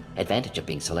myself. Advantage of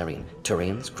being Salarian.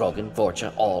 Turians, Krogan,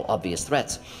 Vorcha, all obvious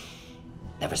threats.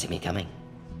 Never see me coming.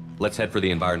 Let's head for the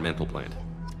environmental plant.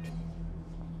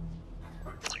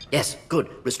 Yes, good.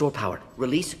 Restore power.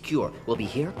 Release cure. We'll be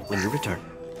here when you return.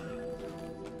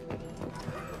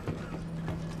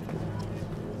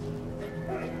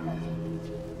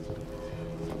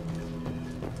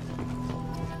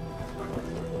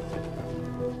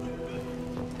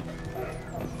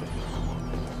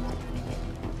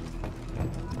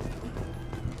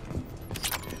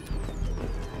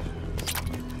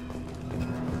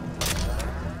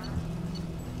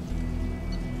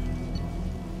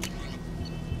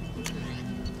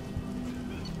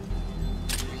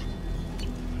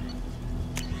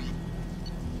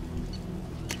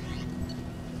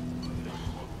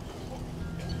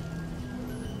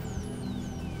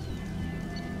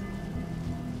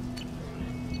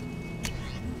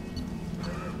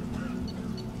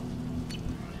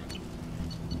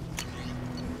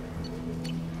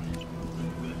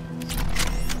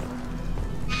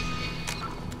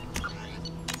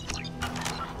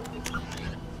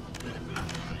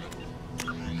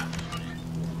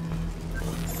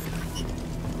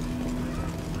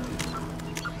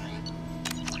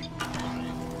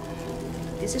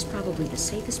 This is probably the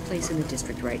safest place in the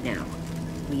district right now.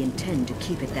 We intend to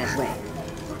keep it that way.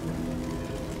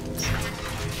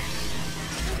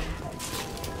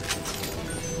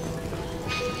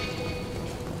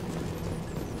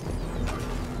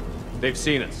 They've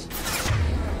seen us.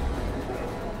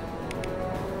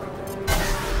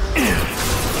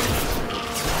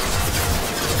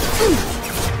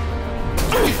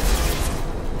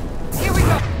 Here we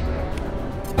go.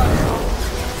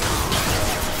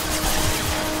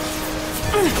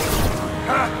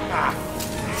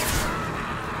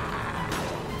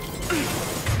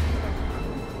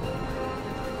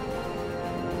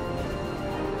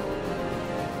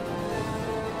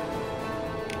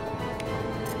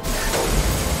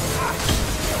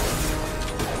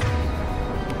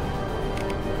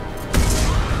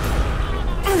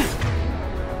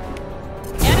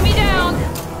 Enemy down.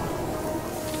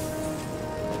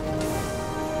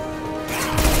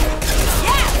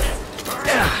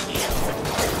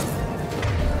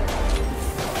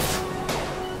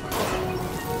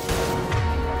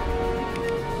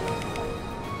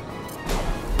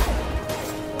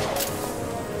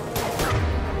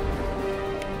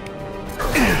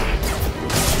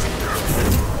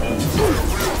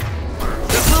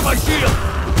 Through my shield!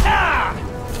 Ah!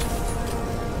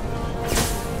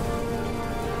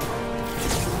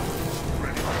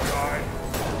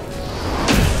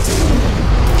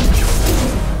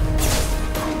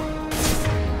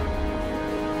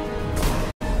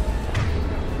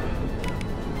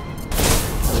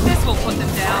 This will put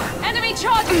them down. Enemy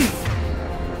charging.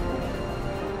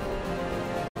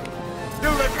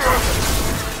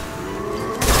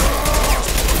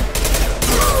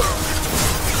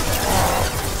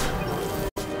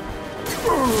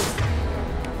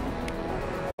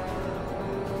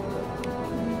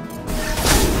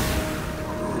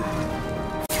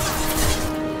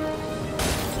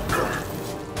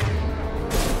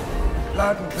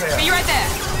 Loud and clear. Be right there.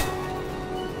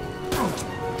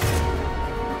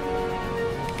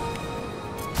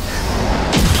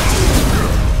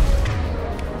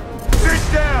 Sit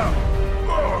down!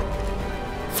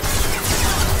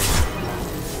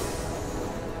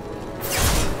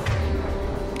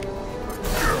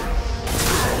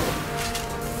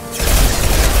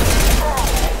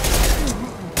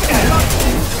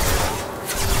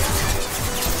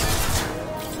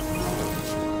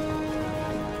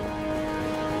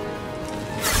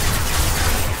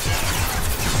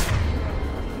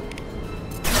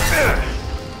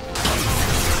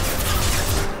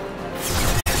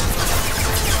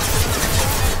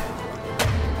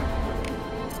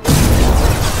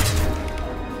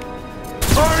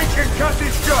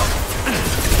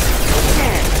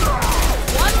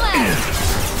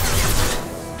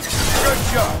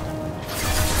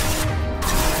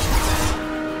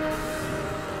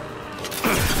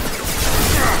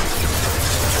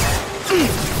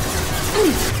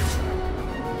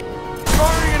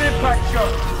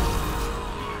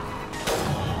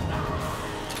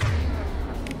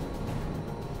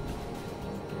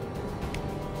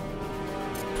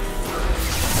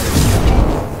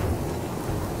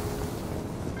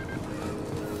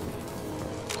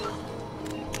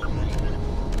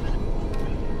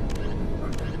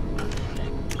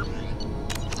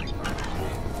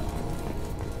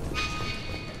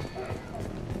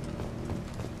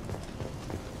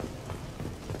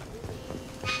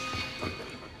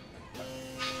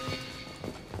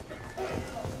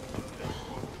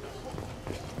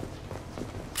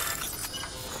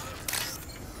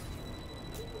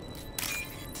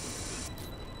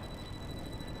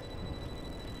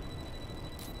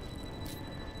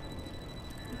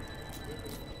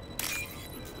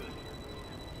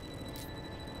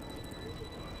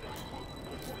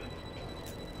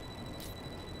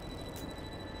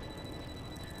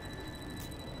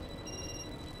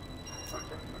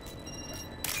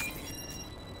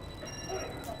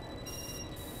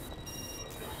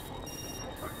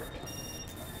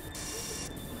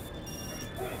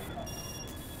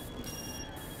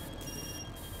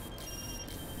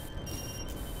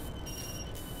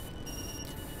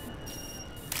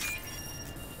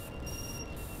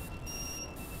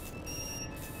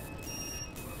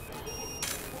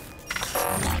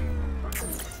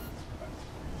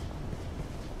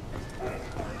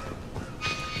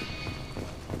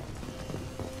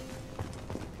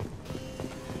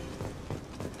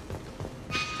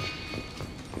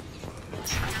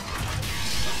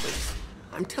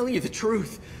 I'm telling you the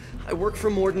truth. I work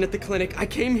for Morden at the clinic. I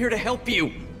came here to help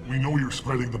you. We know you're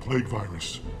spreading the plague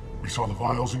virus. We saw the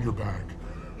vials in your bag.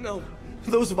 No,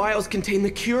 those vials contain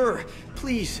the cure.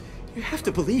 Please, you have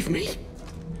to believe me.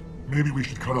 Maybe we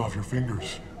should cut off your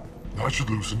fingers. That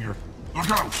should loosen your... Look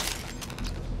out!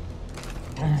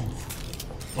 Don't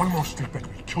move. One more step and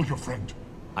we kill your friend.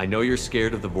 I know you're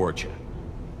scared of the Vorcha,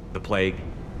 the plague,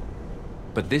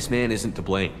 but this man isn't to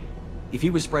blame. If he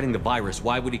was spreading the virus,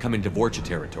 why would he come into Vorcha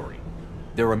territory?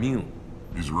 They're immune.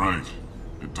 He's right.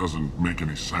 It doesn't make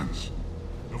any sense.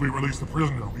 If we release the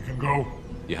prisoner, we can go.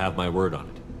 You have my word on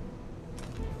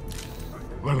it.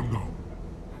 Let him go.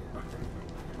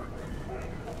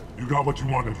 You got what you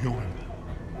wanted, human.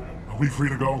 Are we free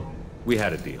to go? We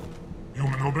had a deal.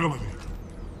 Human nobility.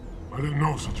 I didn't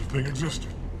know such a thing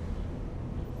existed.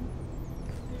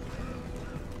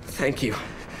 Thank you.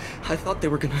 I thought they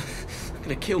were gonna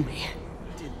kill me.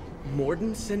 Did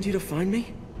Morden send you to find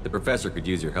me? The professor could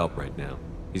use your help right now.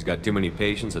 He's got too many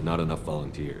patients and not enough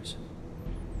volunteers.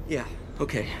 Yeah,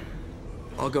 okay.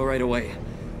 I'll go right away.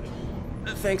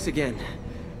 Thanks again.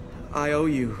 I owe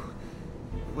you...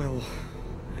 well,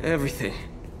 everything.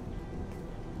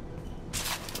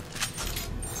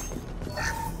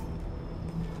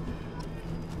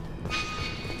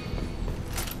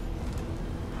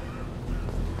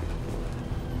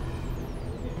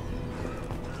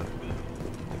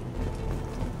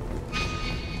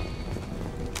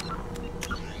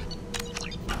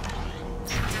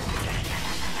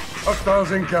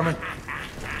 Hostiles incoming.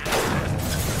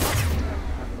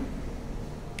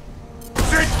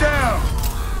 Sit down!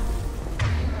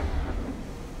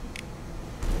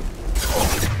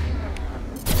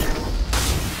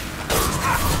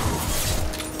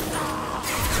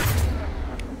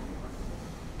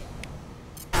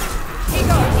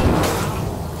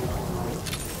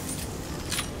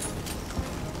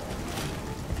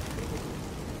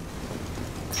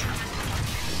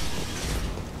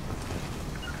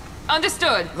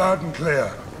 Understood. Loud and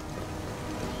clear.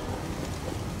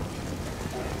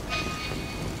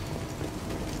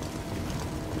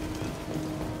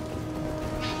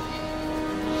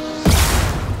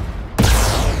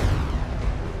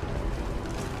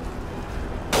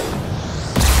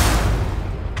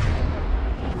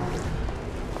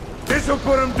 This'll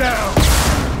put him down.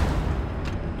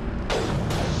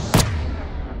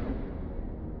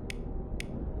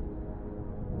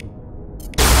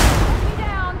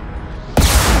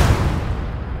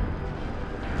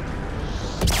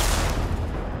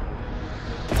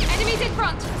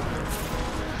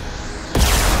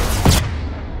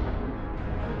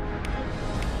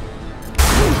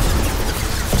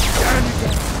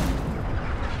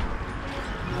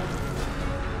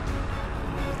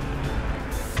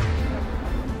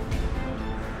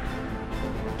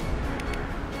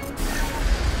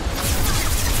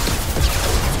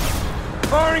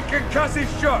 Firing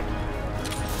concussive shot!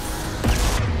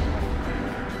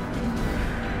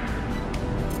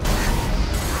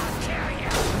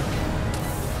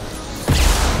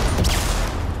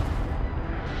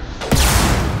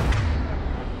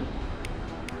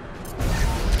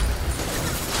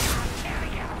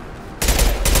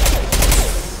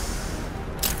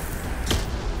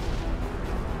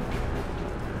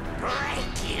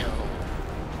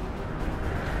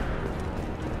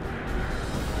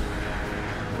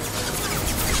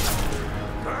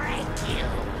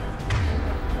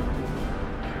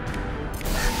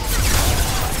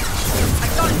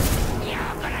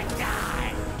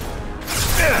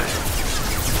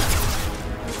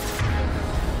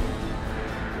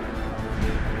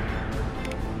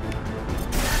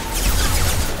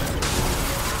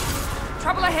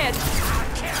 Trouble ahead.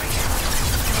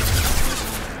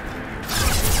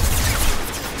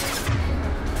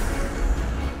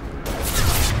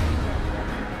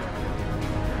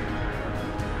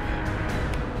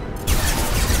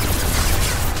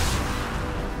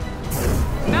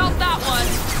 Melt that one.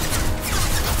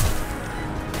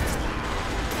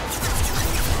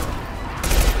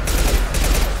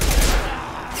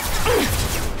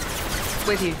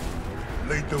 With you.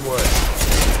 Lead the way.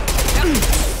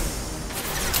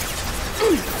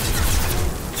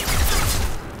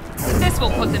 This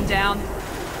will put them down.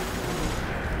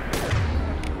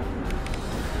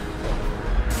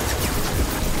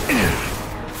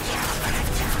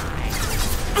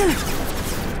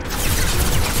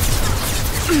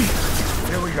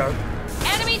 Here we go.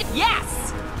 Enemy...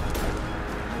 Yes!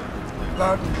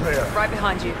 Loud and clear. Right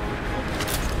behind you.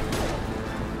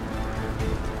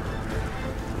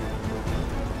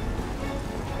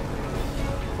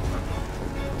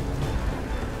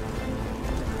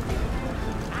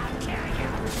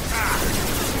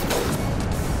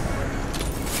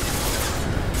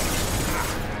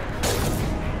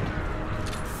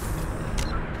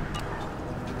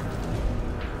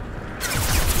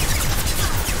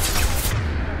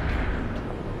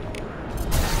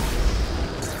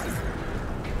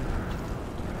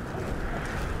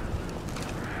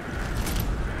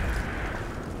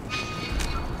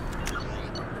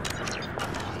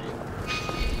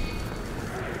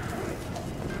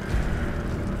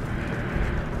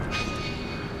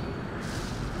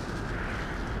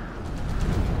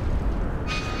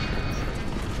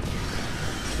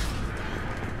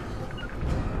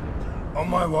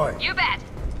 my way. You bet.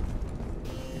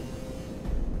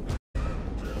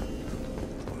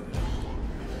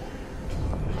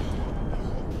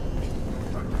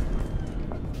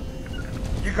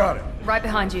 You got it. Right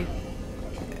behind you.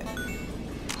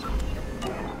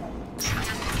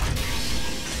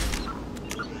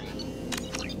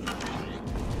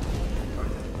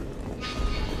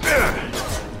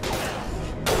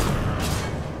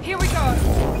 Here we go.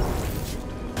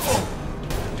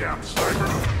 Damn sniper.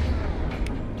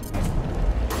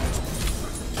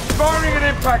 Firing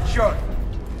an impact shot.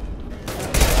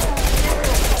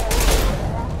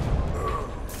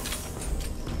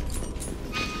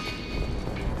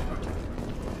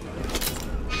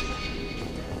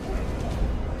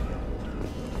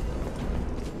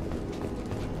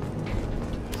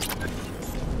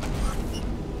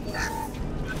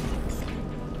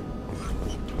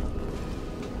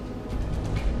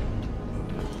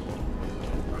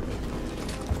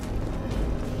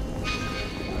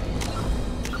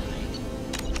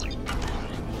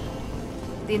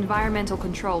 The environmental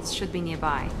controls should be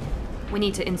nearby. We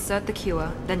need to insert the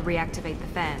cure, then reactivate the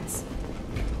fans.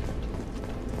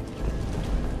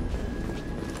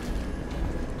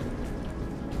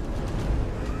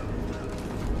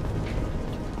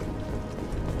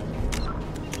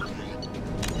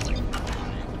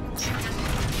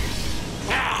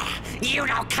 You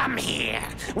don't come here.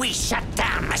 We shut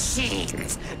down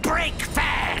machines, break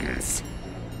fans.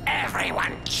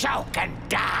 Everyone choke and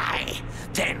die.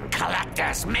 Then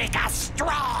collectors make us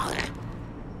strong.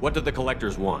 What do the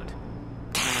collectors want?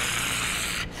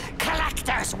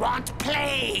 Collectors want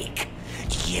plague.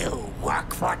 You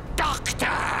work for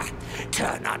Doctor.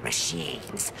 Turn on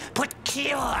machines. Put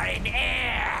cure in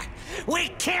air. We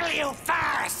kill you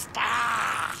first.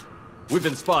 We've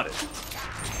been spotted.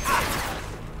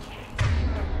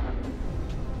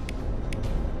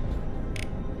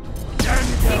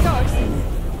 He goes.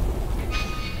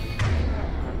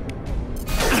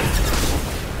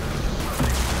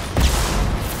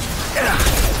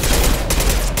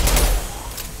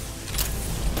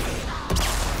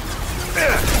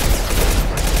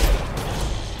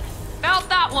 Felt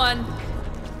that one.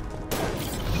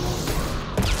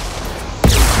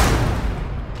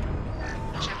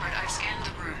 Shepard, I've scanned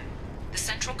the room. The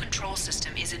central control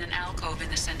system is in an alcove in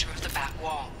the center of the back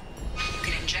wall. You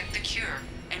can inject the cure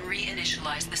and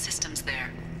reinitialize the systems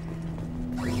there.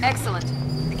 Excellent.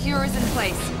 The cure is in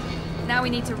place. Now we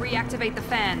need to reactivate the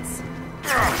fans.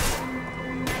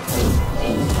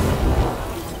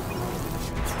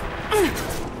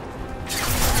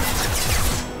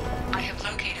 I have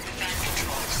located the fan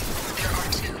controls. There are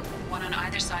two, one on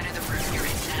either side of the room you're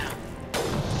in now.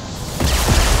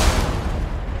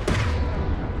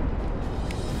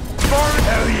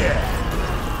 Hell yeah!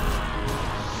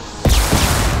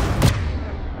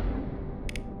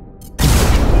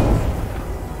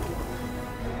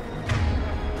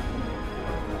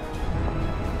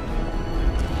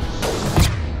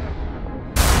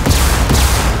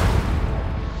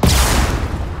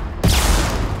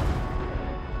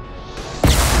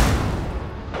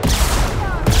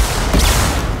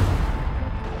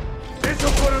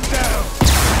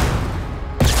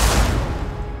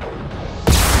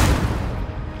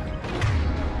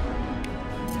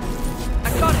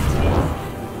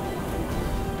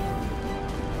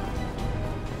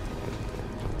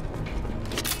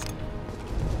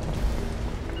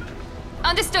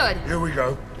 Understood. Here we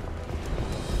go.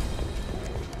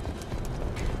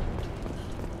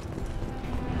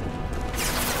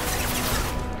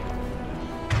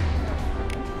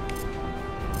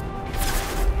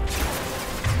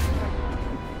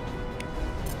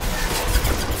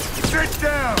 Sit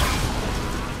down!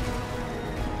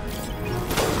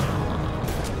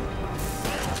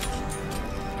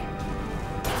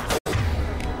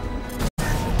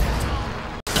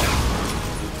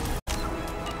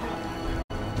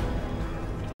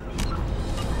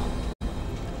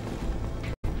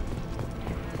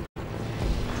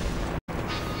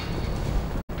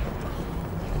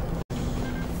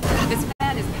 This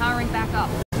fan is powering back up.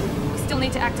 We still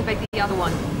need to activate the other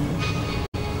one.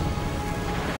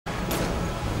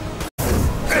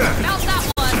 Melt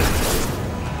that one!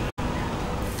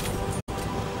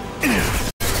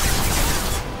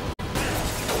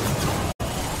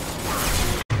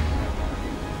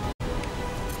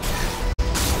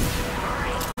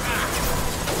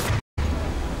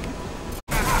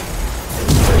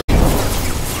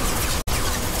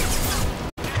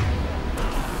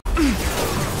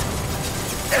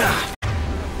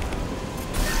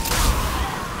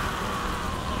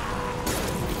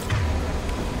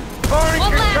 Firing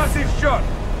concussive shot!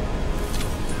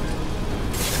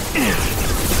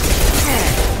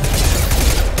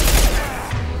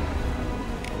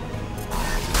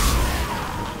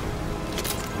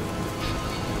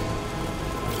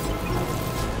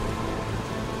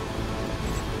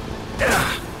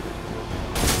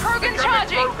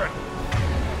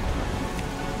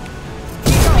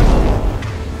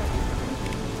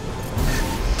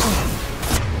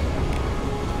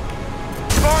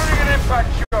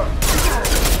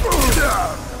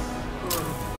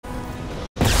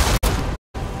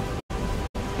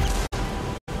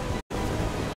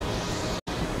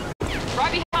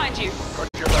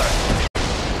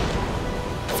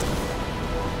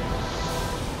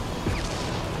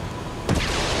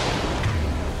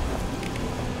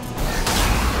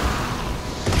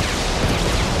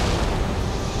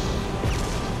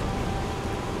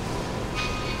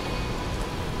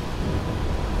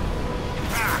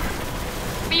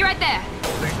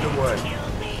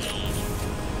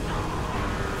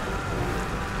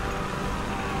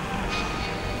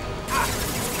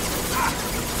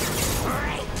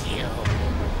 break you.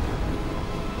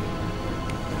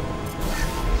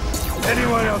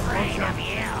 Anyone else Afraid want of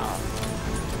you?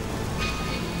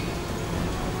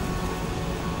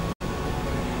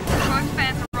 Both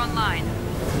fans are online.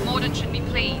 Morden should be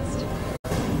pleased.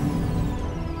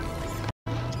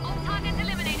 All targets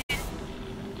eliminated.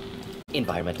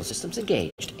 Environmental systems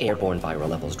engaged. Airborne viral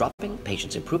levels dropping.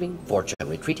 Patients improving. Vorcha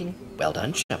retreating. Well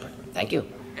done, Shepard. Thank you.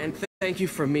 And thank you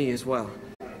from me as well.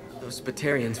 Those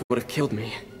Batarians would have killed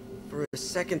me. For a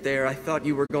second there, I thought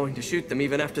you were going to shoot them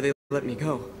even after they let me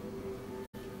go.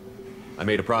 I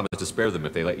made a promise to spare them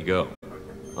if they let you go.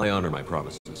 I honor my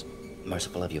promises.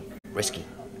 Merciful of you. Risky.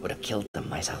 Would have killed them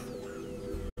myself.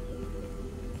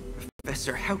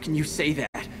 Professor, how can you say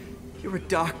that? You're a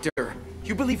doctor.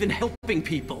 You believe in helping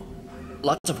people.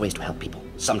 Lots of ways to help people.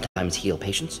 Sometimes heal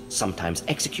patients, sometimes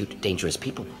execute dangerous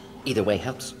people. Either way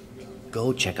helps.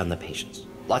 Go check on the patients.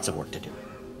 Lots of work to do.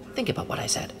 Think about what I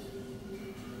said.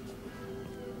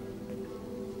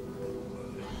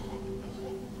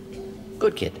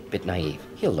 Good kid, bit naive.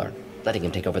 He'll learn. Letting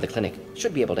him take over the clinic.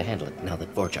 Should be able to handle it now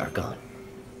that Vorcha are gone.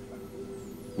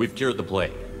 We've cured the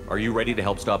plague. Are you ready to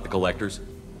help stop the Collectors?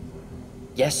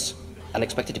 Yes.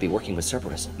 Unexpected to be working with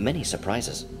Cerberus. Many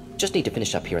surprises. Just need to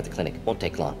finish up here at the clinic. Won't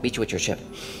take long. Meet you at your ship.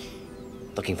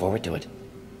 Looking forward to it.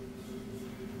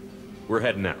 We're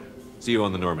heading out. See you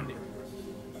on the Normandy.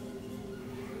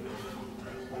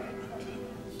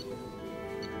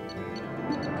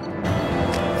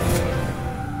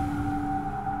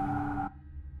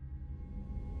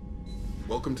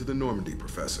 Welcome to the Normandy,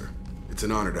 Professor. It's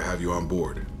an honor to have you on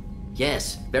board.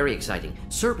 Yes, very exciting.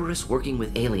 Cerberus working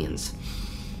with aliens.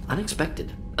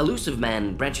 Unexpected. Elusive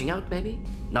man branching out, maybe?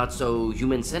 Not so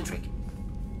human-centric.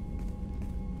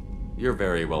 You're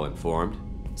very well informed.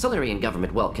 Solarian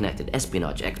government well-connected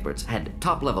espionage experts had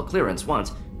top-level clearance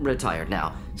once, retired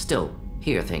now. Still,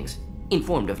 hear things.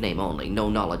 Informed of name only, no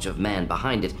knowledge of man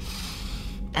behind it.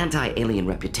 Anti-alien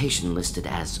reputation listed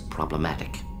as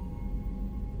problematic.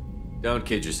 Don't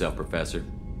kid yourself, Professor.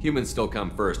 Humans still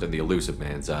come first in the elusive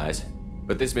man's eyes.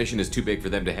 But this mission is too big for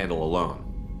them to handle alone.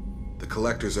 The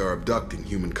Collectors are abducting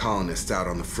human colonists out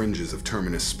on the fringes of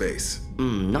terminus space.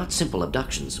 Not simple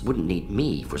abductions. Wouldn't need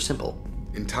me for simple.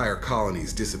 Entire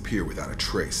colonies disappear without a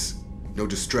trace. No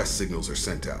distress signals are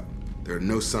sent out. There are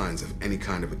no signs of any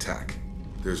kind of attack.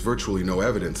 There's virtually no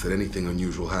evidence that anything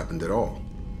unusual happened at all.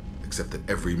 Except that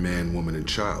every man, woman, and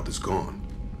child is gone.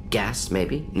 Gas,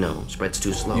 maybe? No, spreads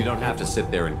too slow. You don't have to sit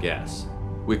there and guess.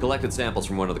 We collected samples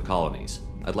from one of the colonies.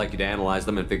 I'd like you to analyze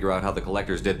them and figure out how the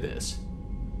Collectors did this.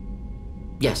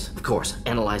 Yes, of course.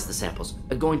 Analyze the samples.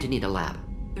 Going to need a lab.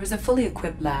 There's a fully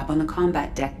equipped lab on the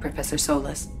combat deck, Professor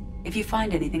Solis. If you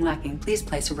find anything lacking, please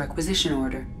place a requisition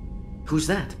order. Who's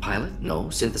that? Pilot? No.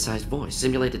 Synthesized voice.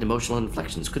 Simulated emotional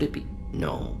inflections. Could it be?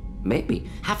 No. Maybe.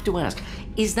 Have to ask.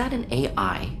 Is that an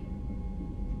AI?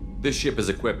 This ship is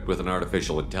equipped with an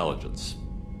artificial intelligence.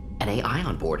 An AI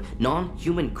on board?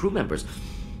 Non-human crew members?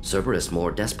 Cerberus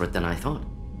more desperate than I thought.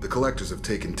 The Collectors have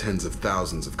taken tens of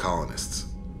thousands of colonists.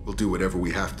 We'll do whatever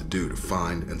we have to do to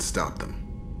find and stop them.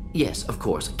 Yes, of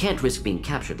course. Can't risk being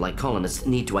captured like colonists.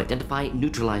 Need to identify,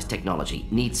 neutralize technology.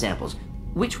 Need samples.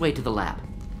 Which way to the lab?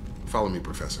 Follow me,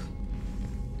 Professor.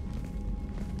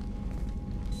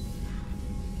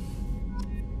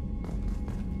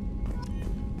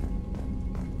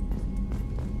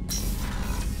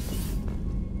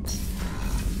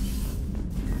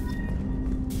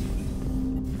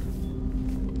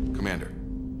 Commander,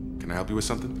 can I help you with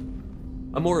something?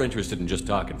 I'm more interested in just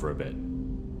talking for a bit.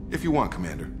 If you want,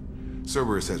 Commander.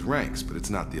 Cerberus has ranks, but it's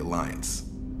not the Alliance.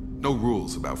 No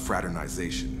rules about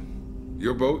fraternization.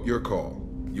 Your boat, your call.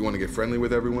 You want to get friendly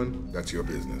with everyone? That's your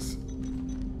business.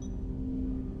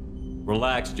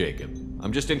 Relax, Jacob.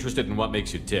 I'm just interested in what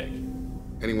makes you tick.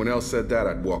 Anyone else said that,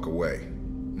 I'd walk away.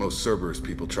 Most Cerberus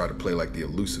people try to play like the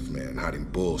elusive man, hiding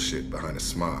bullshit behind a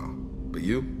smile. But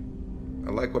you? I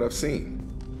like what I've seen.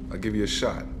 I'll give you a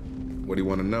shot. What do you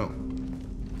want to know?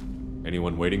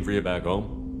 Anyone waiting for you back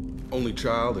home? Only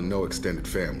child and no extended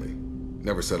family.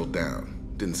 Never settled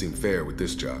down. Didn't seem fair with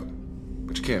this job.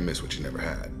 But you can't miss what you never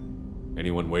had.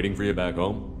 Anyone waiting for you back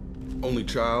home? Only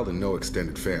child and no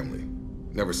extended family.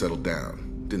 Never settled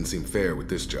down. Didn't seem fair with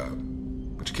this job.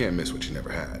 But you can't miss what you never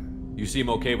had. You seem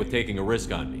okay with taking a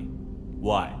risk on me.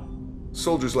 Why?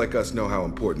 Soldiers like us know how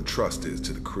important trust is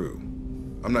to the crew.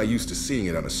 I'm not used to seeing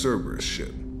it on a Cerberus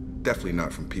ship. Definitely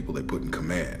not from people they put in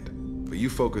command. But you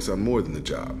focus on more than the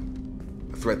job.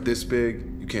 A threat this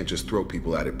big, you can't just throw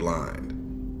people at it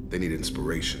blind. They need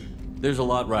inspiration. There's a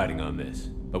lot riding on this,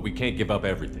 but we can't give up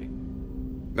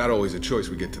everything. Not always a choice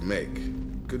we get to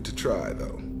make. Good to try,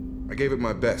 though. I gave it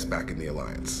my best back in the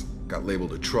Alliance. got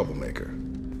labeled a troublemaker.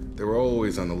 They were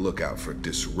always on the lookout for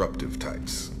disruptive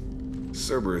types.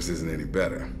 Cerberus isn't any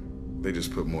better. They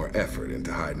just put more effort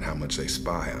into hiding how much they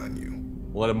spy on you.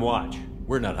 Let them watch.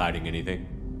 We're not hiding anything.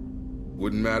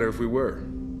 Wouldn't matter if we were.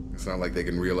 It's not like they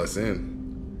can reel us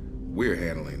in. We're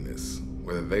handling this,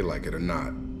 whether they like it or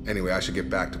not. Anyway, I should get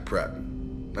back to prep.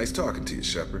 Nice talking to you,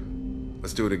 Shepard.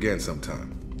 Let's do it again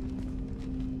sometime.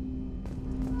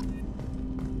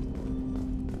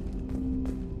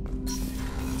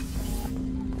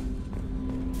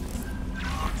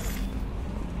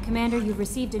 Commander, you've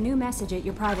received a new message at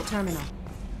your private terminal.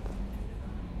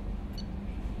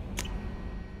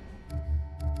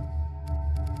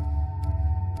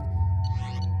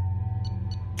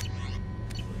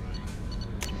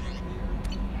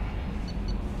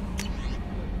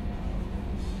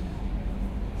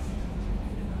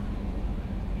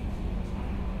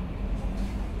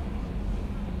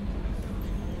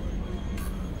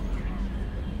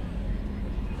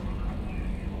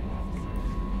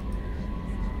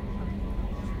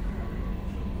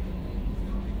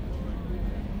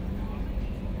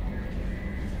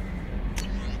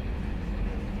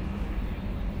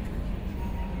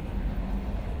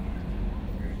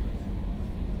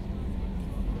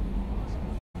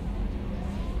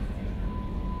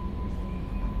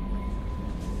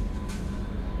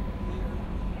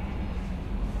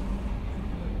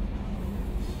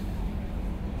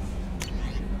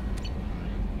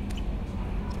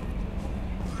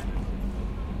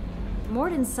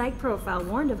 Morden's psych profile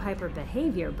warned of hyper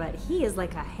behavior, but he is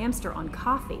like a hamster on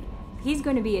coffee. He's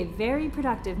going to be a very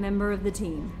productive member of the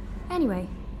team. Anyway,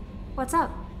 what's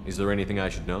up? Is there anything I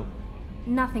should know?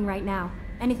 Nothing right now.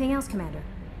 Anything else, Commander?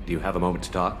 Do you have a moment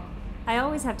to talk? I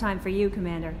always have time for you,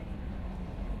 Commander.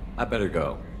 I better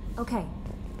go. Okay.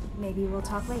 Maybe we'll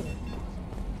talk later.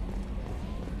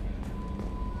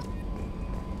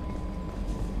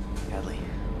 Hadley,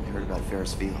 I heard about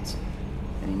Ferris Fields.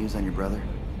 Any news on your brother?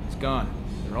 It's gone.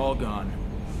 They're all gone.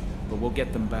 But we'll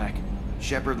get them back.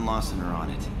 Shepard and Lawson are on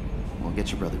it. We'll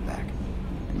get your brother back.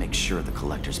 And make sure the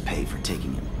collectors pay for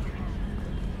taking him.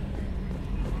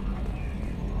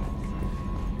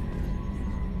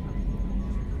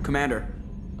 Commander.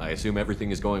 I assume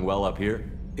everything is going well up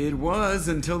here? It was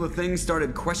until the thing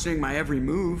started questioning my every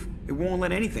move. It won't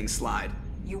let anything slide.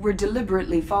 You were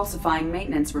deliberately falsifying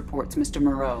maintenance reports, Mr.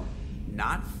 Moreau.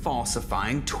 Not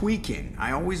falsifying, tweaking.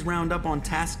 I always round up on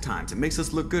task times. It makes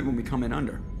us look good when we come in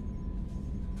under.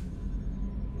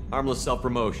 Harmless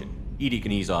self-promotion. Edie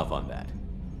can ease off on that.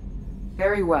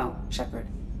 Very well, Shepard.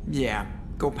 Yeah,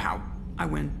 go pout. I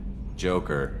win.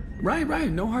 Joker. Right.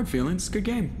 No hard feelings. Good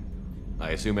game.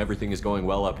 I assume everything is going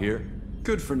well up here?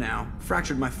 Good for now.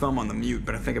 Fractured my thumb on the mute,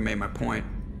 but I think I made my point.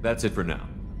 That's it for now.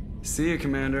 See you,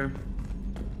 Commander.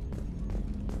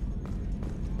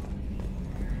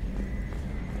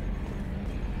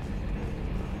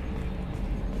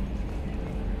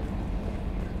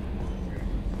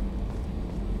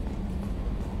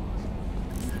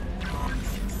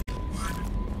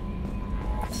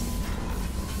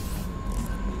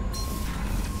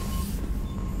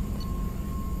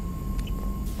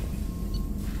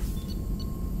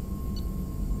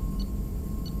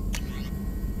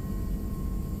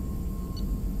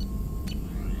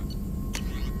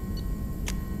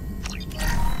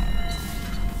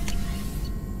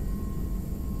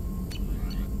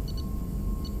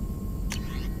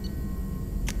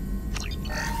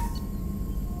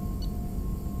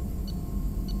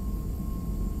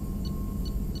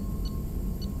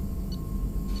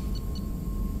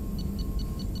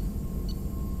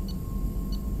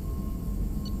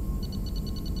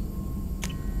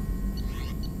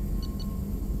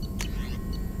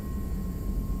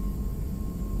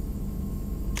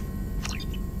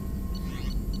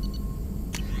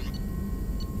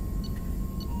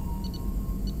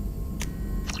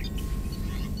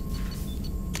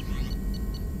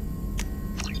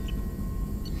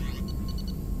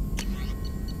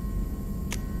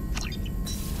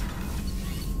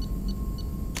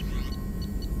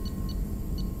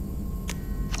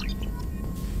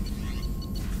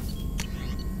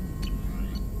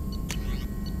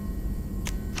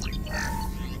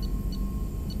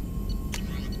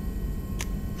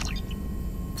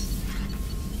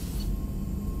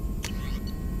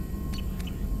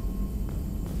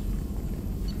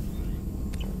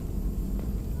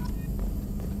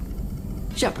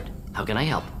 Shepard, how can I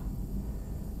help?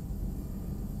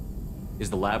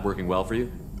 Is the lab working well for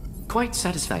you? Quite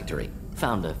satisfactory.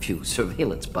 Found a few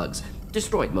surveillance bugs.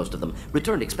 Destroyed most of them.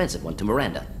 Returned expensive one to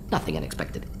Miranda. Nothing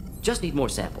unexpected. Just need more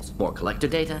samples. More collector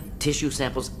data, tissue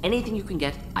samples, anything you can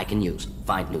get, I can use.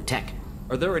 Find new tech.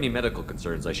 Are there any medical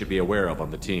concerns I should be aware of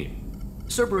on the team?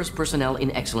 Cerberus personnel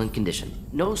in excellent condition.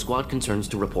 No squad concerns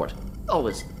to report.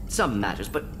 Always some matters,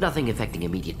 but nothing affecting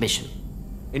immediate mission.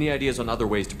 Any ideas on other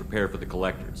ways to prepare for the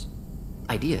Collectors?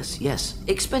 Ideas, yes.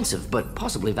 Expensive, but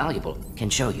possibly valuable. Can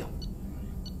show you.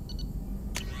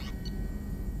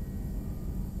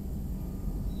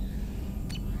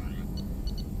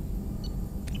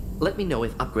 Let me know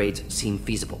if upgrades seem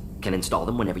feasible. Can install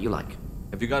them whenever you like.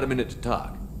 Have you got a minute to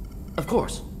talk? Of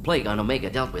course. Plague on Omega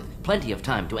dealt with. Plenty of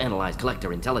time to analyze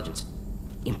Collector intelligence.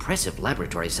 Impressive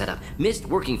laboratory setup. Missed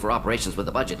working for operations with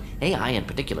a budget. AI in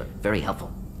particular. Very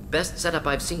helpful. Best setup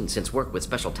I've seen since work with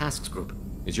Special Tasks Group.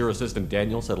 Is your assistant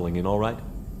Daniel settling in all right?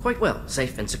 Quite well.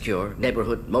 Safe and secure.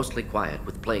 Neighborhood mostly quiet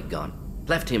with Plague gone.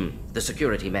 Left him the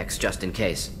security mechs just in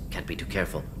case. Can't be too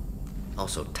careful.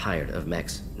 Also tired of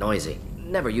mechs. Noisy.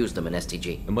 Never used them in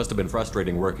STG. It must have been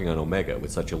frustrating working on Omega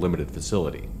with such a limited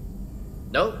facility.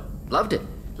 No, loved it.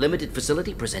 Limited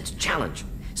facility presents challenge.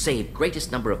 Save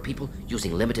greatest number of people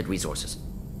using limited resources.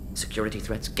 Security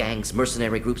threats, gangs,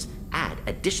 mercenary groups add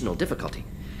additional difficulty.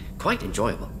 Quite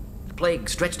enjoyable. Plague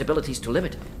stretched abilities to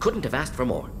limit. Couldn't have asked for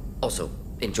more. Also,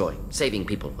 enjoy. Saving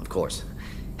people, of course.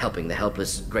 Helping the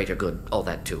helpless, greater good, all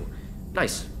that too.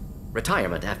 Nice.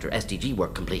 Retirement after SDG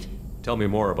work complete. Tell me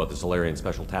more about the Solarian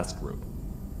Special Task Group.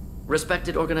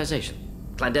 Respected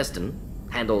organization. Clandestine.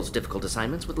 Handles difficult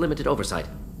assignments with limited oversight.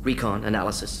 Recon,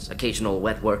 analysis, occasional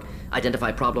wet work.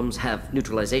 Identify problems, have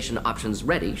neutralization options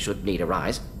ready should need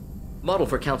arise. Model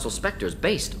for Council Spectres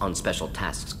based on Special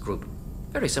Tasks Group.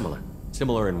 Very similar.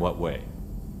 Similar in what way?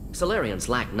 Solarians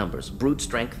lack numbers, brute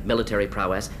strength, military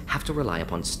prowess, have to rely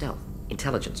upon stealth,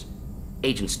 intelligence.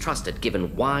 Agents trusted,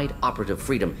 given wide operative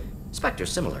freedom.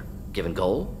 Spectres similar, given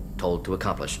goal, told to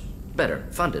accomplish. Better,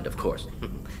 funded, of course.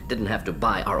 Didn't have to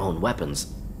buy our own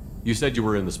weapons. You said you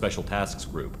were in the Special Tasks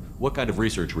Group. What kind of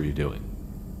research were you doing?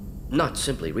 Not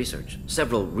simply research.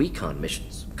 Several recon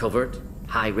missions. Covert,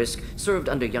 high risk, served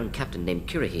under a young captain named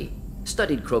Kirahi.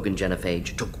 Studied Krogan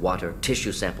genophage, took water,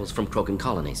 tissue samples from Krogan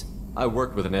colonies. I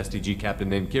worked with an SDG captain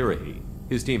named Kirahi.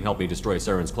 His team helped me destroy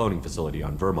Saren's cloning facility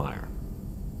on Vermeer.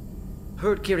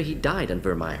 Heard Kirahi died on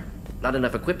Vermeer. Not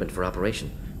enough equipment for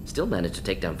operation. Still managed to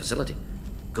take down facility.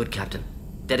 Good captain.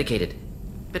 Dedicated.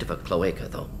 Bit of a cloaca,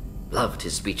 though. Loved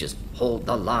his speeches. Hold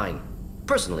the line.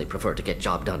 Personally prefer to get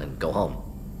job done and go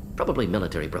home. Probably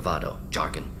military bravado,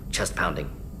 jargon, chest pounding.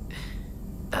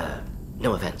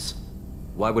 No offense.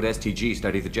 Why would STG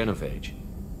study the genophage?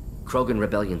 Krogan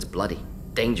rebellion's bloody,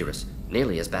 dangerous,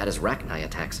 nearly as bad as Rachni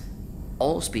attacks.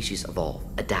 All species evolve,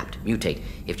 adapt, mutate.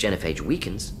 If genophage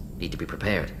weakens, need to be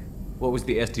prepared. What was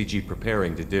the STG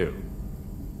preparing to do?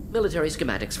 Military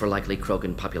schematics for likely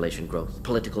Krogan population growth,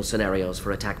 political scenarios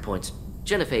for attack points.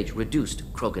 Genophage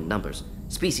reduced Krogan numbers.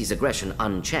 Species aggression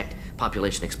unchecked,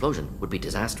 population explosion would be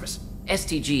disastrous.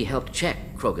 STG helped check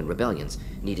Krogan rebellions.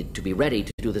 Needed to be ready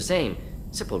to do the same.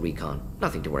 Simple recon,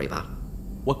 nothing to worry about.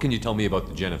 What can you tell me about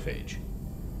the genophage?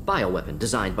 Bioweapon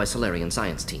designed by Solarian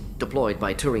science team. Deployed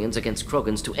by Turians against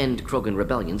Krogans to end Krogan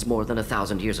rebellions more than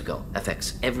 1,000 years ago.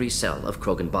 Affects every cell of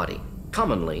Krogan body.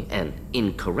 Commonly and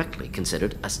incorrectly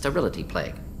considered a sterility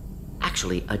plague.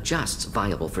 Actually adjusts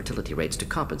viable fertility rates to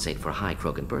compensate for high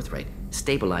Krogan birth rate.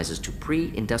 Stabilizes to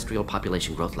pre-industrial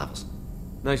population growth levels.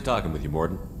 Nice talking with you,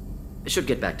 Morden. Should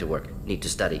get back to work. Need to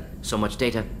study. So much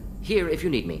data. Here if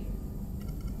you need me.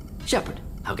 Shepard,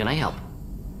 how can I help?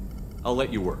 I'll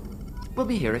let you work. We'll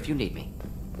be here if you need me.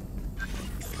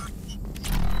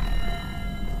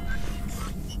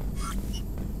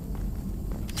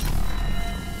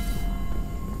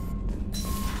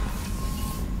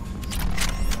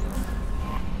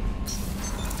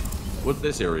 What's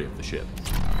this area of the ship?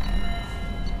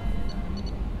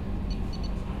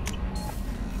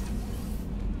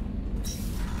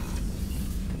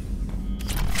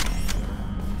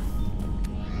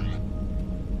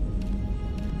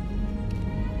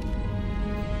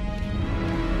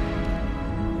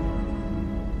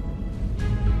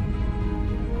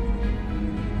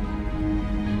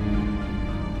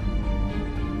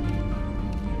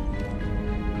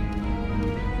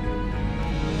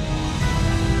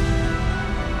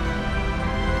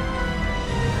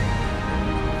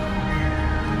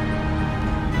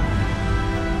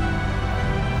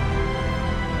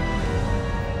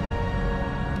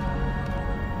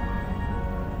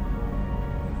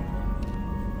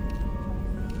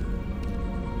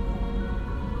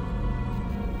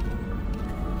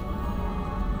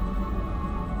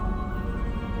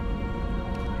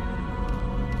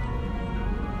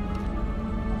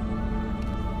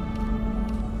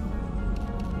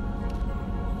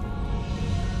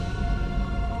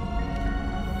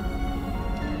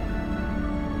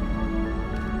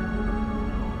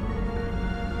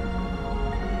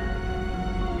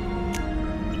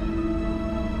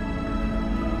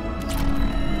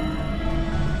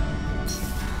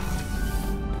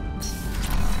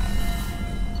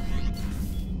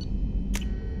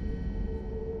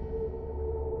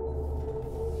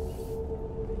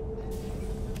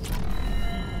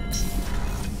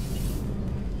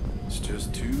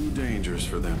 years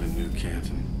for them in New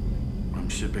Canton. I'm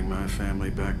shipping my family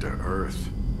back to Earth.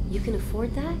 You can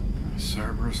afford that?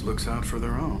 Cerberus looks out for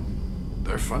their own.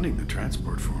 They're funding the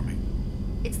transport for me.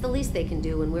 It's the least they can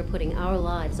do when we're putting our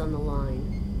lives on the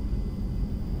line.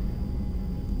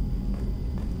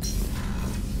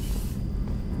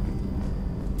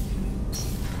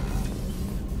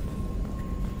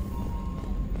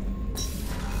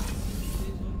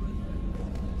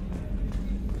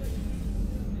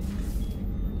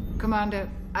 Commander,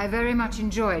 I very much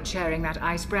enjoyed sharing that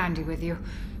ice brandy with you.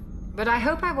 But I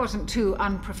hope I wasn't too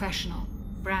unprofessional.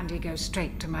 Brandy goes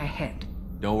straight to my head.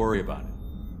 Don't worry about it.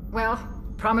 Well,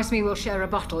 promise me we'll share a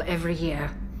bottle every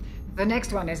year. The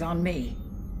next one is on me.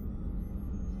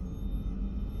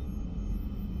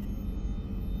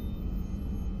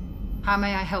 How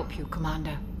may I help you,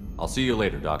 Commander? I'll see you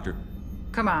later, Doctor.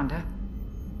 Commander.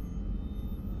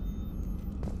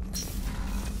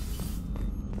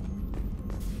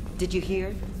 Did you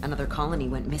hear? Another colony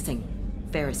went missing.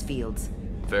 Ferris Fields.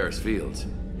 Ferris Fields?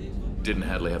 Didn't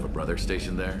Hadley have a brother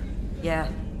stationed there? Yeah,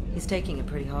 he's taking it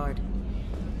pretty hard.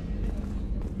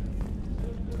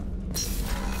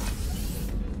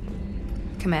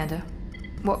 Commander,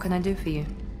 what can I do for you?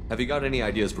 Have you got any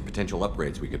ideas for potential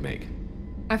upgrades we could make?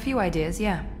 A few ideas,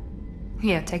 yeah.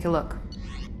 Here, take a look.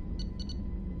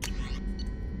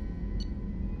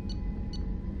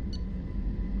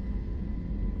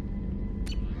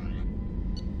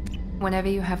 Whenever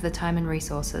you have the time and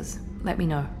resources, let me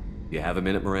know. You have a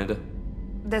minute, Miranda?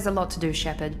 There's a lot to do,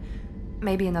 Shepard.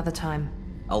 Maybe another time.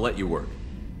 I'll let you work.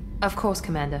 Of course,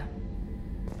 Commander.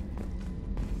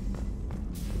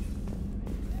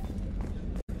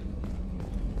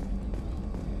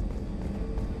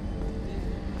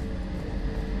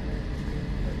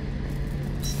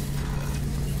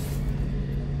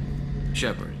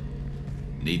 Shepard,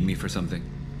 need me for something?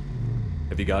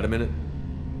 Have you got a minute?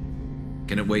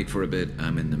 Can it wait for a bit?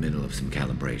 I'm in the middle of some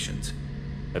calibrations.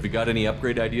 Have you got any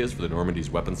upgrade ideas for the Normandy's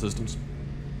weapon systems?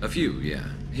 A few, yeah.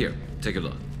 Here, take a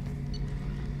look.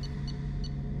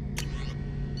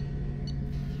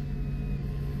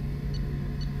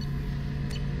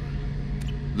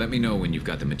 Let me know when you've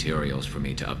got the materials for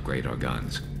me to upgrade our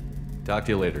guns. Talk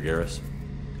to you later, Garrus.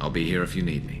 I'll be here if you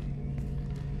need me.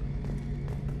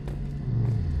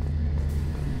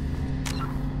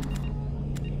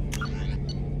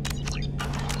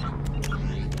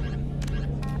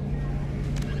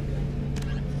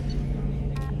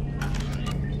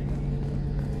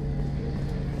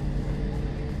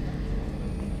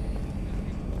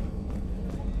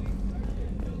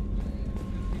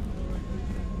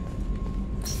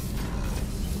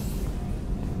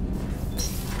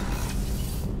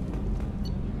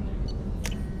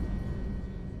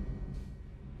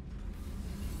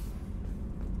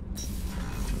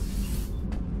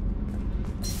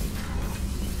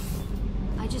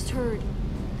 Heard.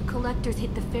 The collectors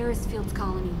hit the Ferris Fields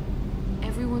colony.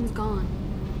 Everyone's gone.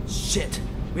 Shit!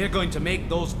 We're going to make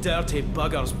those dirty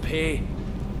buggers pay.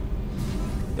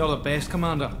 You're the best,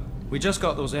 Commander. We just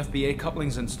got those FBA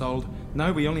couplings installed.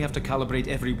 Now we only have to calibrate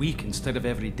every week instead of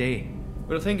every day.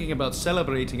 We're thinking about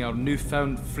celebrating our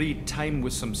newfound free time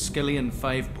with some Skillian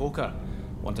 5 poker.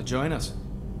 Want to join us?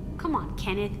 Come on,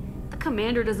 Kenneth. The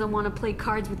Commander doesn't want to play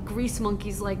cards with grease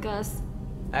monkeys like us.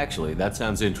 Actually, that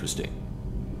sounds interesting.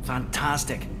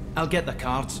 Fantastic. I'll get the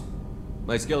cards.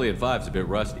 My Skillian 5's a bit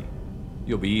rusty.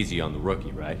 You'll be easy on the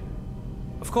rookie, right?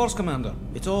 Of course, Commander.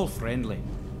 It's all friendly.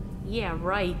 Yeah,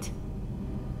 right.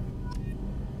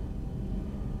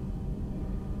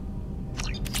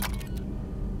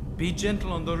 Be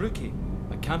gentle on the rookie.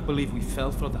 I can't believe we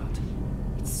fell for that.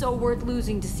 It's so worth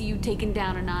losing to see you taken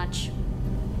down a notch.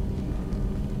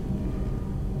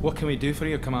 What can we do for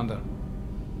you, Commander?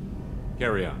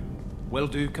 Carry on. Will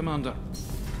do, Commander.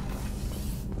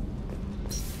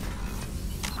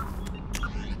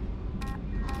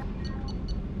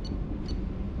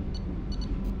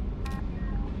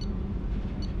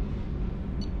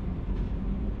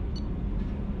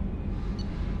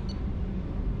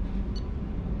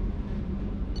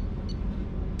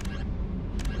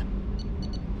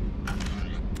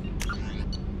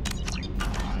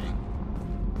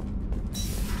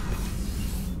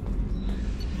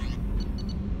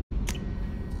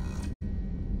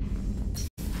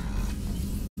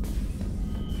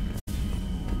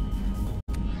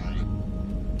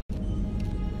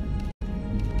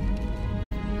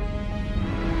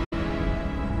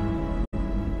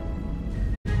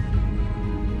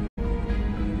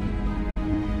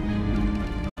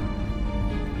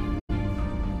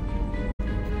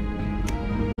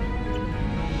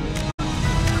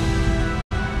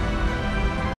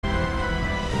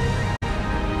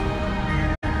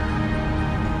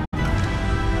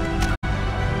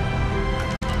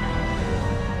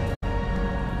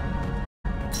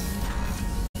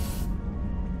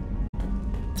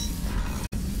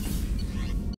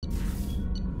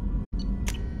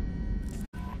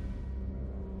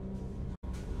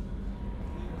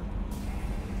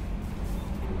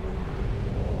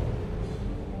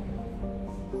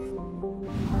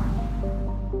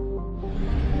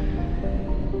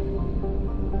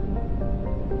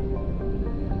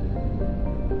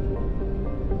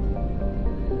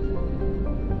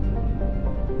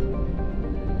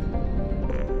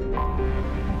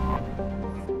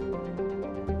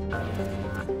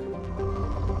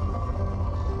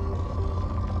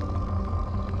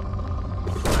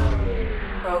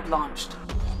 launched.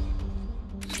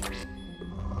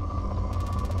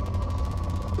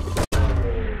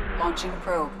 Launching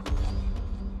probe.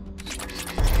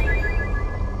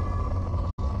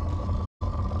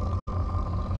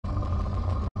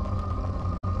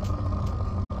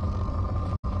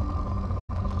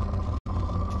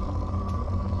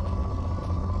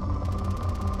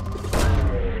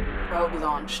 Probe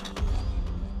launched.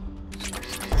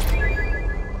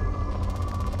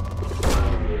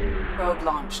 Probe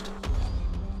launched.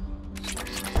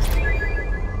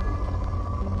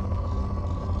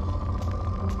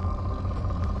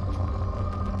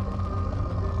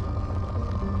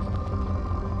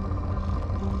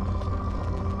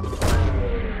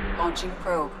 Launching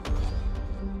probe.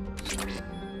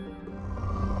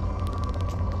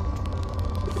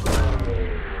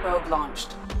 Probe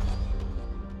launched.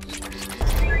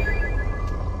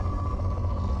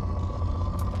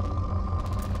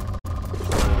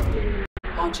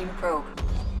 Launching probe.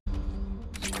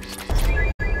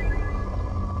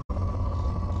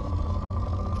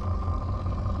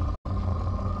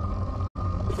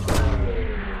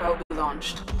 Probe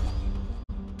launched.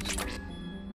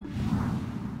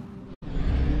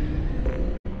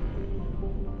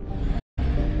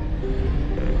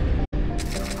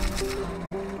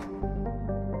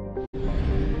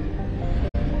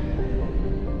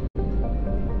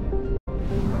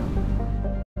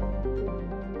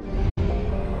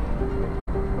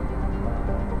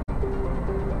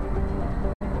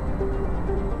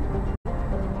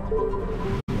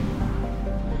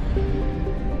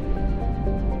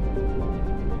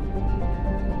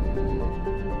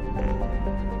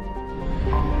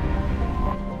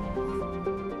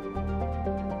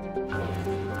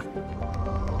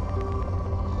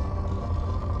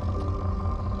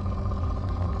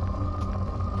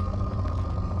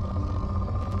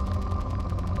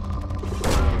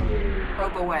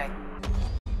 Probe away.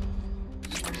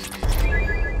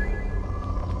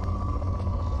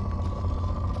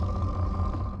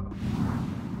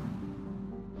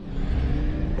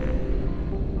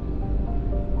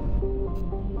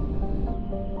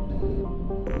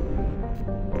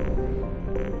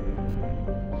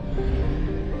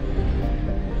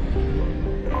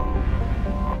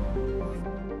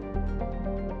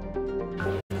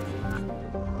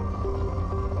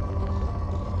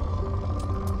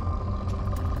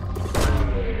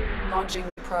 Launching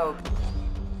probe.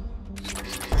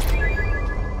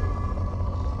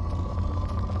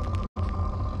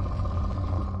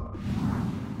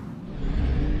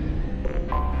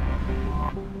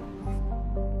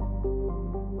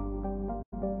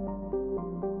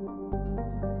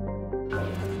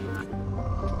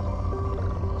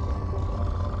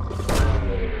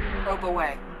 Probe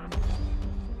away.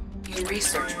 In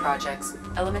research projects,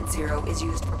 Element 0 is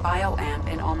used for bioamp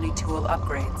and omni-tool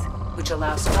upgrades, which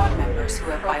allows squad members who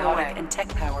have biotic and tech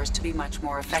powers to be much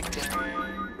more effective.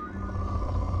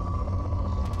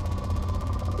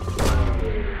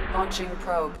 Launching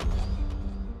probe.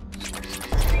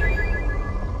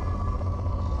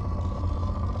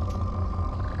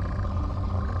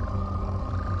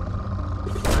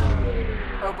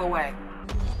 Probe away.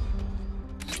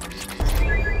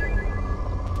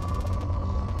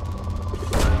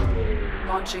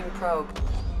 Launching probe.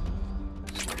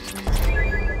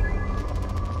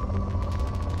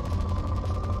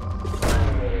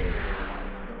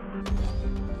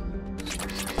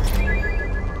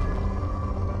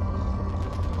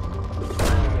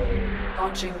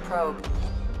 Launching probe.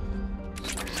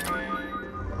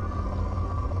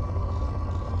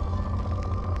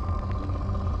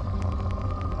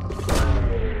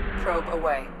 Probe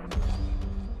away.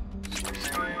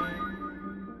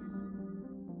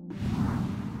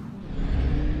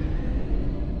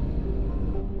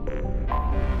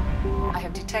 I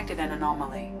have detected an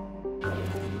anomaly.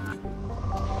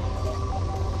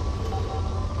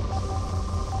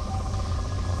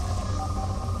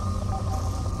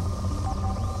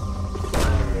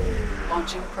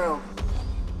 Launching probe.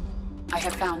 I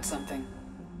have found something.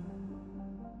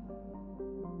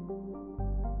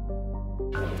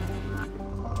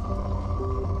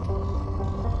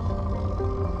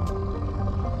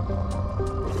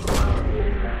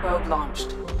 Probe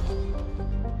launched.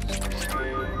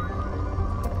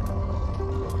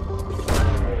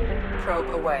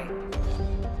 Probe away.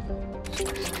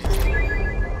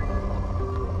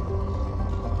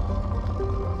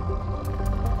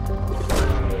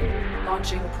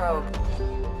 Launching probe.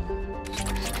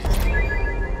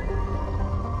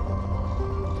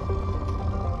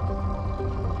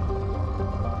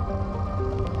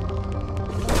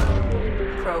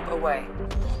 Probe away.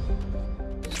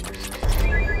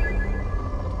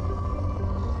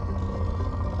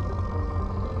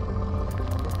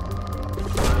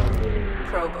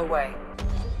 Probe away.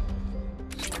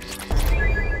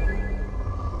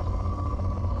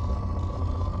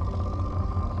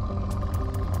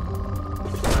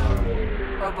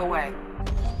 Probe away.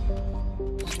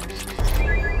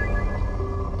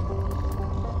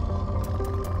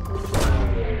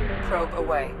 Probe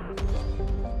away.